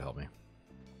think it's gonna help me.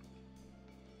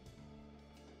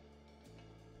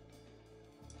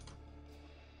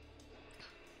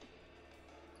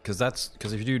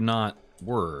 Because if you do not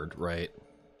word, right?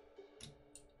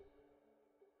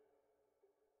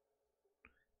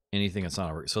 Anything that's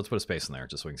not a, so let's put a space in there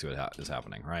just so we can see what is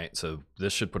happening, right? So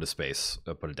this should put a space,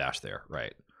 put a dash there,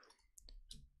 right?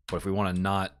 But if we want to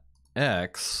not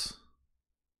X,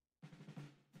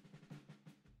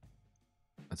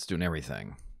 it's doing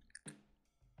everything.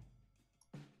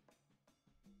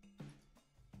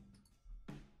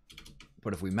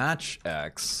 But if we match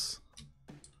X,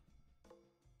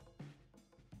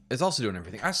 it's also doing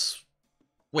everything.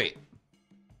 Wait.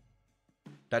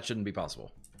 That shouldn't be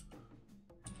possible.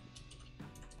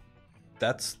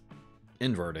 That's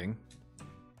inverting.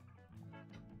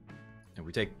 If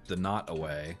we take the not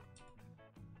away.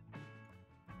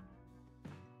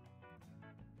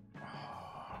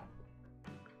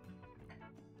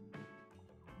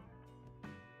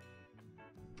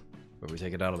 But we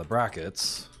take it out of the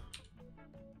brackets.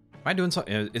 Am I doing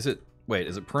something? Is it, wait,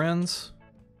 is it parens?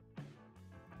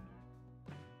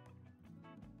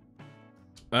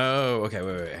 Oh, okay,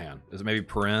 wait, hang on. Is it maybe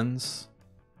parens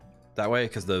that way?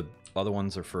 Because the other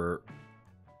ones are for...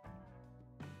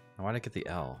 Why did I get the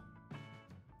L?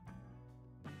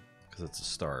 Because it's a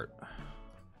start.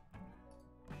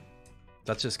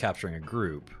 That's just capturing a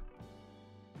group.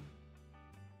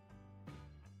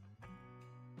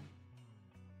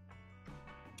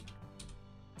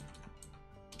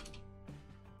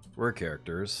 Word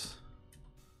characters.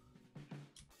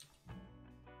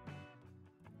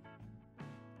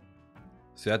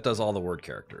 See, that does all the word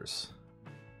characters.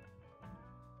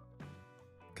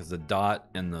 Because the dot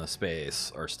and the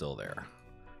space are still there.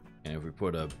 And if we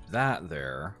put a that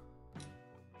there,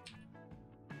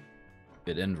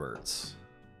 it inverts.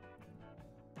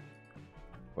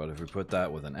 But if we put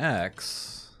that with an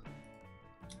X,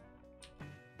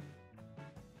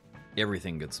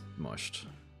 everything gets mushed.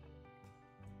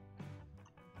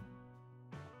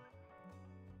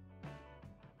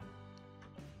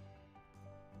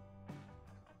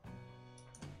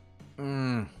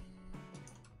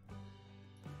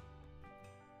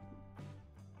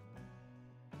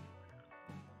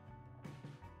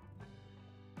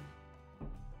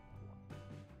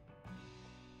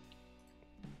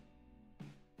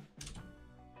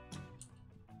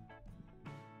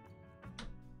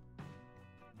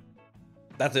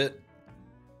 That's it.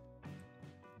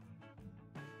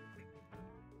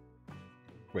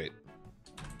 Wait.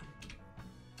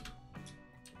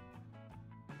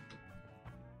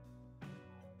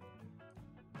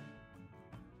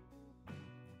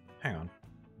 Hang on.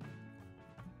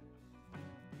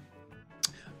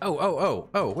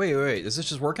 Oh, wait. Is this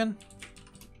just working?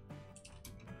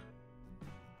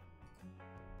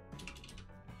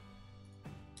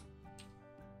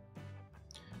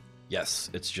 Yes,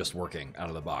 it's just working out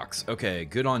of the box. Okay,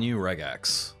 good on you,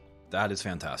 Regex. That is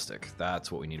fantastic.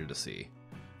 That's what we needed to see.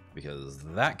 Because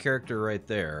that character right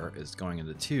there is going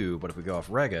into 2, but if we go off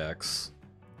Regex...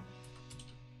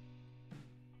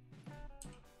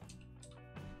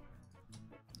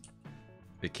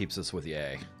 it keeps us with the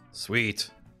A. Sweet.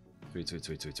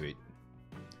 Sweet.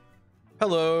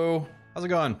 Hello. How's it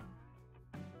going?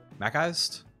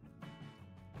 Mac-ized?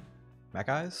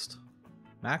 Mac-ized?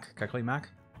 Mac? Can I call you Mac?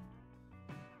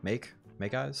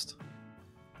 Make-ized?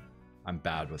 I'm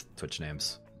bad with Twitch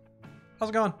names. How's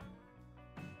it going?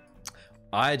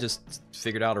 I just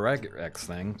figured out a Regex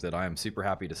thing that I am super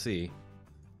happy to see.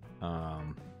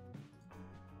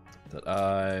 That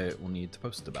I will need to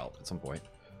post about at some point.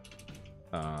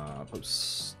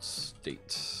 Post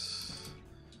state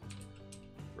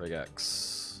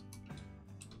regex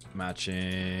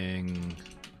matching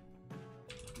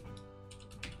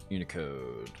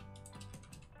Unicode.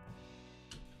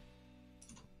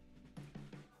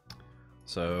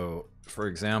 So, for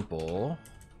example,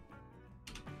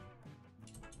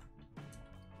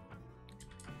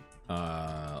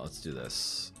 let's do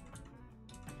this.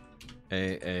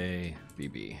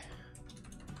 AABB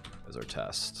as our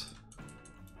test.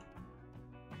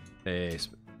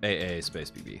 AA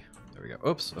space BB. There we go.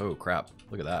 Oops. Oh, crap.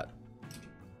 Look at that.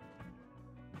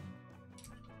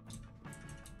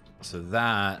 So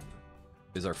that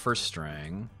is our first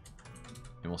string.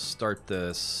 And we'll start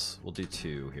this. We'll do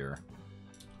 2 here.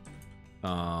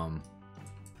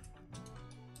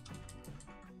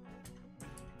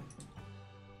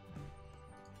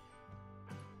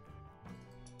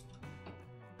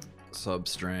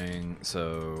 Substring.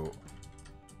 So,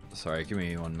 sorry, give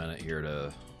me 1 minute here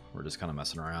to... We're just kind of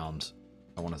messing around.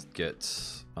 I want to get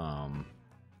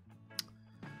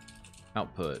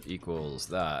output equals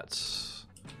that,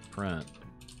 print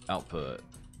output.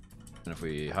 And if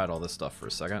we hide all this stuff for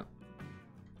a second,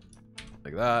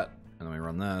 like that, and then we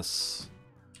run this.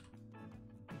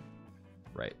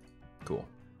 Right, cool.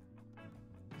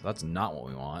 So that's not what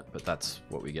we want, but that's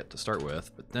what we get to start with.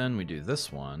 But then we do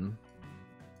this one.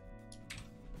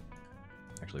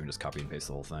 Actually, we just copy and paste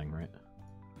the whole thing, right?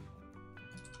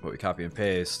 But we copy and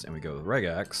paste, and we go with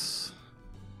regex.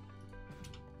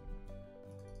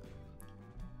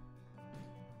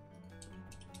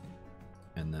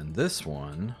 And then this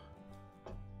one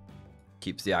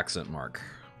keeps the accent mark.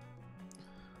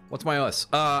 What's my OS?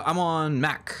 I'm on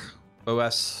Mac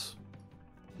OS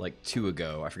like 2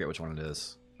 ago. I forget which one it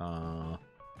is.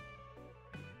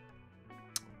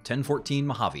 1014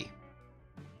 Mojave.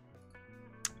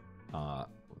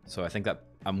 So I think that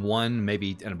I'm 1,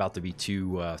 maybe, and about to be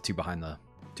 2 behind the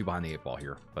 8 ball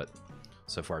here. But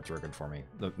so far it's working for me.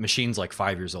 The machine's like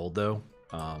 5 years old though,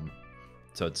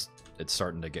 so it's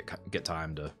starting to get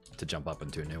time to jump up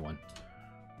into a new one.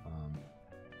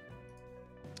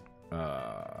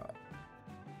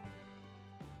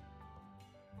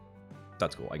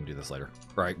 That's cool. I can do this later.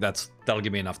 Right, that'll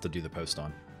give me enough to do the post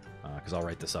on, because I'll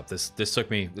write this up. This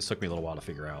took me a little while to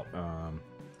figure out.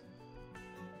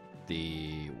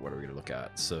 What are we gonna look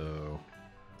at? So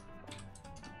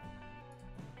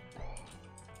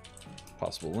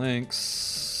possible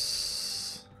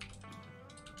links.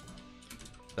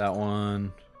 That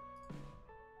one.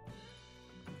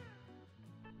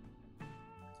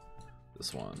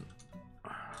 This one.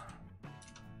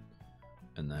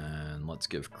 And then let's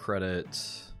give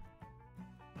credit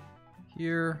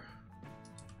here.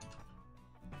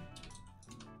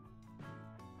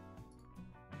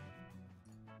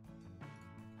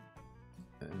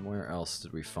 And where else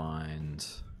did we find?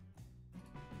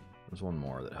 There's one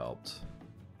more that helped.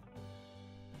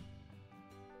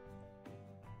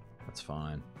 That's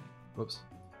fine. Whoops.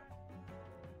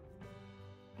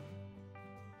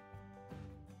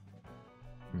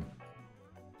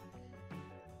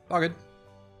 All good.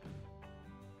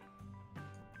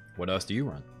 What else do you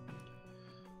run?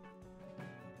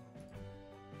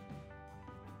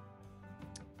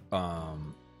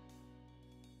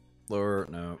 Lower,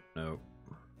 no.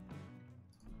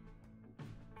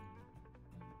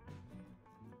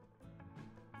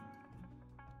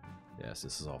 Yes,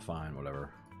 this is all fine,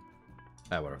 whatever.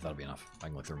 Whatever, that'll be enough. I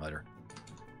can look through them later.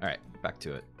 Alright, back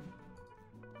to it.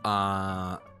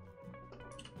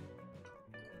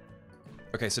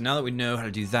 Okay, so now that we know how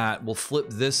to do that, we'll flip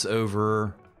this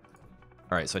over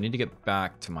All right, so I need to get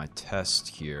back to my test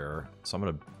here. So I'm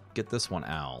gonna get this one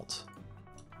out.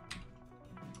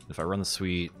 If I run the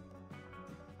suite,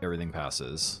 everything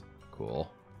passes.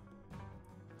 Cool.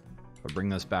 If I bring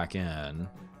this back in and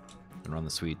run the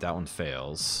suite, that one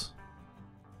fails.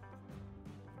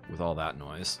 With all that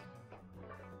noise.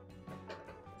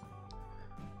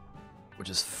 Which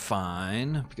is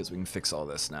fine, because we can fix all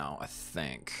this now, I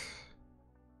think.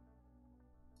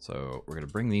 So we're gonna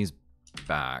bring these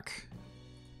back.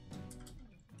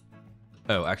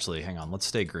 Oh, actually, hang on. Let's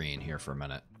stay green here for a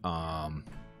minute. So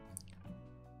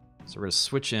we're gonna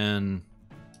switch in.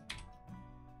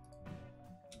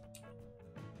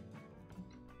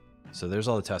 So there's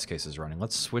all the test cases running.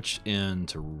 Let's switch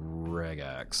into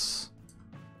regex.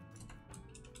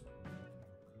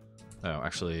 Oh,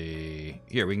 actually,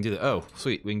 here we can do the. Oh,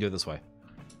 sweet, we can do it this way.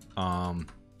 So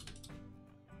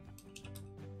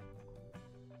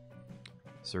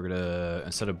we're gonna,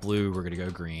 instead of blue, we're gonna go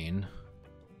green.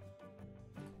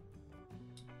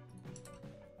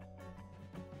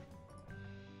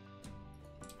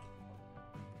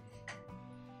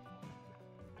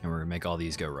 And we're gonna make all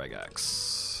these go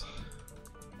regex.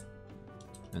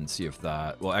 And see if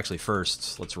that, well, actually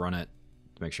first, let's run it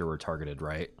to make sure we're targeted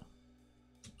right.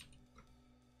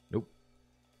 Nope.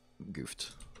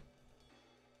 Goofed.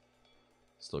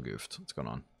 Still goofed. What's going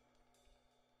on?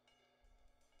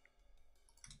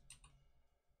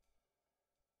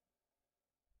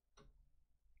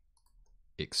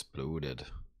 Exploded.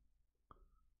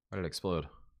 Why did it explode?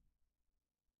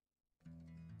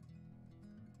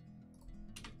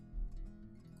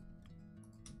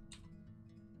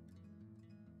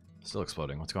 Still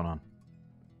exploding. What's going on?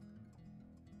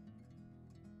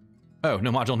 Oh,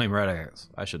 no module named regex.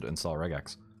 I should install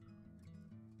regex.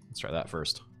 Let's try that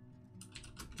first.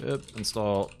 Yep,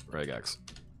 install regex.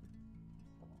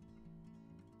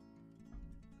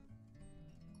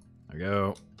 There we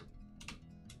go.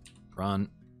 Run.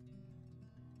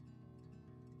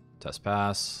 Test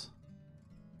pass.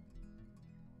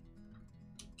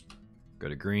 Go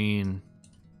to green.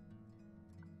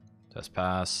 Test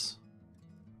pass.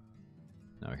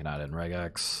 Now we can add in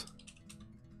regex.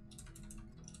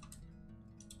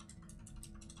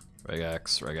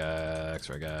 Regex, regex,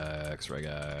 regex,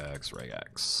 regex,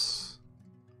 regex.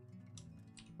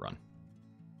 Run.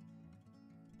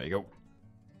 There you go.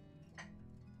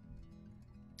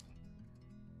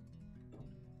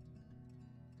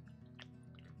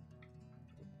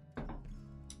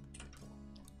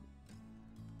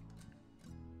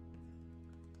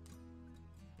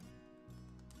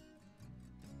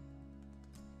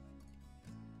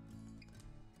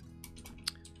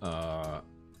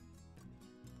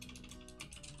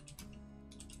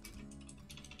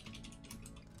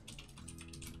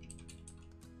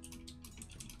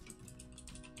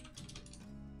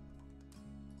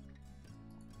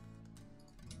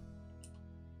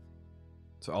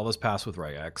 So all this passed with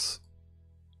regex.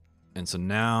 And so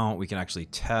now we can actually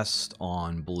test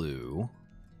on blue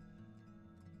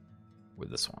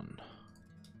with this one.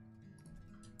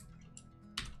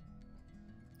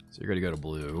 So you're going to go to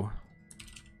blue.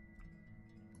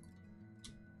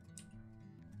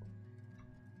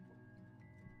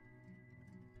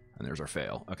 And there's our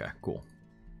fail. Okay, cool.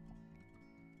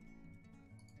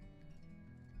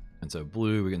 And so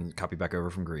blue, we can copy back over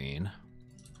from green.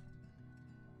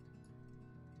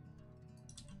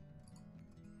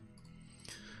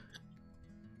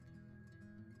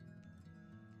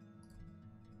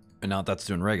 And now that's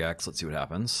doing regex. Let's see what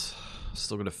happens.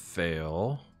 Still going to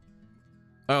fail.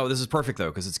 Oh, this is perfect,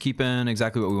 though, because it's keeping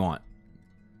exactly what we want.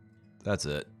 That's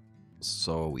it.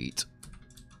 Sweet.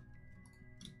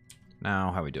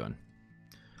 Now, how are we doing?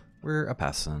 We're a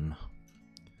passin'.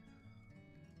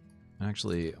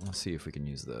 Actually, let's see if we can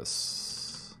use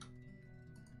this.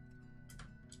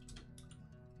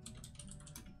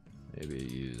 Maybe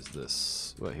use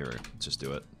this. Well, here, let's just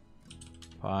do it.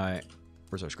 Pi.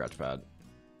 Where's our scratch pad?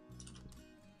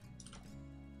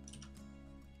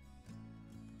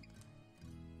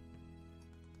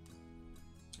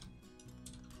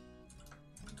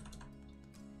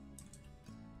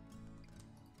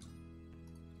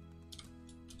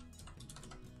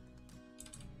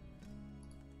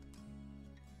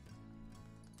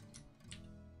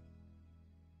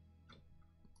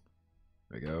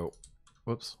 There we go.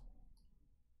 Whoops.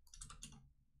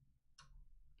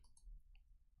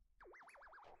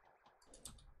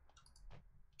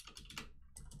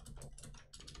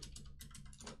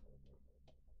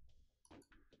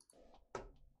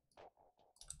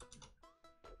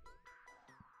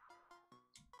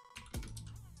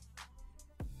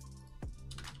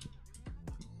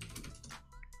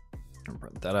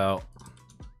 Print that out.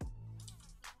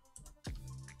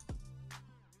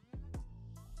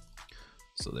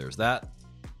 So there's that.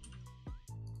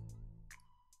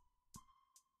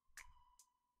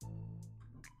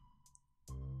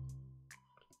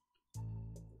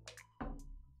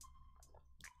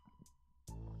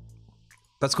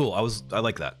 That's cool. I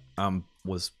like that.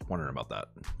 Was wondering about that.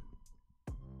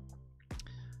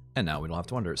 And now we don't have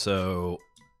to wonder. So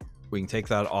we can take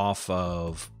that off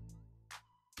of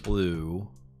blue.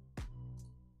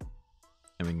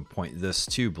 And we can point this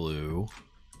to blue.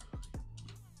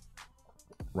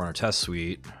 Run our test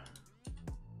suite.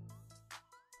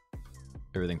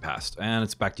 Everything passed. And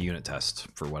it's back to unit test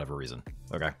for whatever reason.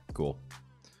 Okay, cool.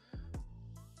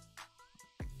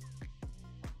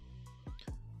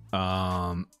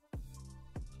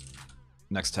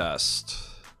 Next test.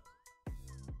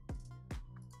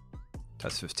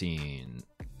 Test 15.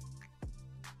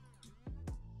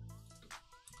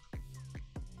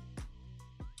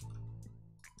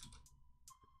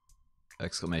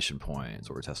 Exclamation point.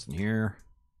 So we're testing here.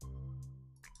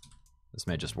 This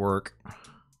may just work.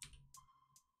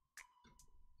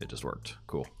 It just worked.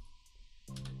 Cool.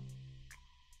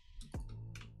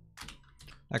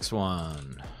 Next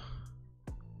one.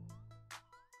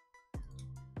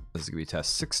 This is going to be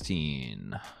test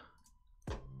 16.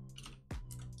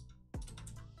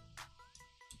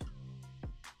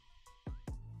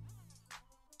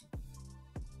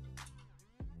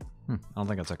 I don't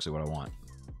think that's actually what I want.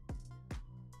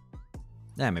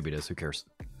 Yeah, maybe it is. Who cares?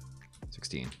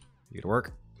 16. You get to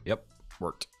work? Yep,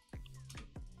 worked.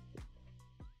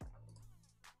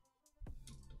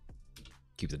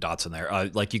 Keep the dots in there.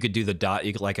 Like you could do the dot.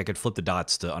 You could, like I could flip the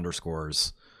dots to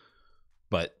underscores,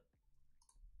 but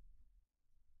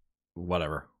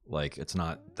whatever. Like it's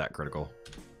not that critical.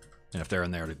 And if they're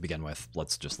in there to begin with,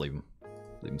 let's just leave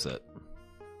them sit.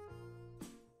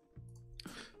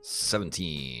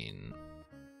 17.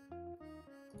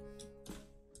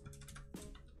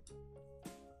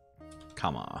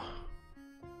 Comma.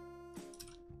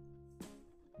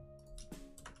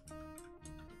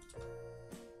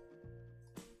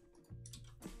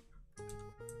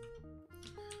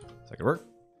 Second work.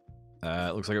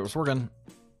 It looks like it was working.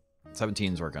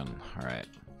 17's working. All right.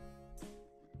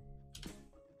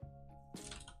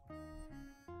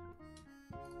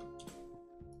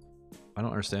 I don't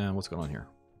understand what's going on here.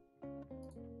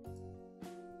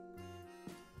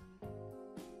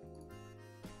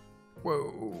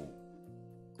 Whoa.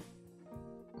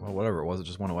 Well, whatever it was, it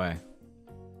just went away.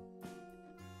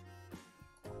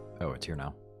 Oh, it's here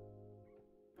now.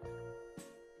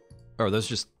 Oh, are those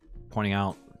just pointing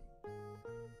out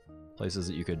places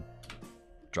that you could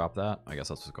drop that? I guess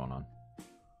that's what's going on.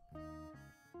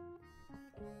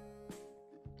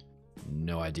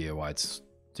 No idea why it's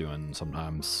doing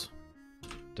sometimes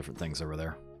different things over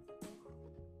there.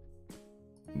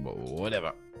 But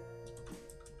whatever.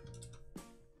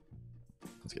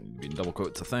 It's going to be in double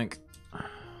quotes, I think.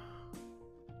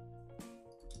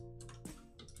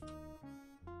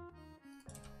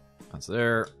 That's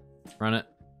there. Run it.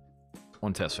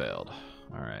 One test failed.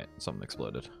 All right, something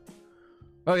exploded.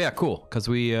 Oh yeah, cool. Because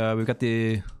we've got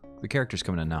the characters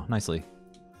coming in now nicely.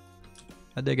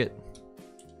 I dig it.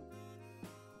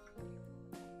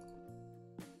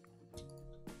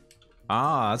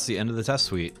 Ah, that's the end of the test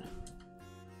suite.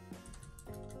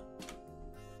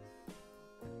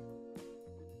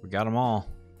 We got them all.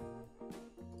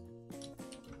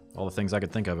 All the things I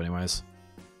could think of, anyways.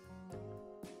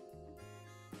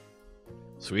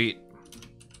 Sweet.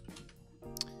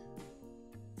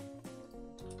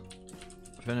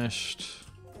 Finished.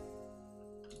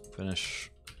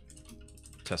 Finish.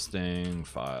 Testing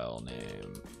file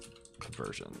name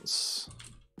conversions.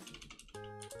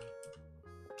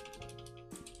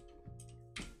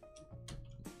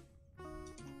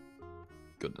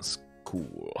 Goodness,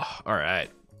 cool. All right.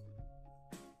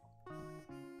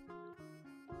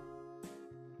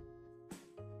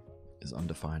 Is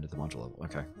undefined at the module level.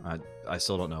 Okay, I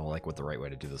still don't know like what the right way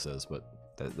to do this is, but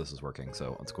this is working,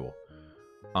 so that's cool.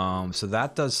 So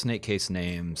that does snake case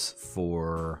names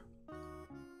for.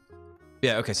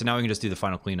 Yeah. Okay. So now we can just do the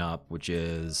final cleanup, which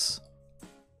is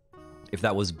if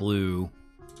that was blue,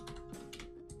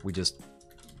 we just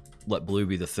let blue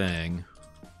be the thing.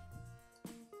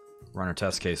 Run our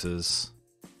test cases.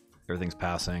 Everything's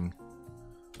passing.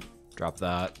 Drop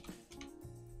that.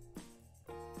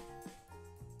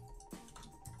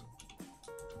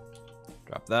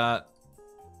 Drop that.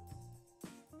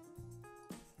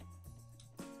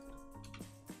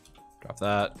 Drop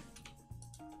that.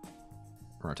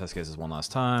 Run our test cases one last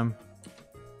time.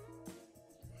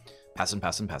 Passing,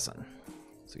 passing, passing.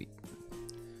 Sweet.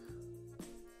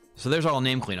 So there's all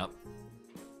name cleanup.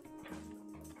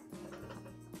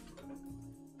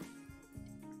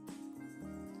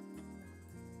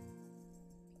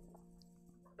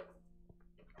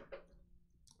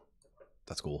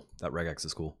 That regex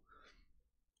is cool.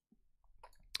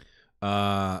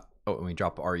 Oh, and we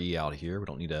drop RE out here. We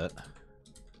don't need it.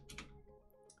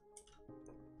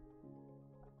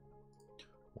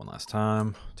 One last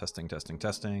time. Testing, testing,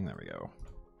 testing. There we go.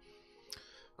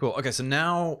 Cool. Okay, so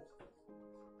now,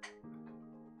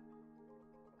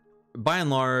 by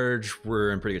and large,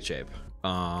 we're in pretty good shape.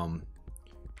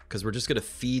 Because we're just going to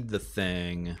feed the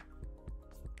thing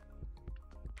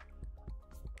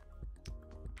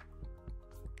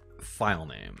file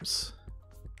names.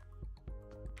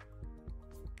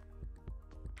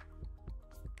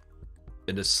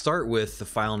 And to start with, the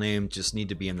file name just need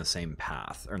to be in the same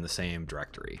path or in the same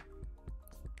directory.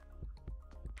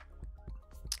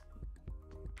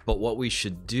 But what we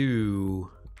should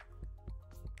do,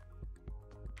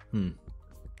 where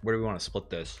do we want to split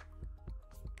this?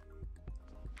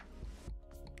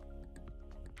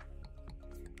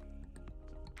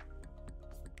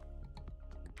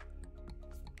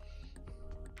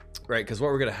 Right, because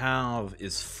what we're going to have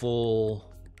is full.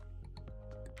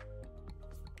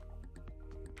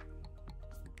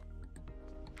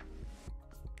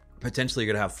 Potentially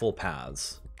you're going to have full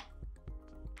paths.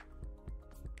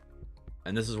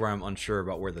 And this is where I'm unsure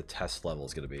about where the test level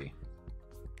is going to be.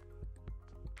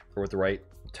 Or what the right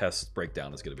test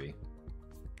breakdown is going to be.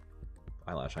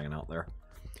 Eyelash hanging out there.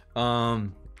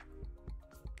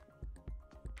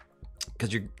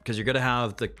 Because you're going to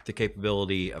have the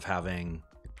capability of having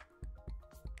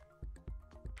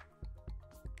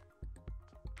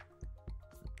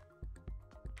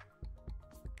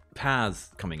paths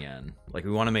coming in. Like,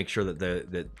 we want to make sure that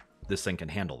that this thing can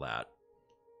handle that.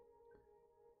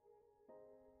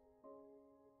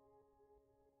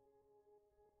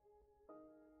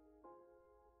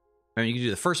 I mean, you can do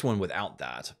the first one without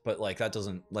that, but like that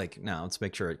doesn't, like, no, let's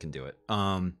make sure it can do it.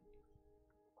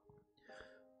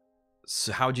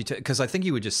 So how would you take, because I think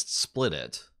you would just split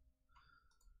it.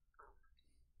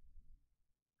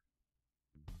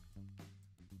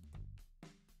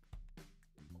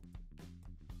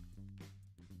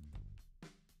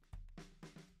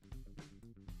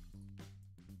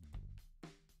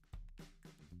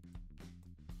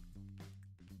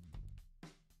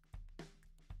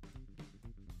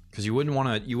 Because you wouldn't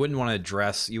want to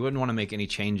address, you wouldn't want to make any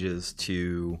changes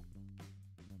to.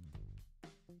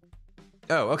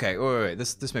 Oh, okay. Wait.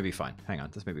 This may be fine. Hang on.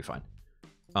 This may be fine.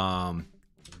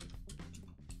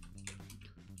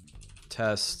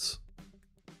 Test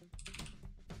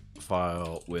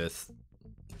file with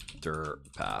dir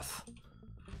path.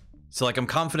 So like, I'm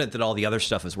confident that all the other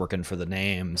stuff is working for the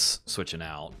names switching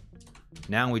out.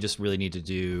 Now we just really need to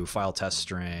do file test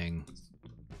string.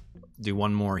 Do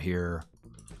one more here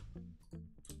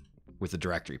with the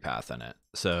directory path in it.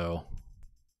 So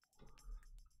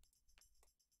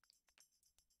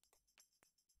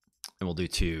and we'll do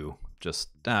two. Just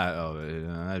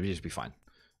that'd just be fine.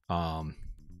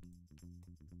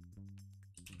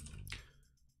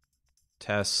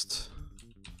 Test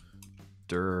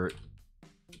dirt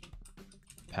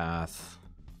path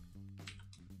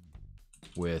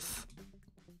with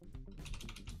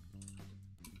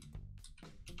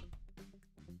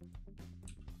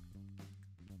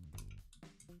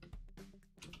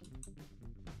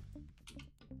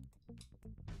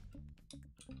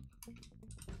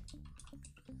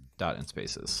dot and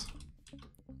spaces.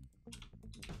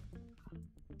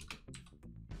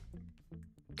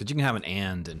 Because you can have an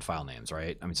and in file names,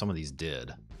 right? I mean, some of these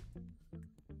did.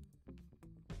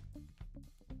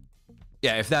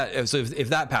 Yeah, if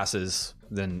that passes,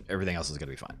 then everything else is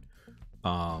gonna be fine.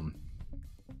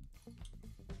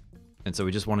 And so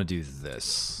we just want to do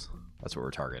this. That's what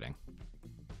we're targeting.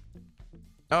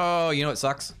 Oh, you know what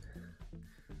sucks?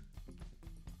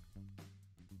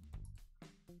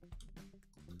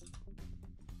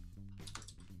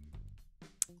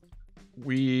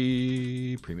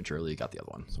 We prematurely got the other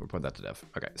one, so we'll put that to dev.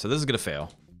 Okay, so this is gonna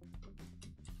fail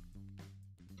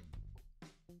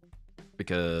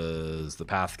because the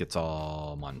path gets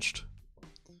all munched,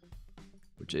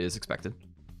 which is expected.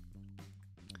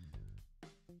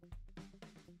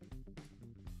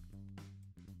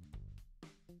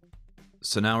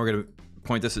 So now we're gonna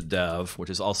point this at dev, which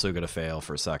is also gonna fail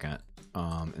for a second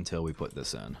until we put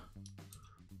this in.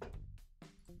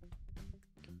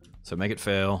 So make it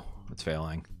fail. It's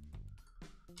failing.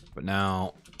 But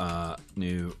now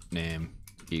new name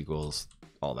equals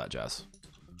all that jazz.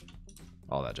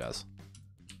 All that jazz.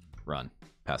 Run.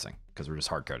 Passing. Because we're just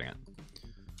hard coding it.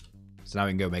 So now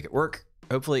we can go make it work,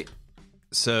 hopefully.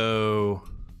 So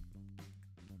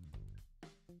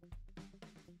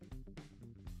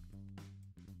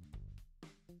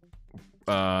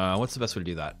what's the best way to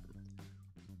do that?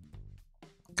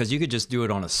 Because you could just do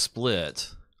it on a split.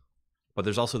 But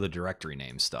there's also the directory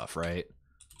name stuff, right?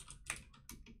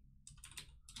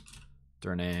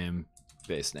 Dir name,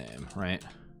 base name, right?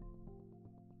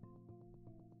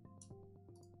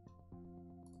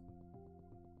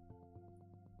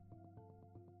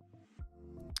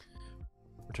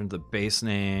 Return the base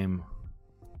name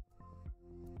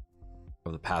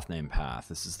of the path name path.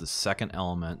 This is the second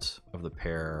element of the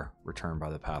pair returned by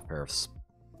the path pair of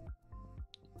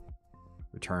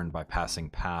returned by passing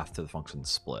path to the function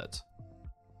split.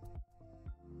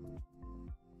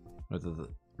 Whether the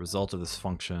result of this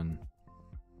function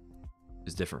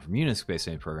is different from Unix base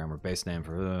name program, where base name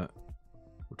for the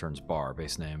returns bar,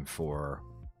 base name for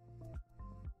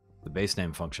the base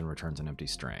name function returns an empty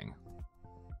string.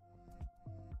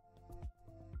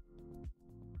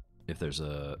 If there's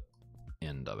a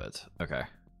end of it. Okay.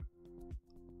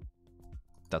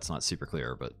 That's not super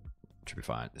clear, but should be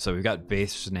fine. So we've got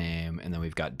base name and then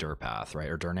we've got dir path, right?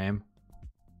 Or dir name?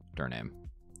 Dir name.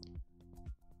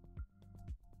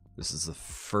 This is the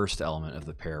first element of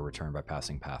the pair returned by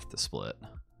passing path to split.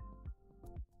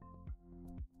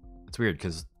 It's weird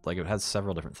because like it has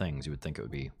several different things. You would think it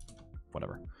would be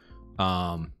whatever.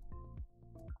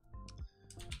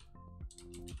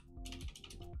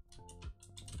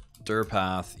 Dir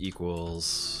path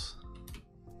equals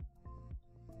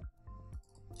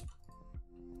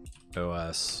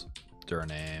OS dir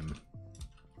name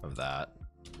of that.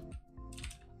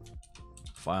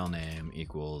 File name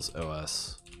equals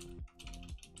OS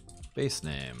base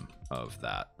name of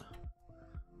that.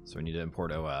 So we need to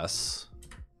import OS.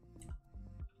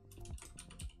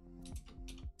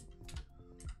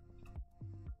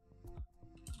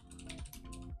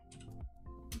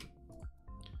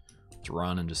 Let's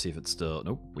run and just see if it's still,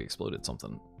 nope, we exploded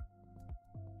something.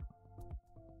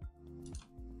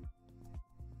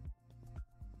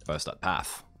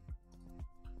 OS.path.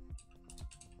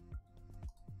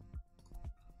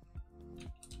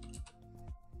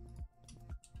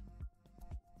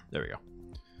 There we go.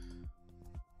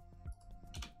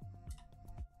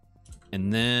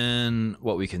 And then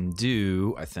what we can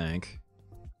do, I think,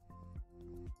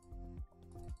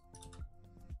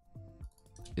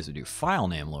 is we do file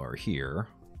name lower here.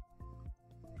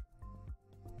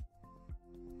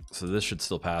 So this should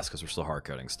still pass because we're still hard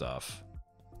coding stuff.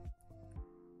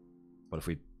 But if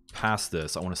we pass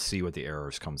this, I want to see what the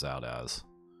errors comes out as.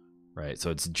 Right, so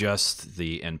it's just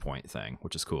the endpoint thing,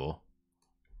 which is cool.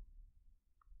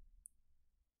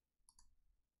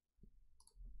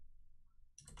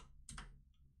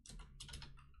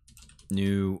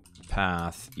 New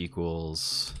path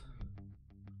equals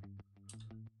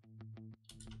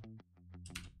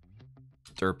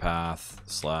dir path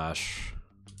slash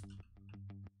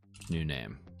new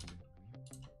name.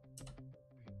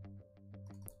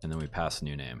 And then we pass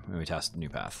new name, and we pass new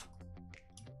path.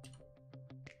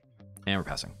 And we're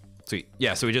passing. Sweet.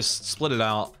 Yeah, so we just split it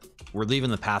out. We're leaving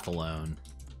the path alone.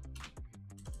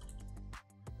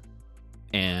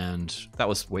 And that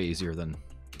was way easier than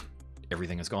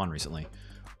everything has gone recently.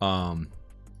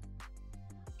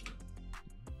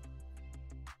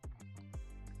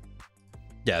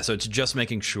 Yeah, so it's just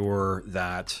making sure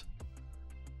that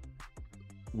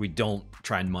we don't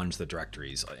try and munge the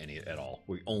directories at all.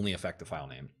 We only affect the file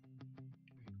name.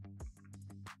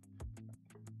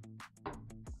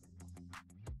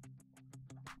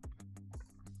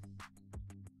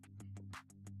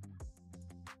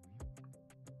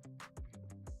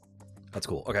 That's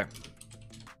cool. Okay.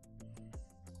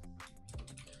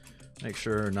 Make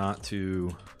sure not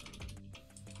to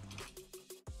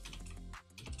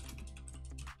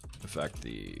affect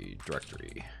the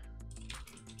directory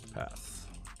path,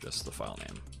 just the file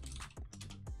name.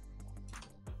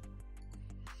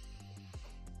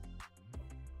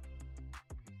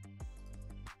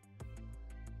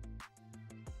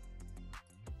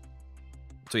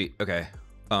 Sweet. Okay.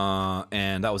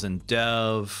 And that was in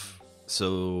dev.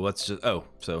 So let's just, oh,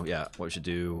 so yeah, what we should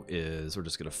do is we're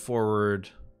just going to forward.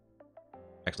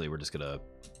 Actually, we're just going to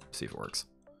see if it works.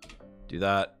 Do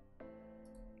that.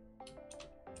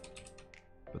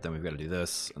 But then we've got to do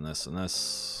this and this and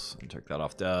this and take that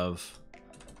off dev.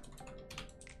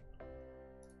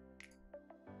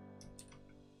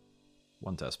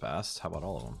 One test passed. How about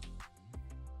all of them?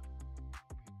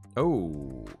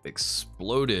 Oh,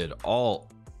 exploded all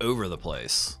over the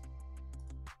place.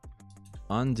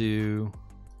 Undo.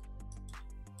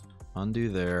 Undo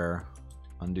there.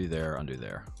 Undo there. Undo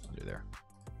there. Undo there.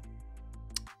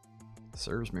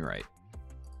 Serves me right.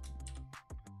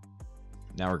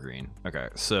 Now we're green. Okay,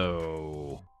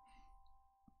 so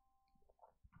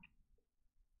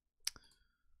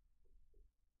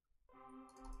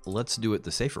let's do it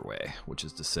the safer way, which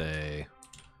is to say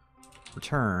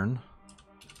return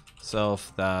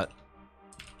self that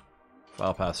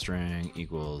file path string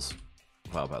equals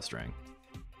file path string.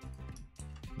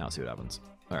 Now let's see what happens.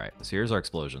 All right, so here's our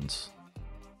explosions.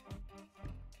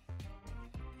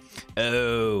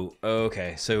 Oh,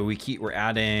 okay. So we're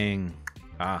adding,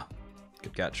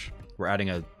 good catch. We're adding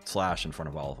a slash in front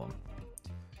of all of them.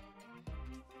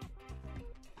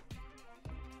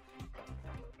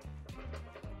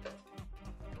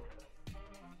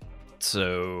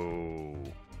 So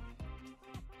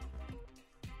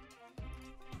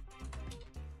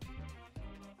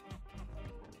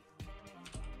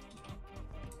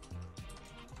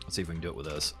let's see if we can do it with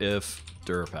this. If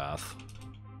dir path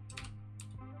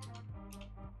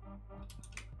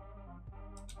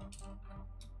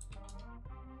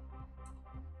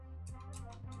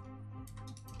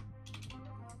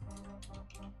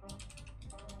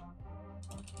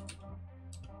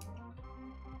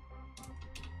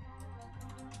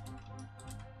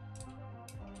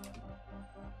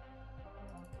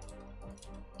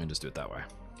and just do it that way.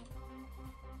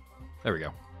 There we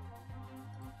go.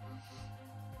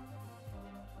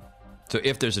 So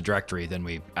if there's a directory, then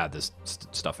we add this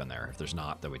stuff in there. If there's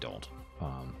not, then we don't.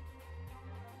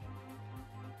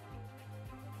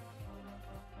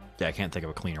 Yeah, I can't think of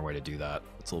a cleaner way to do that.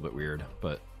 It's a little bit weird,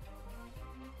 but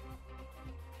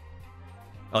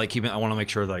I like keeping. I want to make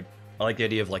sure, like, I like the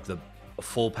idea of like a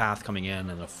full path coming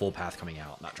in and a full path coming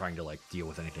out, not trying to like deal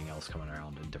with anything else coming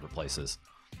around in different places.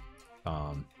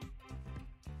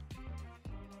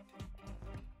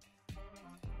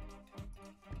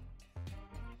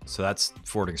 So that's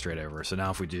forwarding straight over. So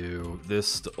now if we do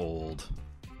this to old,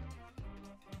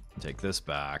 and take this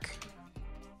back,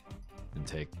 and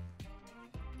take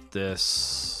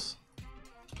this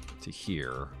to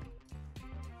here,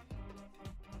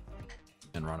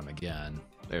 and run them again,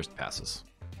 there's the passes.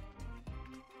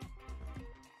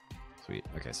 Sweet.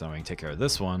 Okay, so I'm going to take care of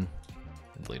this one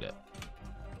and delete it.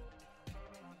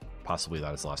 Possibly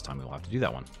that is the last time we will have to do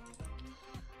that one.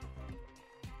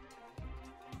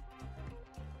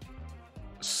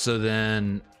 So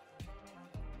then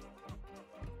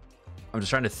I'm just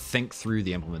trying to think through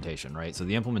the implementation, right? So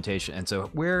the implementation, and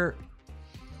so where,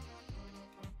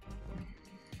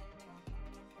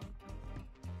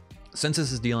 since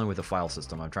this is dealing with a file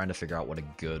system, I'm trying to figure out what a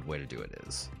good way to do it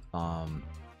is.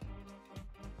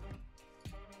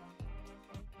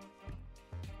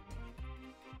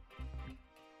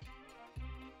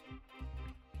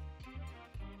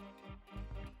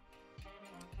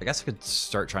 I guess I could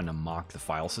start trying to mock the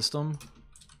file system.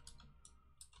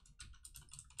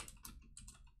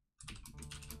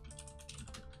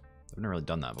 I've never really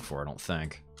done that before, I don't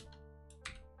think.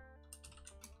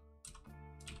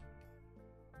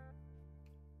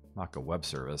 Mock a web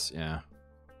service, yeah.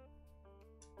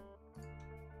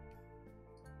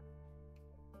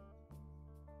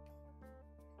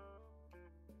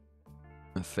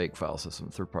 A fake file system,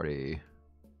 third party.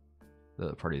 The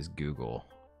other party is Google.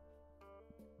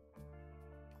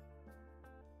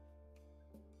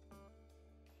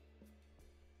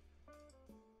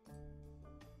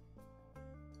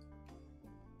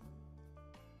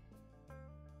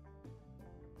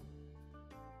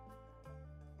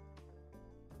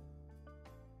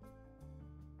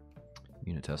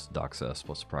 Unit test DocSys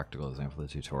plus a practical example of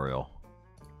the tutorial.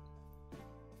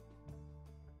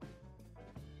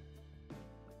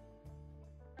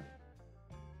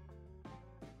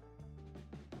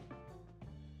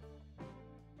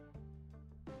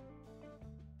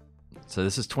 So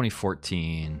this is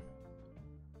 2014.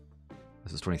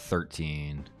 This is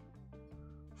 2013,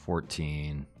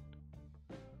 14,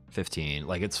 15.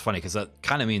 Like, it's funny because that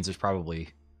kind of means there's probably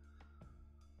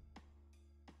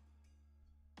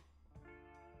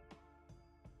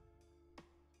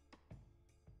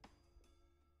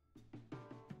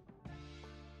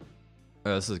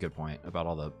this is a good point about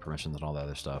all the permissions and all the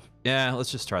other stuff. Yeah,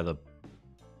 let's just try the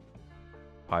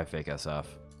PyFake SF.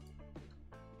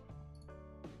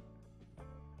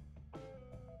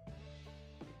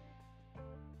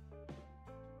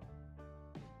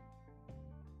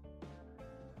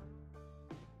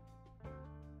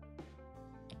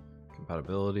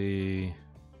 Compatibility.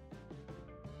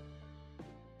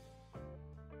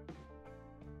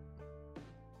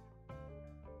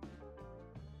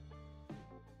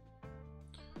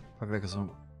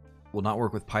 Will not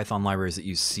work with Python libraries that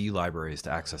use C libraries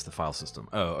to access the file system.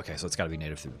 Oh, okay, so it's got to be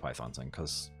native through the Python thing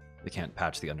because they can't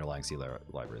patch the underlying C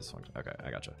libraries. Okay,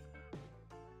 I gotcha.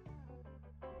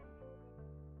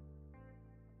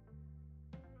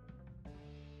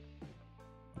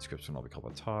 The scripts can all be called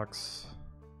by tox.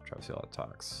 Travis CL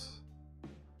tox.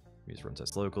 Use run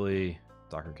test locally.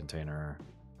 Docker container.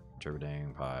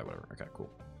 Contributing. Py. Whatever. Okay, cool.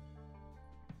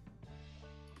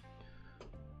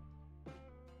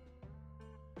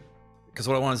 because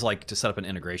what I want is like to set up an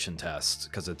integration test,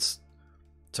 because it's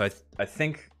so I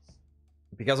think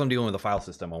because I'm dealing with a file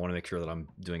system, I want to make sure that I'm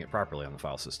doing it properly on the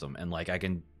file system, and like I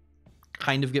can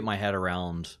kind of get my head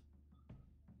around,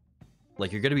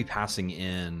 like, you're going to be passing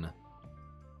in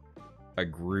a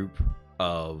group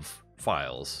of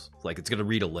files, like it's going to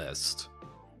read a list,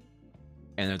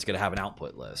 and then it's going to have an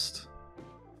output list.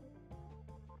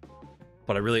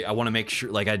 But I want to make sure,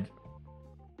 like,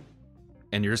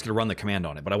 and you're just going to run the command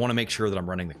on it, but I want to make sure that I'm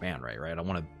running the command right? I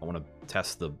want to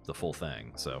test the full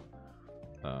thing. So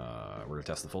we're going to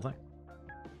test the full thing.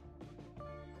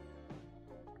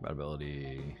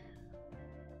 Compatibility.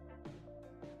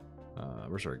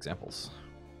 Where's our examples?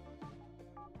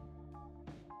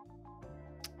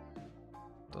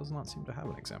 Does not seem to have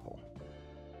an example.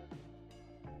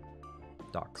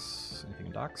 Docs. Anything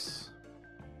in docs?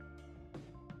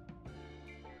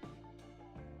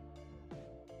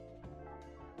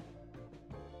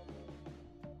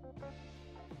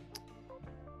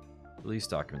 Release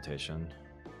documentation.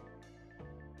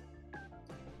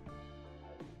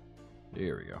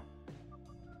 Here we go.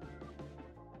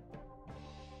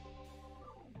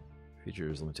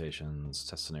 Features, limitations,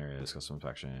 test scenarios, custom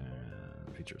action,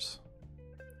 features.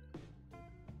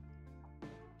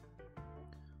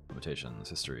 Limitations,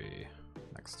 history.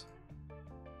 Next.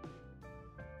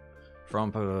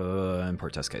 From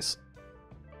import test case.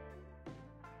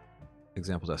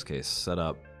 Example test case.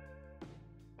 Setup.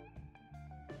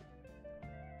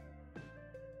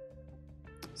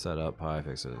 Setup, pi,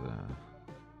 fix it.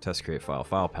 Test create file.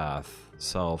 File path.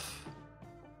 Self.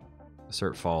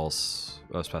 Assert false.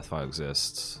 OS path file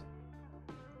exists.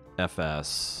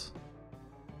 FS.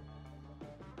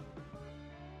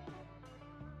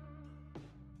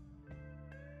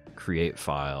 Create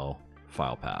file.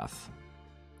 File path.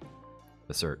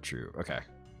 Assert true. Okay.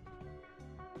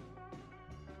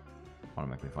 Want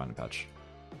to make me find a patch.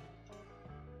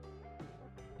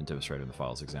 And demonstrate in the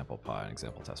files example pi and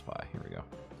example test pi. Here we go.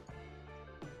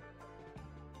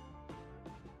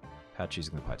 Patch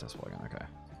using the PyTest plugin. Okay.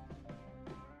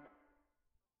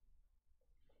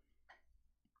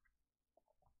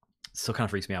 Still kind of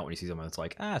freaks me out when you see something that's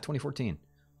like, 2014.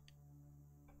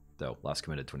 Though, last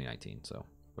committed 2019, so,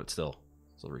 but still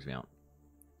freaks me out.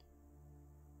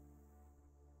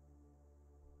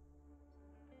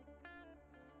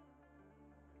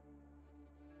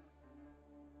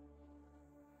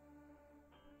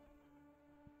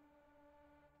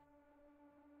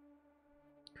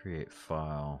 Create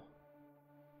file.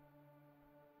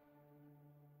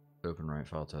 Open write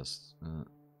file test.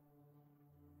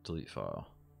 Delete file.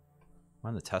 Am I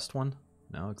on the test one?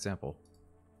 No, example.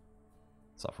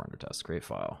 Software under test. Create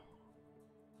file.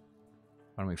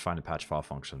 Why don't we find and patch file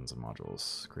functions and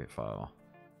modules? Create file.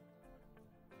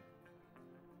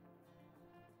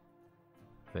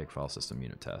 Fake file system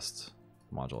unit test.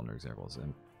 Module under examples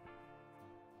in.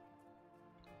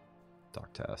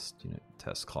 Doc test. Unit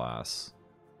test class.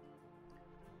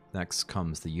 Next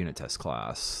comes the unit test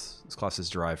class. This class is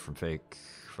derived from fake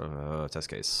test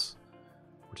case,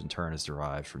 which in turn is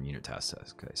derived from unit test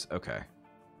case. Okay.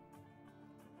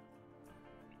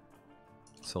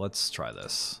 So let's try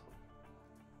this.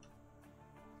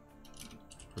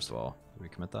 First of all, did we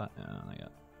commit that? Yeah, not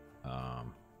yet.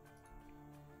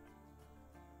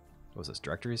 What was this?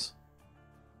 Directories?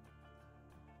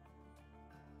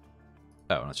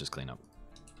 Oh, let's just clean up.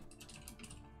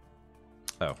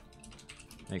 Oh.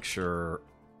 Make sure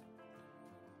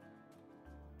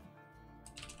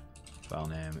file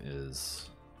name is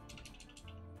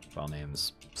file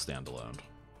name's standalone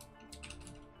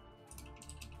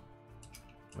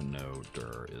when no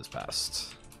dir is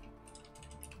passed.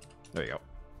 There you go.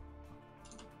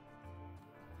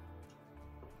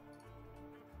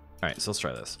 All right, so let's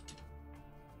try this.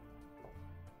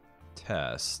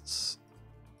 Tests.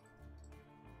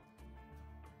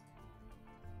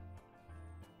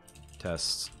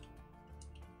 Tests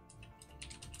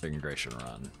integration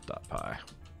run .py.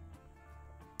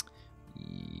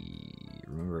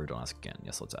 Remember, don't ask again.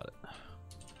 Yes, let's add it.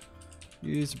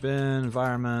 Use bin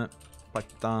environment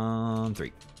Python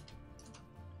 3.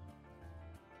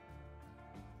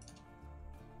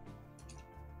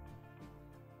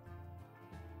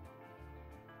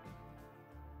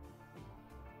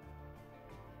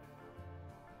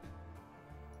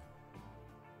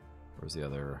 Where's the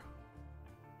other?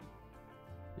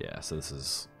 Yeah, so this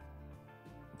is...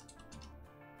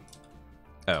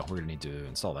 Oh, we're gonna need to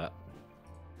install that.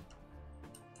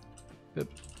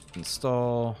 Pip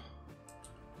install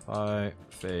by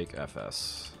fake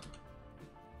fs.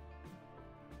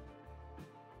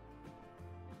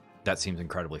 That seems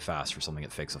incredibly fast for something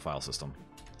that fakes a file system.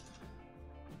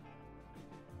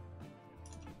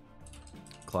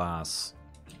 class,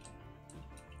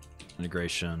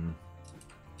 integration,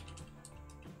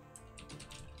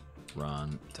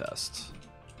 run test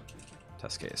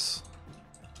case.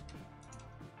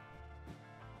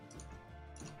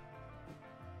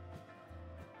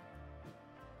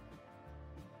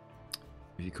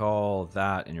 If you call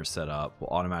that in your setup,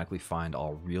 we'll automatically find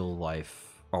all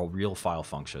real file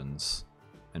functions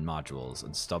and modules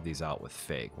and stub these out with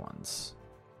fake ones.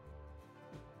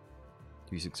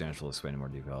 Use example to explain in more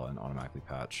detail and automatically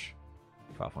patch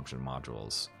file function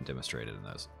modules demonstrated in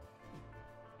those.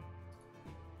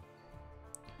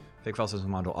 Fake file system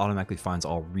module automatically finds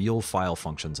all real file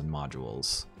functions and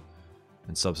modules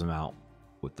and subs them out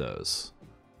with those.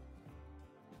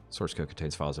 Source code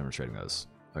contains files demonstrating those.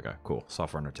 Okay, cool.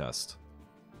 Software under test.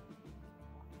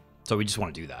 So we just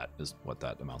want to do that, is what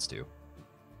that amounts to,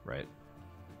 right?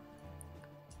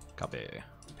 Copy,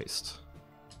 paste.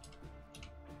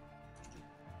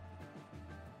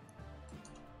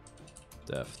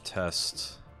 Def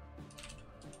test,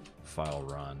 file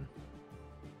run.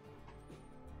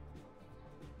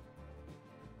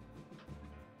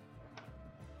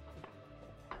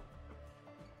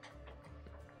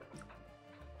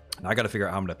 Now I got to figure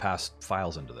out how I'm going to pass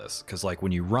files into this, because like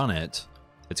when you run it,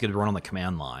 it's going to run on the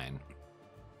command line,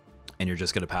 and you're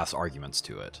just going to pass arguments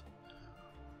to it.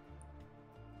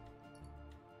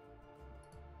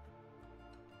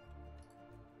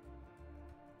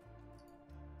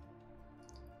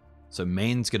 So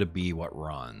main's going to be what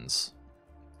runs,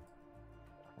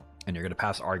 and you're going to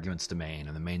pass arguments to main,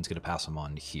 and the main's going to pass them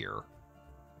on here.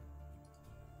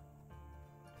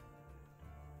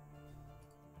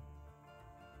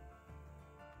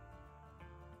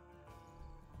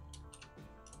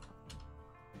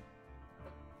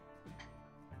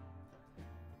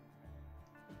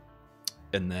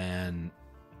 And then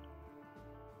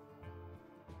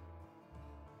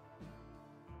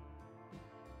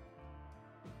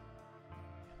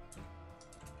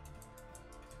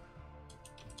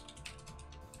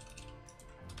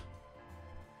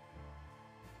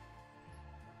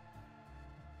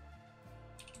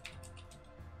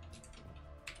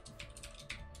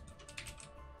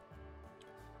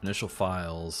initial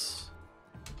files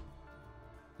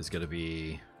is going to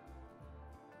be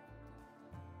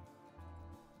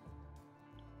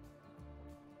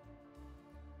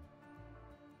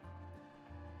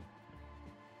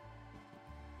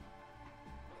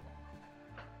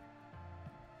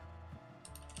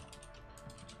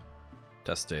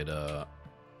test data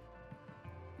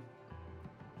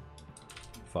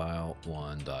file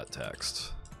one.txt.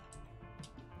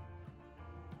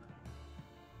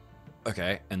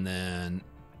 Okay, and then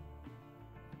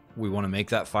we want to make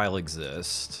that file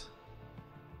exist.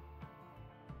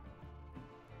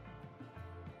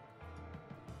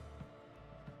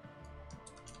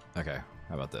 Okay,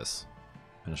 how about this?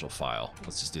 Initial file.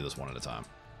 Let's just do this one at a time.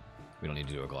 We don't need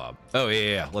to do a glob. Oh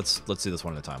yeah. Let's do this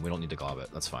one at a time. We don't need to glob it.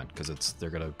 That's fine, because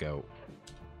they're gonna go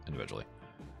individually.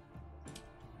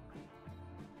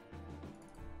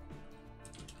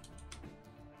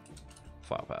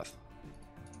 File path.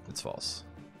 It's false.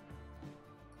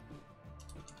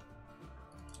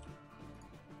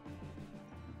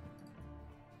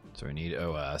 So we need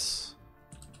OS.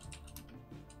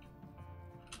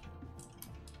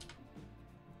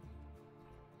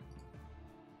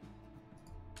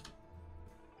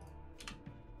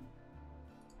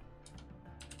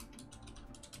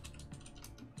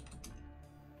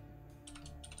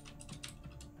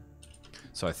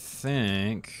 So I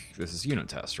think this is unit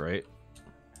test, right?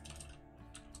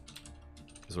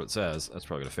 Is what it says. That's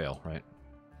probably gonna fail, right?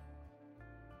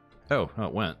 Oh,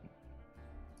 it went.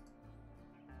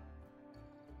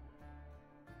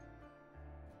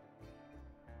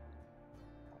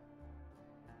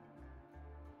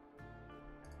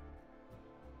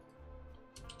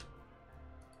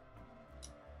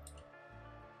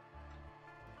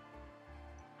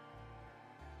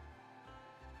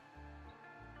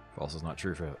 False is not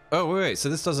true for it. Oh, wait. So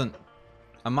this doesn't...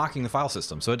 I'm mocking the file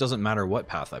system, so it doesn't matter what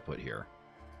path I put here.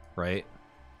 Right?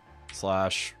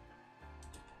 Slash...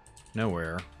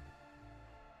 nowhere.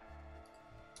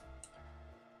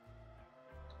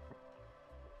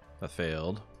 That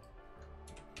failed.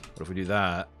 What if we do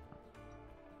that?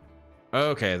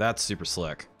 Okay, that's super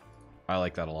slick. I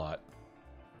like that a lot.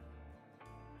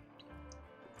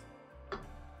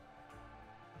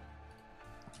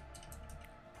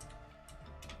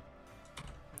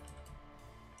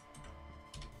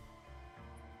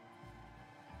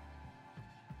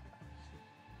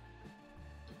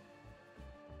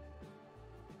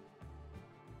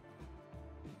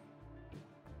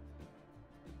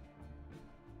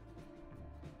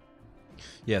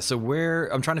 Yeah, so where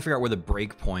I'm trying to figure out where the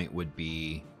breakpoint would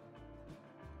be.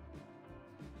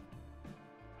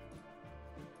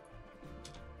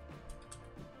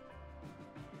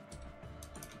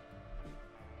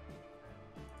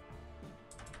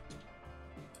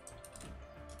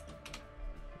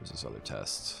 Where's this other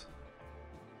test?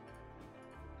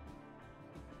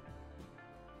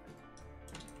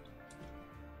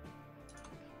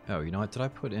 Oh, you know what? Did I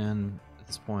put in at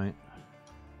this point?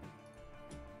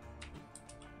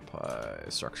 Apply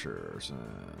structures.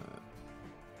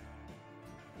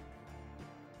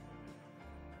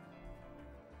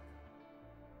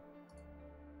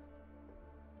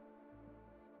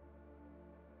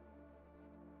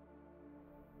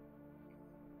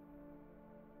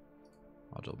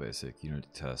 Module basic, unity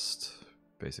test,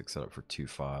 basic setup for 2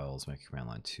 files, make command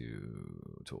line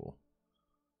 2 tool.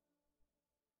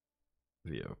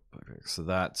 Video. Okay, so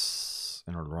that's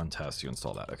in order to run tests, you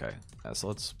install that. Okay, so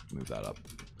let's move that up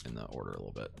in the order a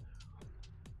little bit.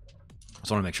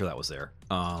 Just want to make sure that was there.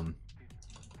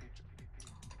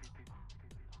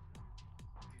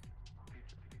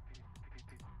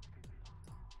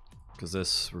 Because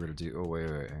this we're gonna do. Oh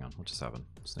wait, hang on. What just happened?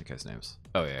 Snake case names.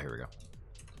 Oh yeah, here we go.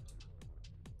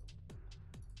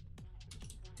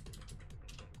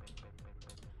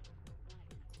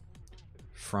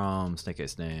 From snake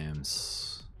case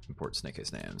names, import snake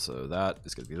case names. So that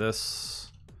is going to be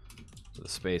this, with a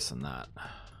space and that.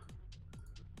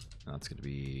 And that's going to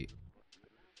be.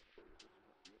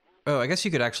 Oh, I guess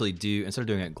you could actually do, instead of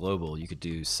doing it global, you could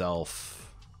do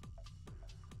self.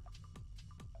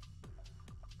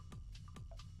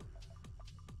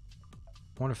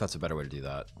 I wonder if that's a better way to do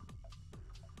that.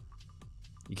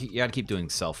 You got to keep doing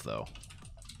self though.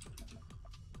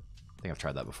 I think I've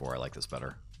tried that before. I like this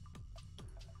better.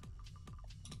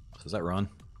 So does that run?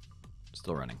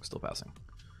 Still running, still passing.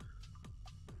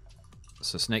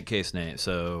 So snake case name.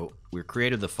 So we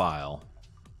created the file,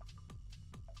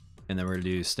 and then we're gonna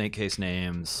do snake case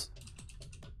names,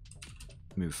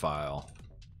 move file.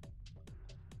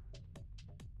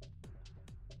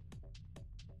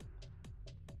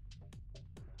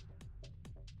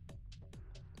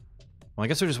 Well, I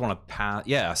guess we just want to pass.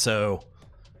 Yeah, so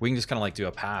we can just kind of like do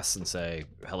a pass and say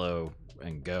hello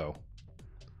and go.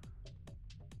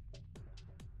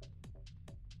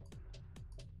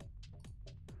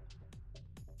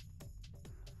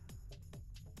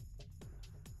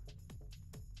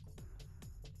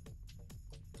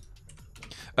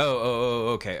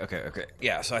 Oh, okay.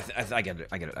 Yeah, so I get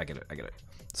it.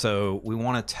 So we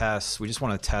want to test. We just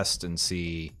want to test and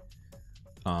see.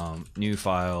 New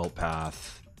file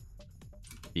path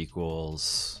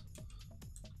equals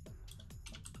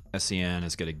SCN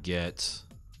is going to get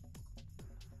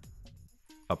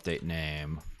update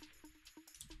name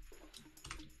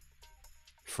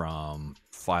from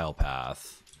file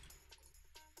path.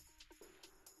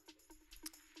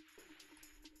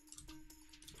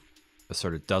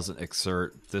 Asserted doesn't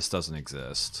exert. This doesn't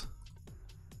exist.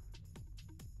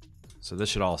 So this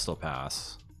should all still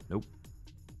pass. Nope.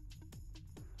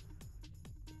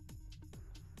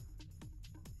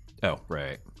 Oh,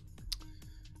 right.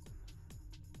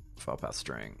 File path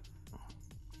string.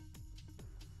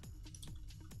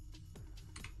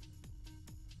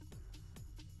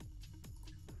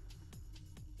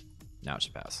 Now it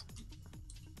should pass.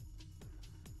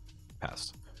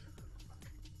 Passed.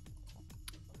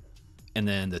 And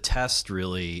then the test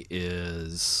really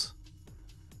is,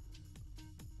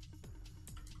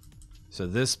 so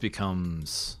this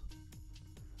becomes,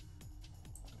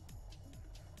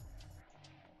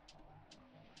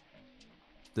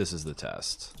 this is the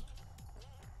test.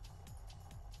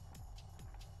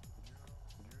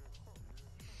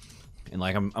 And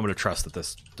like I'm going to trust that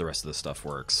the rest of this stuff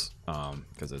works,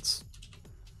 because it's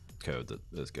code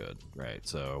that is good, right?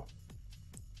 So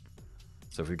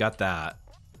if we got that.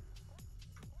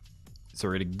 So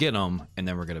we're going to get them, and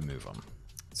then we're going to move them.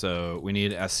 So we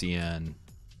need SCN.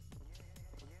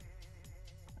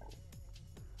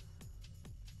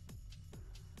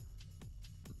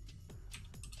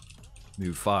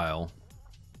 Move file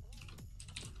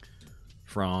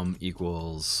from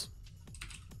equals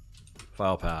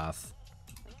file path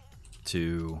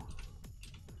to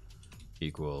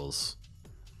equals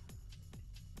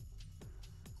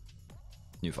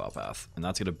new file path. And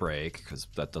that's going to break because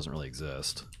that doesn't really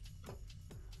exist.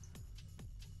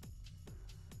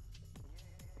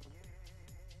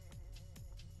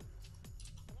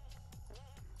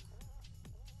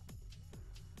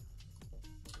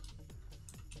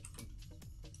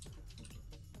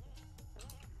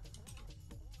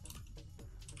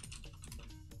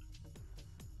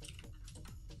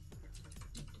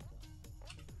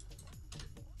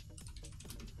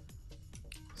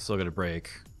 Still gonna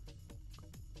break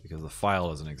because the file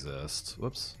doesn't exist.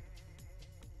 Whoops.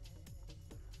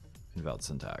 Invalid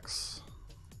syntax.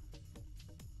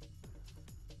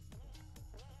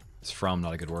 Is from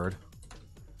not a good word?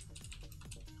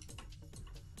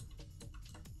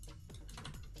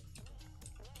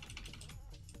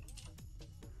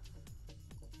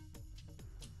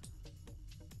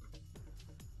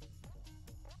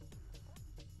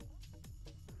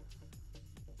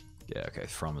 Yeah, okay,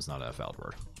 from is not a valid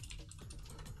word.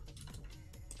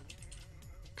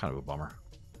 Kind of a bummer.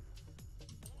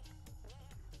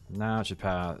 Now it should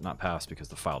not pass because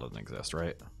the file doesn't exist,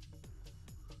 right?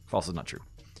 False is not true.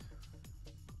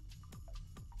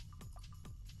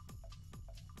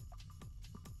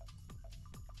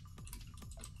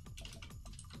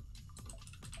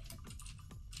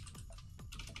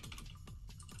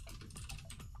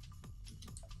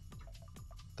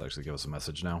 Does actually give us a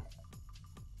message now.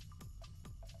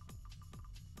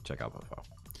 Check out the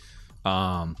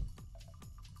file.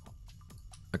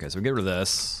 Okay, so we get rid of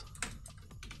this.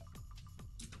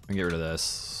 We can get rid of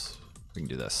this. We can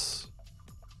do this.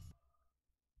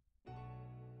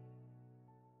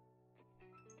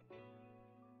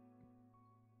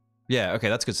 Yeah, okay,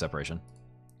 that's good separation.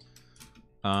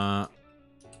 Pi,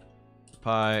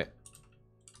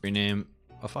 rename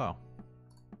a file.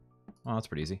 Oh, that's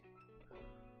pretty easy.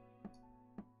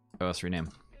 OS rename.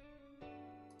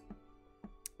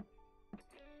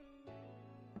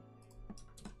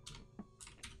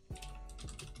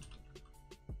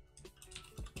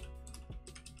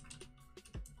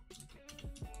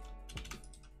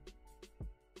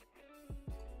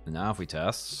 And now if we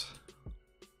test.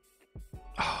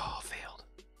 Oh, failed.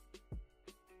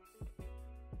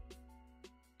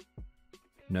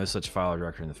 No such file or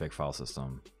directory in the fake file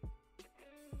system.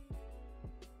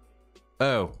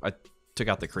 Oh, I took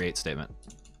out the create statement.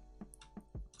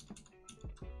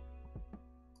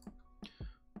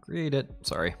 Create it.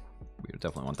 Sorry. We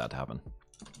definitely want that to happen.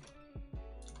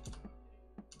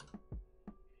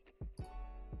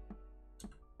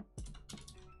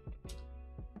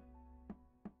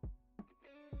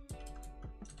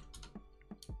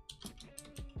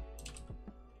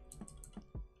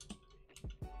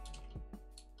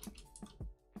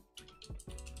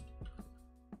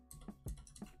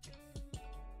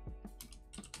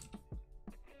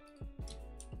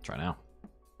 Try now.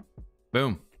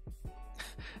 Boom.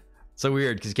 So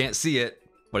weird because you can't see it,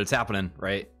 but it's happening,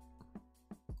 right?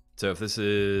 So if this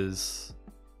is...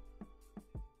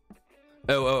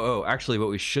 Oh, actually what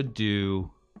we should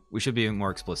do, we should be more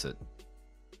explicit.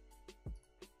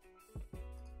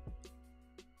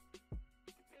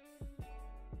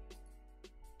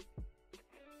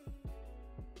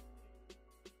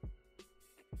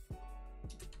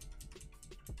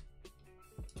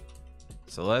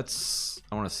 So let's,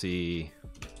 I want to see.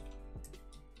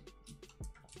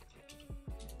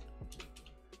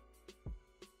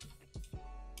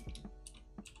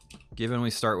 Given we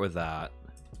start with that.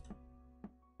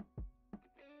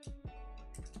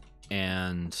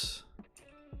 And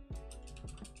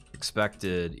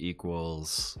expected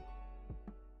equals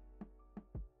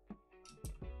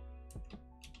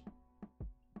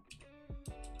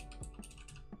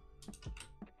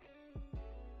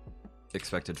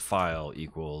expected file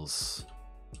equals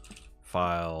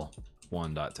file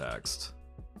one.txt.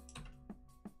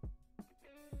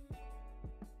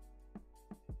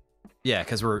 Yeah,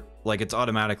 because we're like, it's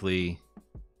automatically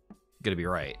gonna be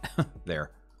right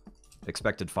there.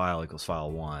 Expected file equals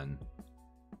file one.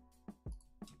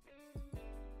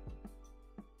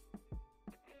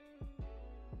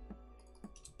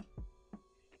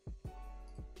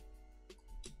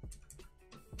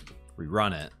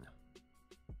 Rerun it.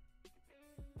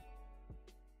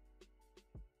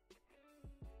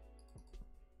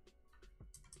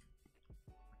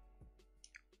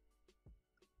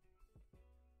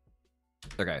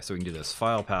 Okay, so we can do this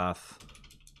file path,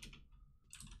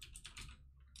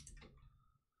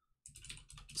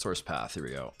 source path. Here we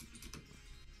go.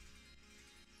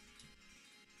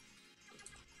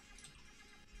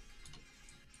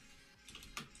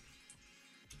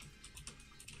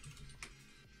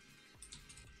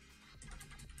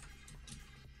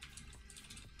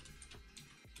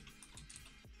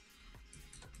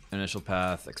 Initial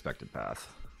path, expected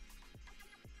path.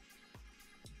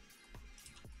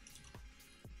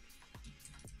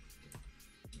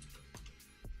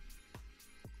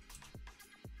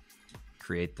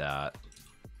 Create that.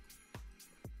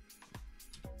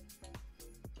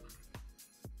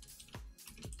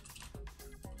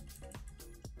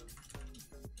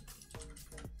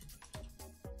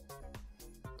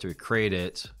 So we create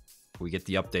it, we get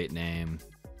the update name.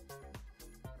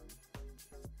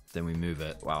 Then we move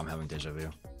it. Wow, I'm having deja vu.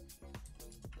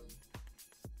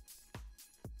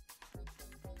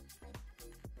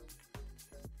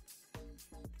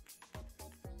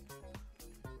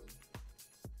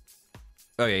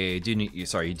 Oh yeah, you do need.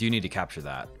 Sorry, you do need to capture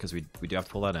that because we do have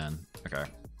to pull that in. Okay.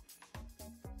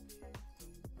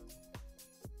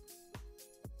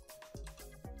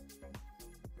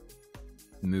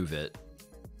 Move it.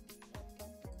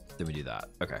 Then we do that.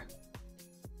 Okay.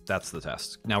 That's the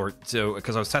test. Now we're so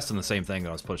because I was testing the same thing that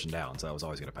I was pushing down, so I was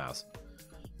always gonna pass.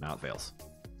 Now it fails.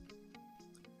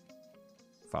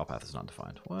 File path is not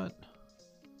defined. What?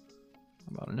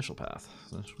 How about initial path?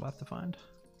 Is initial path defined?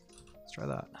 Let's try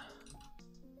that.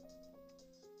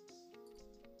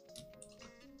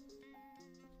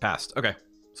 Passed. Okay.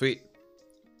 Sweet.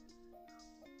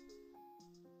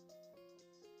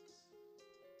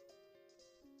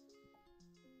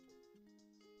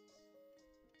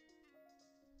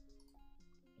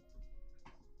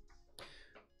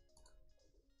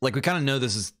 Like we kind of know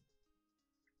this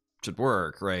should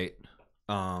work, right?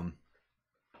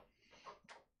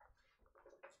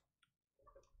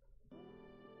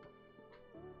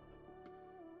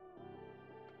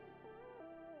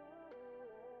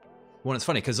 Well, it's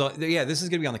funny because yeah, this is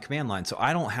gonna be on the command line, so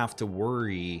I don't have to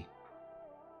worry.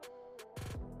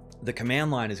 The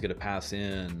command line is gonna pass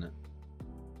in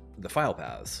the file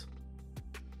paths,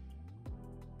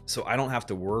 so I don't have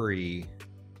to worry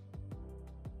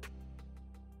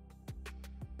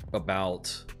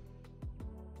about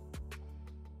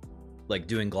like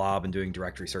doing glob and doing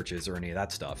directory searches or any of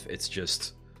that stuff. It's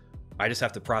just I just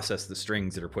have to process the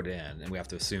strings that are put in, and we have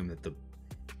to assume that the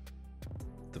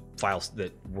files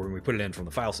that when we put it in from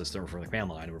the file system or from the command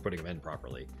line, we're putting them in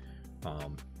properly.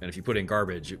 And if you put in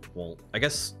garbage, it won't. I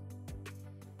guess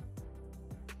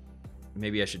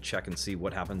maybe I should check and see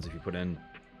what happens if you put in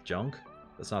junk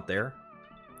that's not there.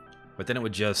 But then it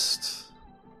would just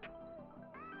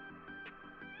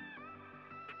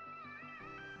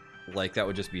like that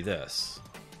would just be this,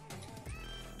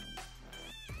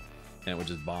 and it would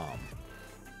just bomb.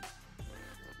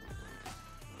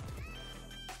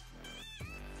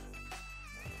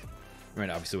 I mean,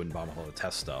 obviously wouldn't bomb a whole lot of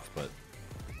test stuff, but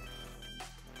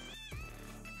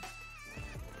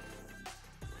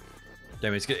I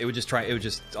mean, it would just try. It would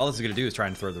just all this is gonna do is try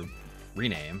and throw the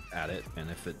rename at it,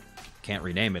 and if it can't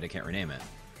rename it, it can't rename it.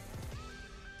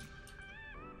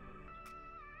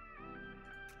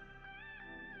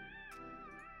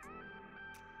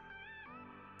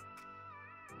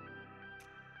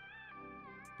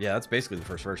 Yeah, that's basically the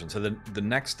first version. So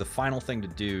the final thing to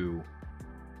do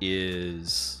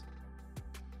is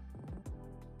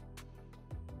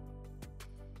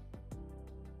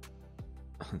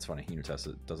it's funny, Unitest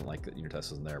it doesn't like that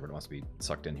Unitest isn't there, but it must be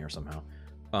sucked in here somehow.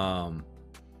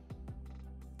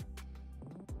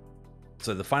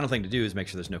 So the final thing to do is make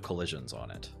sure there's no collisions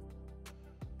on it.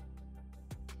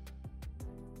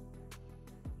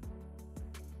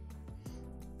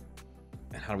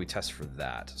 And how do we test for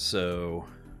that? So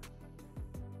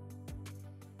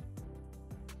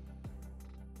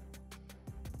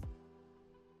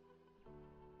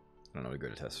I don't know what a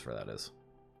good test for that is.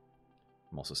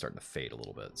 I'm also starting to fade a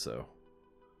little bit, so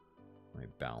let me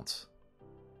bounce.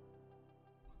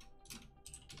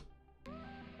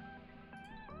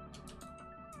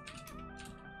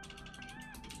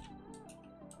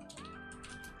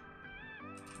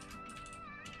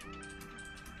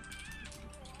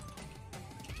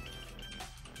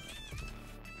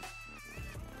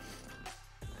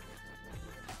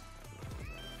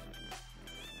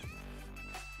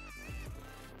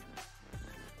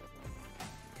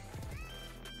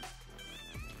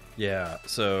 Yeah,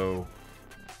 so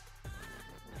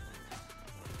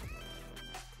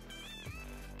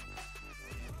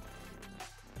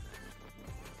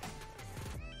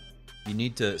you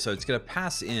need to, so it's going to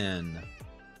pass in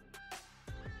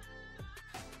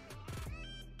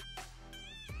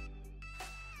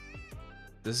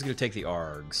this is going to take the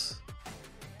args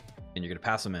and you're going to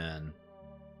pass them in,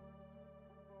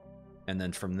 and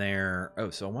then from there,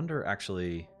 oh, so I wonder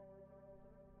actually,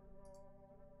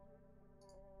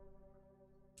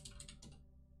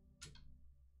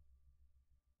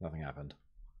 nothing happened.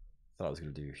 Thought I was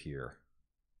going to do here.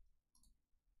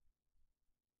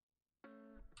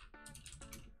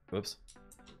 Whoops,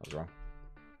 I was wrong.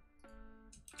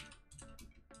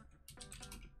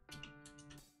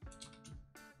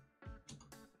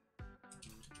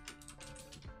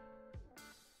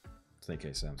 Snake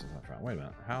case Samson's not trying. Wait a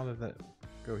minute, how did that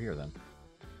go here then?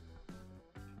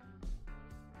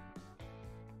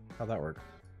 How'd that work?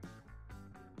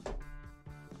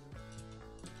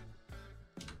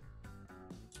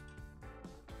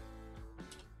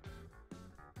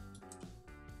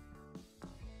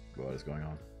 exactly what is going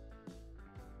on.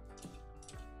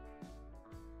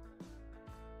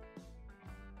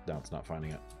 Now it's not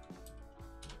finding it.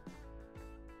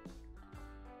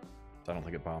 I don't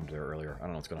think it bombed there earlier. I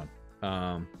don't know what's going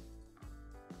on.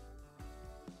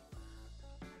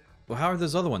 Well, how are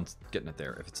those other ones getting it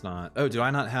there if it's not... Oh, do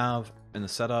I not have in the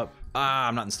setup? Ah,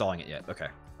 I'm not installing it yet. Okay.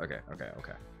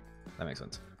 That makes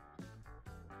sense.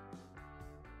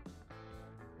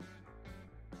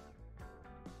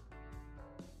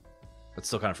 It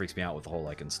still kind of freaks me out with the whole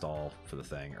like install for the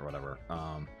thing or whatever.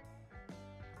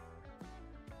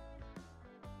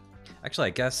 Actually,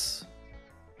 I guess...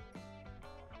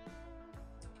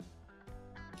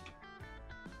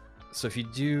 So if you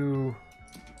do...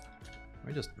 Let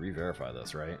me just re-verify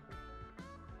this, right?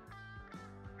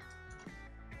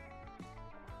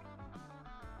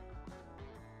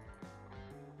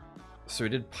 So we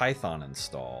did Python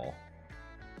install.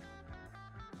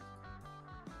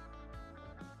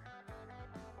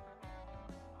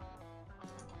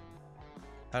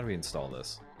 How do we install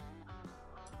this?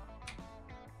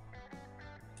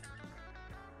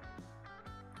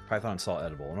 Python install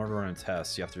editable. In order to run a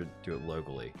test, you have to do it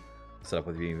locally. Set up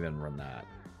with Veeam and run that.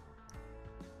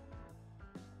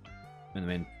 In the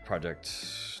main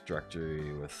project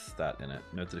directory with that in it.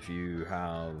 Note that if you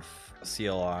have a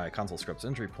CLI console scripts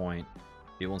entry point,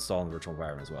 it will install in the virtual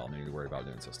environment as well. No need to worry about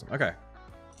doing system. Okay.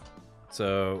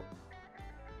 So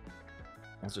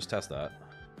let's just test that.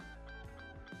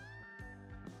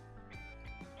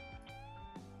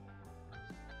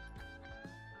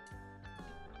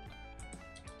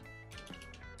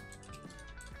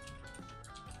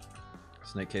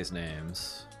 Snake case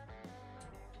names.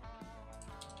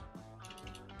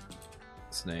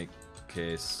 Snake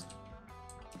case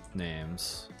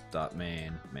names dot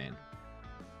main.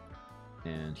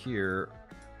 And here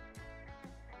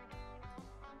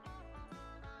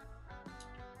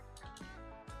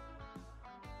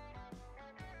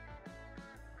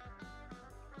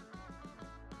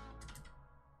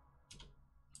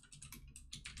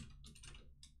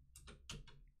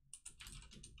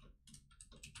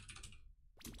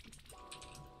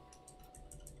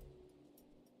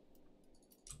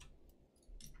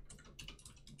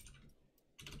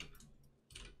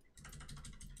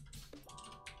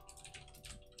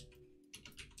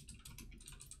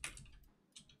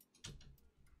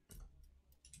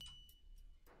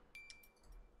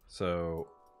so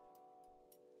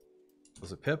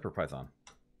was it pip or Python?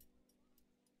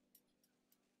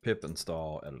 Pip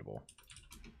install editable.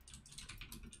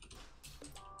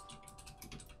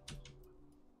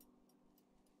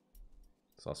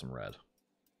 Saw some red.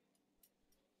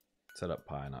 Set up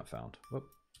Pi not found. Whoop.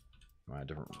 Am I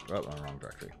different? Oh, I'm in the wrong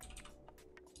directory.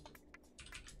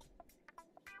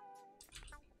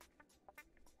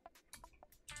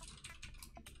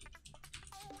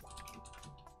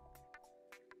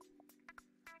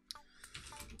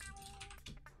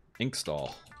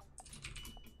 Install.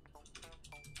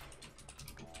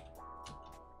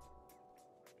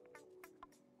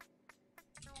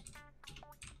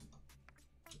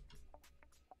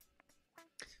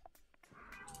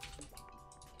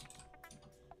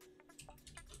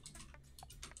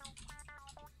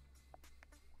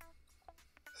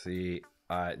 See,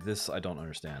 this I don't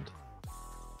understand.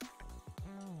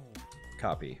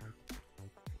 Copy.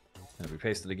 And if we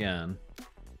paste it again,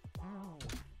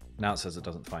 now it says it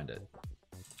doesn't find it.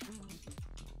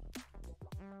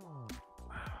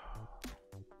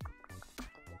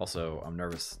 Also, I'm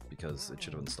nervous because it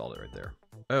should have installed it right there.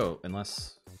 Oh,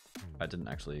 unless I didn't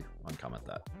actually uncomment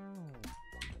that.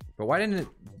 But why didn't it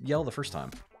yell the first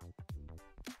time?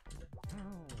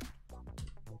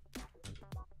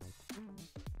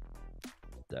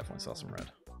 Definitely saw some red.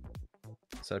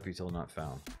 Setup utility not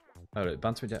found. Oh, it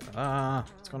bounced me down. Ah,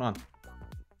 what's going on?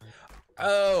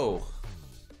 Oh!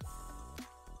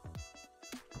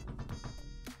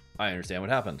 I understand what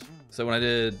happened. So when I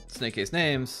did snake case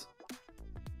names,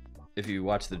 if you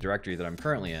watch the directory that I'm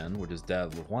currently in, which is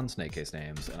dev with one snake case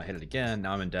names, and I hit it again,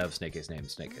 now I'm in dev snake case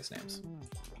names, snake case names.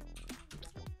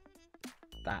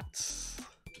 That's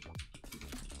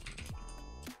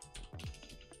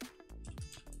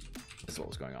what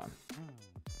was going on.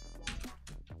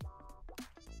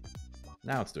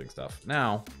 Now it's doing stuff.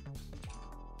 Now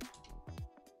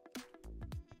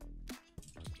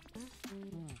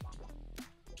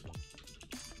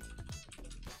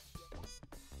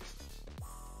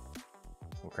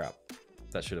oh crap,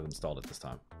 that should have installed it this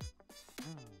time.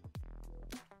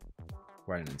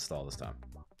 Why didn't it install this time?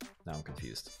 Now I'm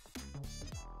confused.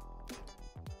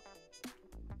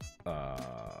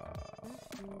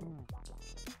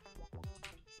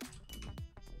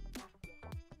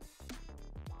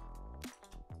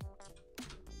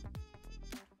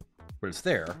 it's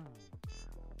there.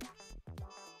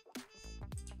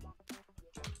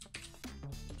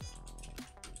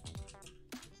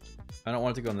 I don't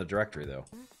want it to go in the directory though.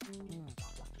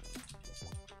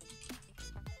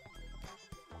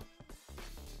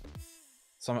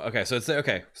 So okay, so it's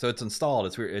okay, so it's installed.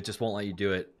 It's weird. It just won't let you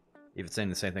do it if it's saying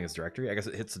the same thing as directory. I guess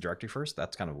it hits the directory first.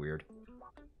 That's kind of weird.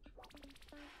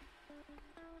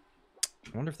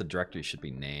 I wonder if the directory should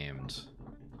be named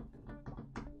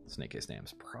snake case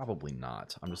names. Probably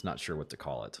not. I'm just not sure what to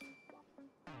call it.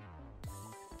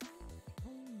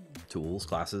 Tools,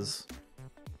 classes,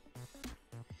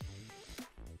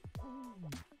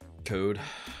 code,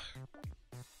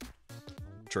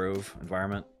 trove,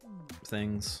 environment,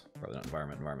 things. Probably not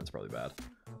environment. Environment's probably bad.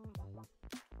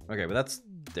 Okay, but that's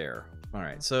there. All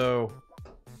right, so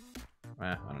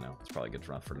I don't know. It's probably good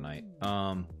enough for tonight.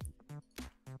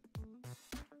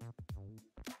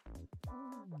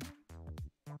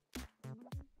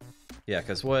 Yeah,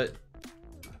 because what?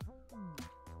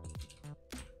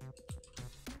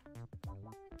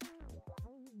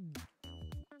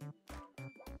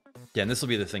 Yeah, and this will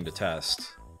be the thing to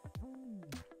test.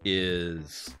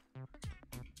 Is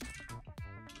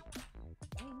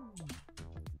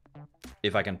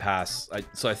if I can pass.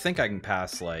 So I think I can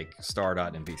pass like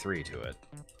star.mp3 to it,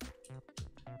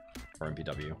 or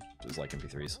MPW, which is like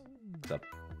MP3s. Is that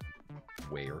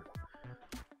where?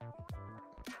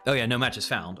 Oh yeah, no matches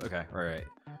found. Okay, all right.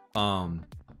 I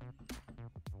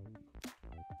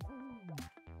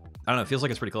don't know. It feels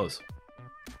like it's pretty close.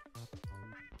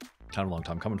 Kind of a long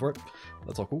time coming for it.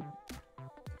 That's all cool.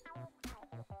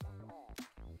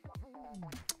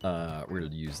 We're going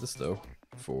to use this though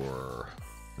for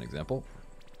an example.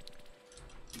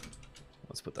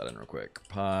 Let's put that in real quick.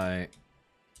 Pi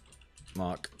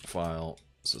mock file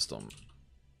system.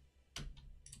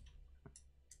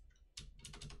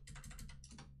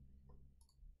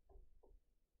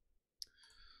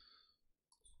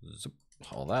 Zip,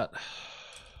 all that.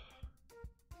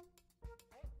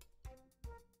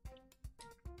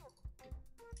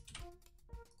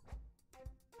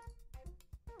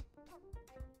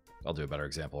 I'll do a better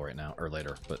example right now or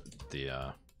later, but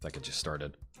the that gets you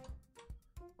started.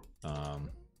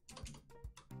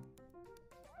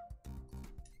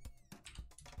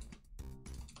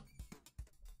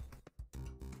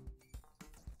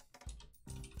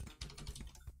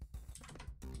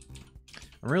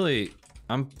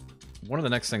 One of the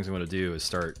next things I'm going to do is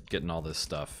start getting all this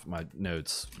stuff, my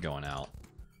notes going out.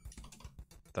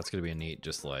 That's going to be a neat,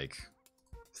 just like,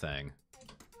 thing.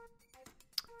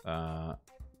 But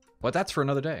that's for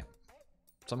another day,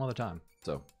 some other time.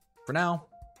 So for now,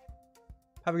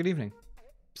 have a good evening.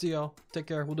 See y'all. Take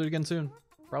care. We'll do it again soon.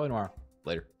 Probably tomorrow.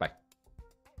 Later. Bye.